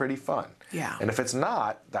less pretty fun. And if it's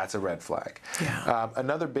not, that's a red flag.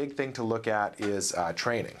 Another big thing to look at is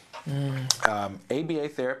training. ABA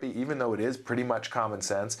therapy, even though it is pretty much common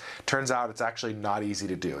sense, turns out it's actually not easy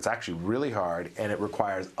to do. It's actually really hard, and it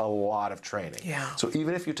requires a lot of training. Yeah. So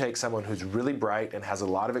even if you take someone who's really bright and has a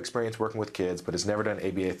lot of experience working with kids but has never done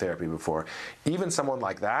ABA therapy before, even someone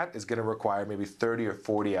like that is going to require maybe 30 or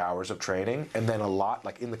 40 hours of training, and then a lot,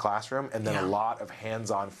 like in the classroom, and then a lot of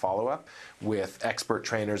hands-on follow-up with expert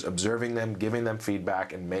trainers observing them, giving them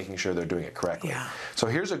feedback, and making sure they're doing it correctly. So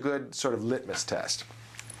here's a good sort of litmus test.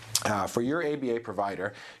 For your ABA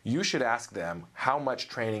provider, you should ask them, how much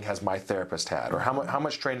training has my therapist had? Or how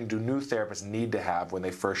much training do new therapists need to have when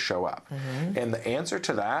they first show up? And the answer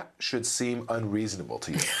to that should seem unreasonable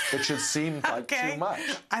to you. It should seem like too much.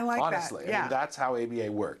 I like honestly. that. I mean, that's how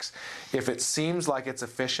ABA works. If it seems like it's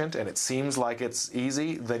efficient and it seems like it's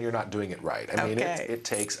easy, then you're not doing it right. I mean, it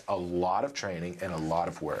takes a lot of training and a lot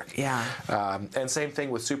of work. And same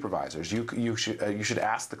thing with supervisors. You should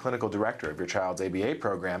ask the clinical director of your child's ABA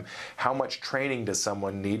program, how much training does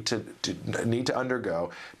someone need to undergo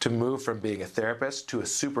to move from being a therapist to a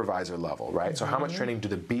supervisor level, right? So how much training do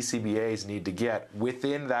the BCBAs need to get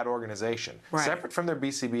within that organization? Separate from their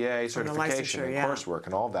BCBA certification and coursework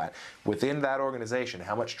and all that, within that organization,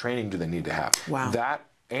 how much training do they need to have? That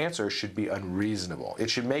answer should be unreasonable. It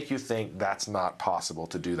should make you think that's not possible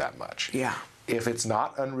to do that much. If it's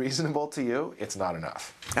not unreasonable to you, it's not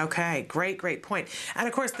enough. Okay, great point. And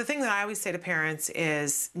of course, the thing that I always say to parents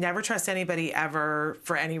is never trust anybody ever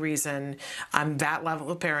for any reason. I'm that level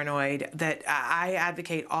of paranoid that I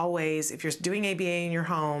advocate always, if you're doing ABA in your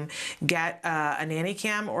home, get a nanny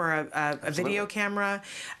cam or a video camera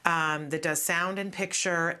that does sound and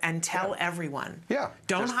picture, and tell everyone.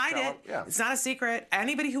 Don't hide it. It's not a secret.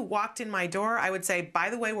 Anybody who walked in my door, I would say, by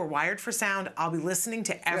the way, we're wired for sound. I'll be listening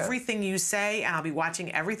to everything you say, and I'll be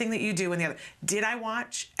watching everything that you do. And the other, did I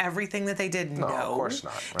watch everything that they did? No, of course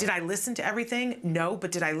not. Did I listen to everything? No,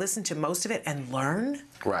 but did I listen to most of it and learn?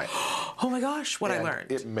 Right. Oh my gosh, what I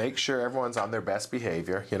learned. It makes sure everyone's on their best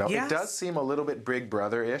behavior. You know, it does seem a little bit Big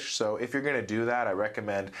Brother-ish. So if you're going to do that, I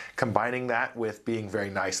recommend combining that with being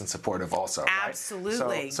very nice and supportive also.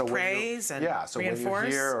 Absolutely. So praise and so reinforce.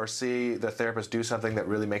 when you hear or see the therapist do something that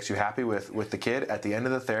really makes you happy with the kid, at the end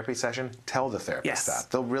of the therapy session, tell the therapist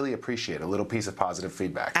that. They'll really appreciate a little piece of positive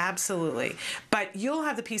feedback. Absolutely. But you'll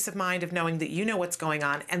have the peace of mind of knowing that you know what's going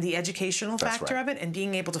on, and the educational factor of it, and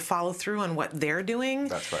being able to follow through on what they're doing.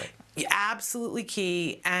 That's right. Absolutely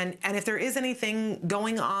key. And if there is anything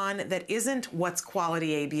going on that isn't what's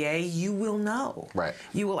quality ABA, you will know. Right.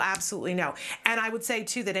 You will absolutely know. And I would say,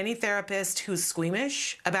 too, that any therapist who's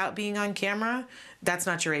squeamish about being on camera, that's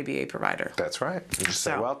not your ABA provider. That's right. You just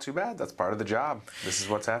say, well, too bad. That's part of the job. This is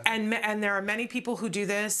what's happening. And there are many people who do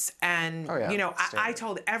this. And, you know, I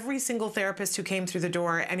told every single therapist who came through the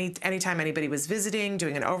door, anytime anybody was visiting,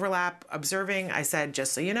 doing an overlap, observing, I said,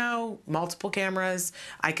 just so you know, multiple cameras,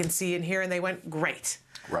 I can see and hear. And they went, great.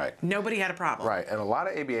 Right. Nobody had a problem. Right. And a lot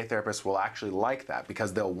of ABA therapists will actually like that,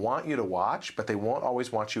 because they'll want you to watch, but they won't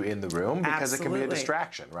always want you in the room, because it can be a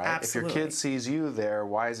distraction, right? Absolutely. If your kid sees you there,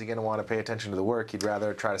 why is he going to want to pay attention to the work? He'd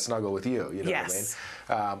rather try to snuggle with you, you know what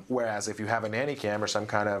I mean? Whereas if you have a nanny cam or some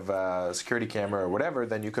kind of security camera or whatever,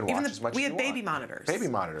 then you can watch as much as you want. We had baby monitors. Baby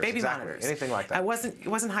monitors, monitors. Anything like that. It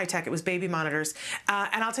wasn't high tech, it was baby monitors.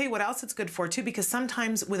 And I'll tell you what else it's good for, too, because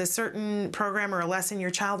sometimes with a certain program or a lesson,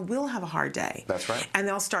 your child will have a hard day. That's right. And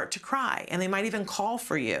they'll start to cry, and they might even call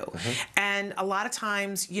for you. And a lot of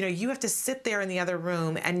times, you know, you have to sit there in the other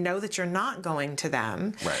room and know that you're not going to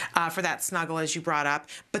them for that snuggle, as you brought up,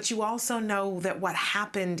 but you also know that what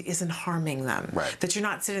happened isn't harming them. That you're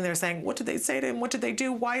not sitting there saying, what did they say to him? What did they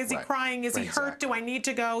do? Why is he crying? Is he hurt? Do I need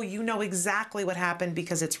to go? You know exactly what happened,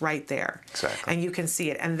 because it's right there. And you can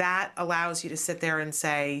see it. And that allows you to sit there and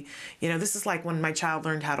say, you know, this is like when my child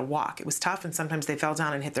learned how to walk. It was tough, and sometimes they fell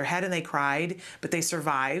down and hit their head and they cried, but they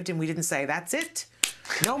survived. And we didn't say, that's it.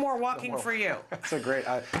 No more walking for you. That's a great,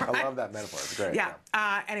 I love that metaphor. It's great. Yeah.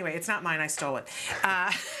 Anyway, it's not mine. I stole it.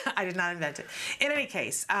 I did not invent it. In any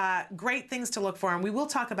case, great things to look for. And we will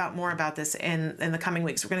talk about more about this in the coming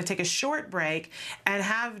weeks. We're going to take a short break and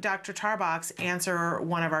have Dr. Tarbox answer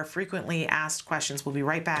one of our frequently asked questions. We'll be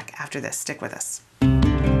right back after this. Stick with us.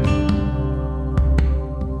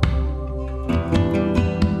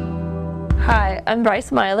 Hi, I'm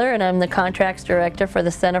Bryce Myler, and I'm the Contracts Director for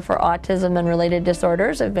the Center for Autism and Related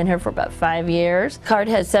Disorders. I've been here for about 5 years. CARD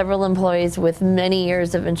has several employees with many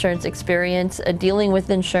years of insurance experience, dealing with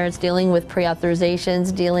insurance, dealing with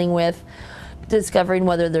pre-authorizations, dealing with discovering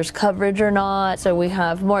whether there's coverage or not. So we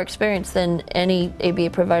have more experience than any ABA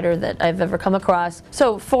provider that I've ever come across.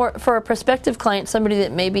 So for a prospective client, somebody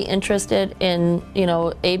that may be interested in, you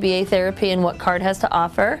know, ABA therapy and what CARD has to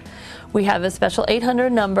offer, We have a special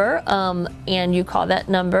 800 number, and you call that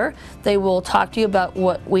number. They will talk to you about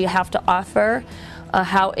what we have to offer,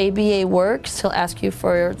 how ABA works. He'll ask you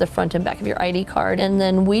for the front and back of your ID card, and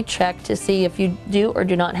then we check to see if you do or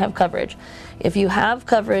do not have coverage. If you have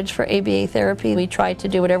coverage for ABA therapy, we try to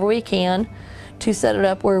do whatever we can to set it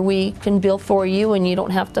up where we can bill for you and you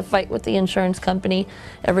don't have to fight with the insurance company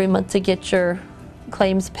every month to get your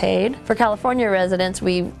claims paid. For California residents,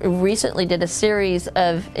 we recently did a series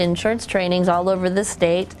of insurance trainings all over the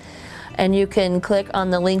state, and you can click on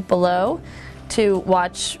the link below to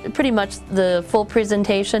watch pretty much the full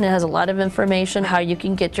presentation. It has a lot of information, how you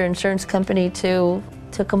can get your insurance company to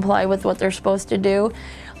comply with what they're supposed to do,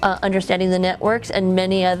 understanding the networks, and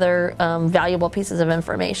many other valuable pieces of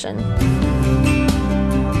information.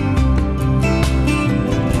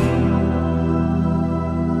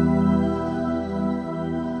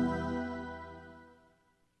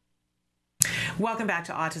 Welcome back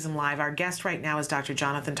to Autism Live. Our guest right now is Dr.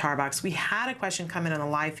 Jonathan Tarbox. We had a question come in on a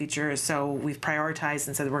live feature, so we've prioritized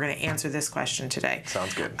and said we're going to answer this question today.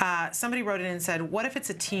 Sounds good. Somebody wrote in and said, what if it's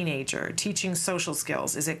a teenager teaching social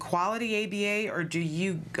skills? Is it quality ABA, or do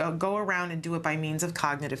you go around and do it by means of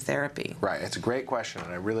cognitive therapy? Right, it's a great question,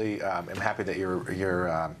 and I really am happy that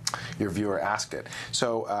your viewer asked it.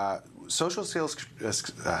 So. Social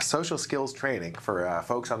skills training for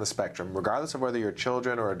folks on the spectrum, regardless of whether you're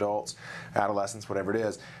children or adults, adolescents, whatever it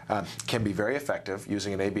is, can be very effective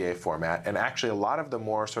using an ABA format. And actually, a lot of the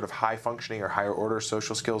more sort of high-functioning or higher-order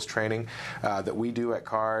social skills training that we do at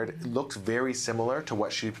CARD looks very similar to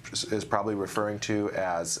what she is probably referring to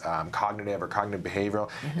as cognitive or cognitive behavioral.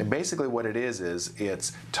 And basically, what it is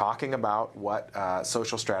it's talking about what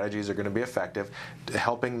social strategies are going to be effective,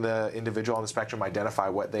 helping the individual on the spectrum identify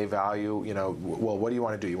what they value. You know, well, what do you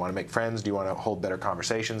want to do? You want to make friends? Do you want to hold better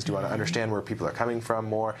conversations? Do you want to understand where people are coming from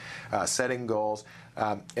more? Setting goals.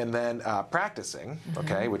 And then practicing,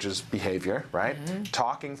 okay, which is behavior, right?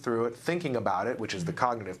 Talking through it, thinking about it, which is the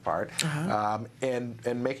cognitive part,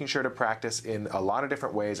 and making sure to practice in a lot of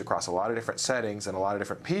different ways across a lot of different settings and a lot of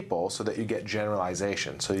different people so that you get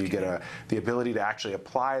generalization. So you get the ability to actually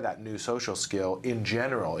apply that new social skill in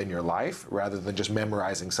general in your life rather than just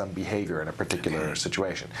memorizing some behavior in a particular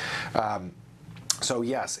situation. So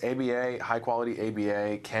yes, ABA, high-quality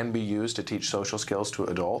ABA can be used to teach social skills to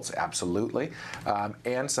adults, absolutely.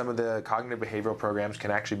 And some of the cognitive behavioral programs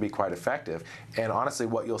can actually be quite effective. And honestly,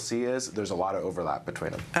 what you'll see is there's a lot of overlap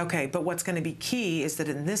between them. Okay, but what's going to be key is that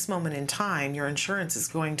in this moment in time, your insurance is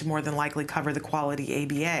going to more than likely cover the quality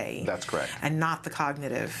ABA. That's correct. And not the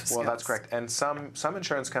cognitive skills. Well, that's correct. And some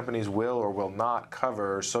insurance companies will or will not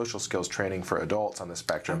cover social skills training for adults on the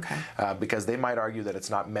spectrum because they might argue that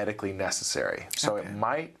it's not medically necessary. So it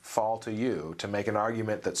might fall to you to make an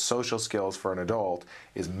argument that social skills for an adult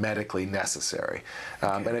is medically necessary.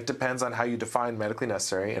 And it depends on how you define medically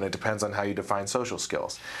necessary, and it depends on how you define social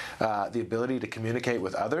skills. The ability to communicate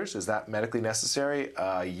with others, is that medically necessary?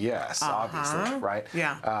 Yes, obviously, right?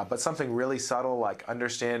 Yeah. But something really subtle like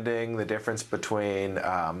understanding the difference between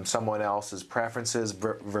someone else's preferences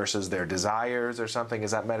versus their desires or something,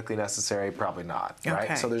 is that medically necessary? Probably not,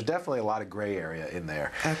 right? So there's definitely a lot of gray area in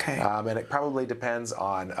there. And it probably depends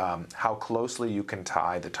on how closely you can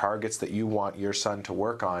tie the targets that you want your son to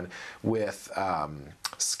work on with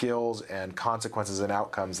skills and consequences and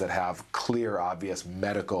outcomes that have clear, obvious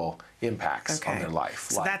medical impacts on their life.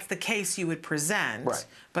 So that's the case you would present. Right.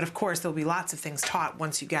 But of course, there'll be lots of things taught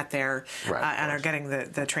once you get there and are getting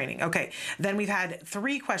the training. Okay. Then we've had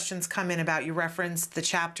 3 questions come in about, you referenced the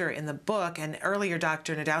chapter in the book, and earlier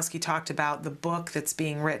Dr. Nadowski talked about the book that's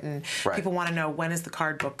being written. People want to know, when is the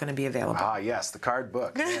CARD book going to be available? Yes, the CARD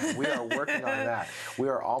book. Yeah, we are working on that. We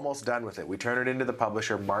are almost done with it. We turn it into the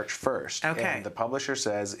publisher March 1st. And the publisher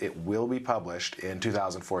says it will be published in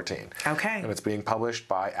 2014. And it's being published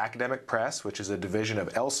by Academic Press, which is a division of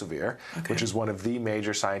Elsevier, which is one of the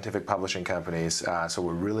major scientific publishing companies. So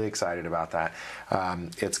we're really excited about that.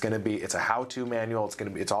 It's a how-to manual.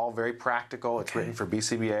 It's all very practical. It's written for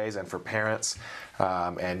BCBAs and for parents.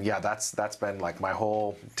 And yeah, that's been like my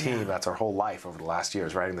whole team. That's our whole life over the last year,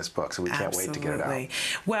 is writing this book. So we can't wait to get it out.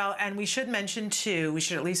 Well, and we should mention too, we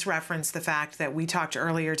should at least reference the fact that we talked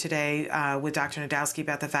earlier today with Dr. Nadowski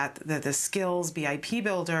about the fact that the Skills BIP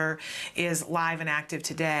Builder is live and active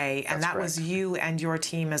today, and that was you and your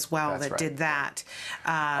team as well that did that.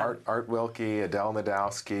 Art Wilkie, Adele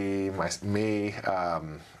Nadowski, me.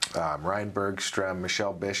 Ryan Bergstrom,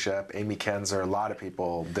 Michelle Bishop, Amy Kenzer. A lot of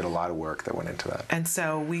people did a lot of work that went into that. And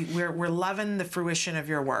so we're loving the fruition of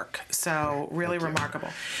your work. So really remarkable.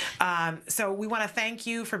 So we want to thank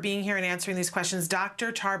you for being here and answering these questions.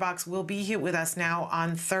 Dr. Tarbox will be here with us now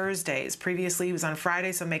on Thursdays. Previously he was on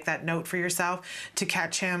Friday, so make that note for yourself to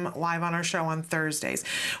catch him live on our show on Thursdays.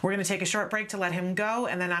 We're going to take a short break to let him go,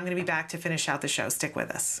 and then I'm going to be back to finish out the show. Stick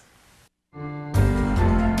with us.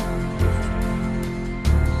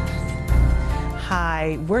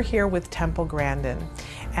 Hi, we're here with Temple Grandin,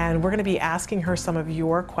 and we're going to be asking her some of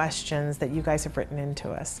your questions that you guys have written into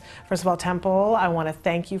us. First of all, Temple, I want to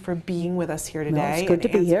thank you for being with us here today. No, it's good to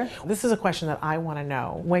be here. This is a question that I want to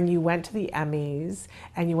know. When you went to the Emmys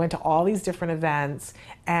and you went to all these different events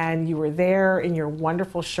and you were there in your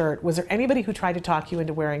wonderful shirt, was there anybody who tried to talk you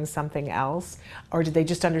into wearing something else, or did they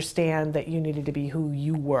just understand that you needed to be who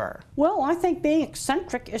you were? Well, I think being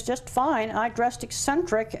eccentric is just fine. I dressed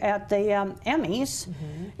eccentric at the Emmys.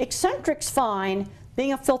 Eccentric's fine.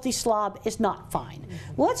 Being a filthy slob is not fine.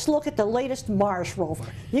 Let's look at the latest Mars rover.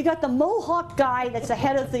 You got the Mohawk guy that's the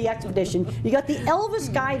head of the expedition. You got the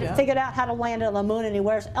Elvis guy that figured out how to land on the moon, and he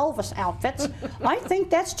wears Elvis outfits. I think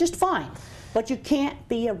that's just fine. But you can't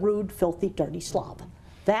be a rude, filthy, dirty slob.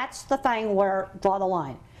 That's the thing where draw the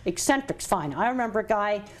line. Eccentric's fine. I remember a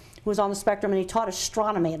guy who was on the spectrum, and he taught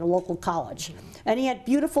astronomy at a local college. And he had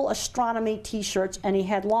beautiful astronomy t-shirts, and he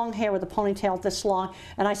had long hair with a ponytail this long.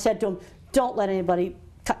 And I said to him, don't let anybody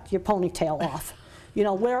cut your ponytail off. You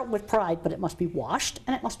know, wear it with pride, but it must be washed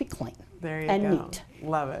and it must be clean. There you and go. Neat.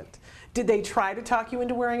 Love it. Did they try to talk you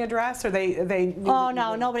into wearing a dress, or they knew? Oh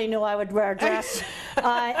no, nobody knew I would wear a dress.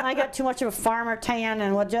 I got too much of a farmer tan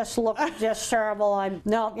and would just look just terrible.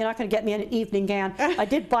 No, you're not going to get me an evening gown. I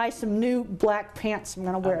did buy some new black pants. I'm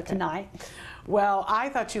going to wear it tonight. Well, I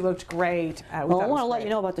thought you looked great. Well, I want to let you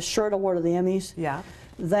know about the shirt award of the Emmys. Yeah.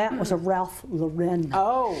 That was a Ralph Lauren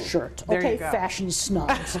shirt. There okay, you go. fashion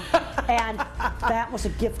snobs. And that was a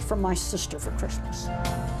gift from my sister for Christmas.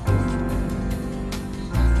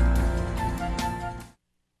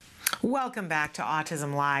 Welcome back to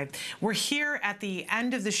Autism Live. We're here at the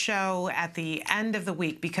end of the show, at the end of the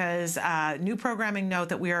week, because new programming note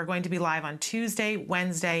that we are going to be live on Tuesday,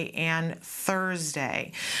 Wednesday, and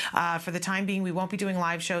Thursday. For the time being, we won't be doing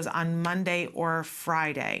live shows on Monday or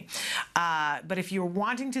Friday. But if you're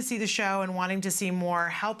wanting to see the show and wanting to see more,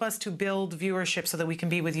 help us to build viewership so that we can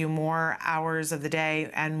be with you more hours of the day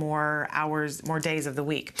and more days of the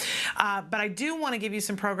week. But I do want to give you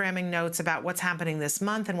some programming notes about what's happening this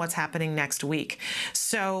month and what's happening next week.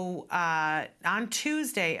 So on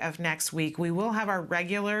Tuesday of next week, we will have our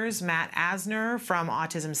regulars, Matt Asner from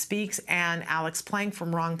Autism Speaks and Alex Plank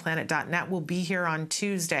from WrongPlanet.net will be here on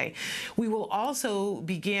Tuesday. We will also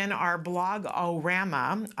begin our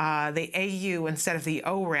blog-o-rama, the AU instead of the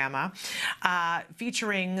O-rama,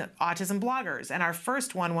 featuring autism bloggers. And our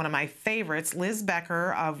first one of my favorites, Liz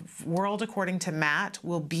Becker of World According to Matt,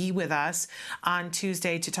 will be with us on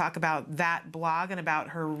Tuesday to talk about that blog and about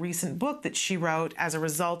her recent book that she wrote as a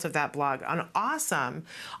result of that blog. An awesome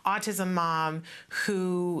autism mom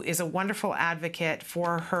who is a wonderful advocate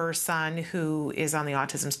for her son who is on the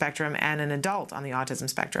autism spectrum and an adult on the autism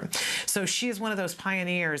spectrum. So she is one of those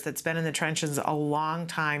pioneers that's been in the trenches a long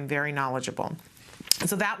time, very knowledgeable.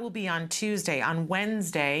 So that will be on Tuesday. On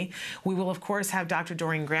Wednesday, we will, of course, have Dr.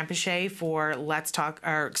 Doreen Granpeesheh for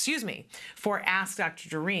for Ask Dr.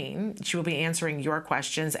 Doreen. She will be answering your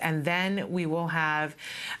questions. And then we will have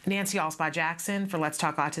Nancy Alspaugh-Jackson for Let's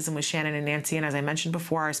Talk Autism with Shannon and Nancy. And as I mentioned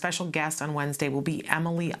before, our special guest on Wednesday will be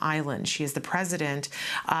Emily Island. She is the president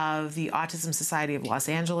of the Autism Society of Los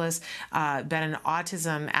Angeles, been an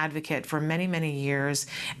autism advocate for many, many years,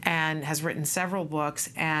 and has written several books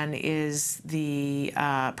and is the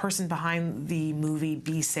person behind the movie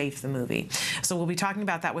Be Safe, the movie. So we'll be talking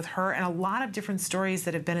about that with her and a lot of different stories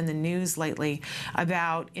that have been in the news lately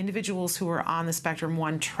about individuals who are on the spectrum.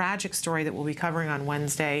 One tragic story that we'll be covering on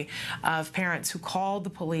Wednesday of parents who called the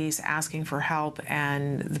police asking for help,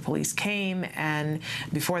 and the police came, and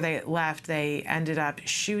before they left, they ended up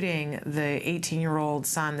shooting the 18-year-old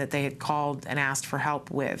son that they had called and asked for help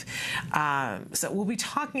with. So we'll be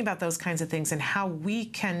talking about those kinds of things and how we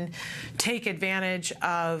can take advantage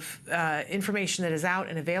of information that is out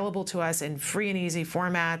and available to us in free and easy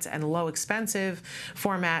formats and low expensive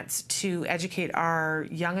formats to educate our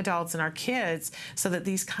young adults and our kids so that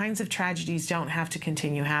these kinds of tragedies don't have to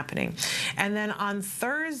continue happening. And then on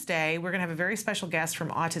Thursday, we're going to have a very special guest from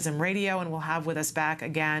Autism Radio, and we'll have with us back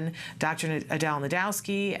again Dr. Adele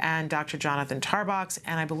Nadowski and Dr. Jonathan Tarbox,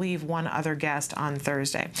 and I believe one other guest on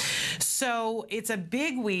Thursday. So it's a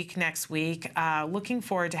big week next week. Looking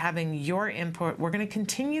forward to having your input we're going to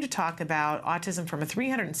continue to talk about autism from a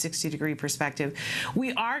 360-degree perspective.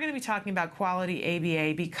 We are going to be talking about quality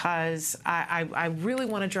ABA because I really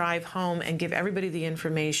want to drive home and give everybody the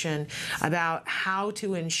information about how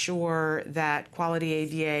to ensure that quality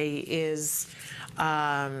ABA is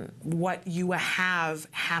what you have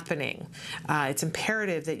happening. It's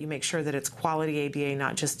imperative that you make sure that it's quality ABA,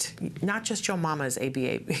 not just your mama's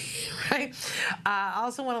ABA, right? I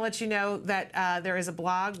also want to let you know that there is a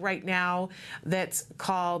blog right now that's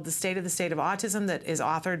called The State of Autism that is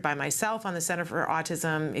authored by myself on the Center for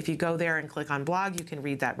Autism. If you go there and click on blog, you can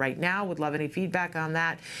read that right now. Would love any feedback on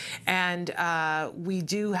that. And we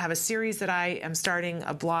do have a series that I am starting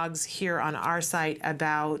of blogs here on our site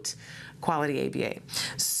about quality ABA.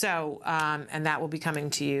 So, and that will be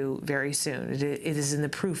coming to you very soon. It is in the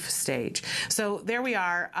proof stage. So there we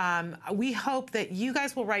are. We hope that you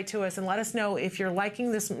guys will write to us and let us know if you're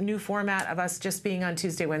liking this new format of us just being on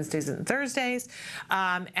Tuesday, Wednesdays, and Thursdays,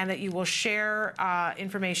 and that you will share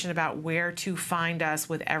information about where to find us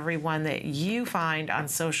with everyone that you find on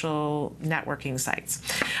social networking sites.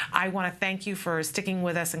 I want to thank you for sticking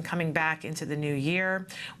with us and coming back into the new year.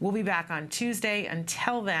 We'll be back on Tuesday.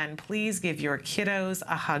 Until then, please give your kiddos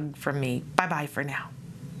a hug from me. Bye-bye for now.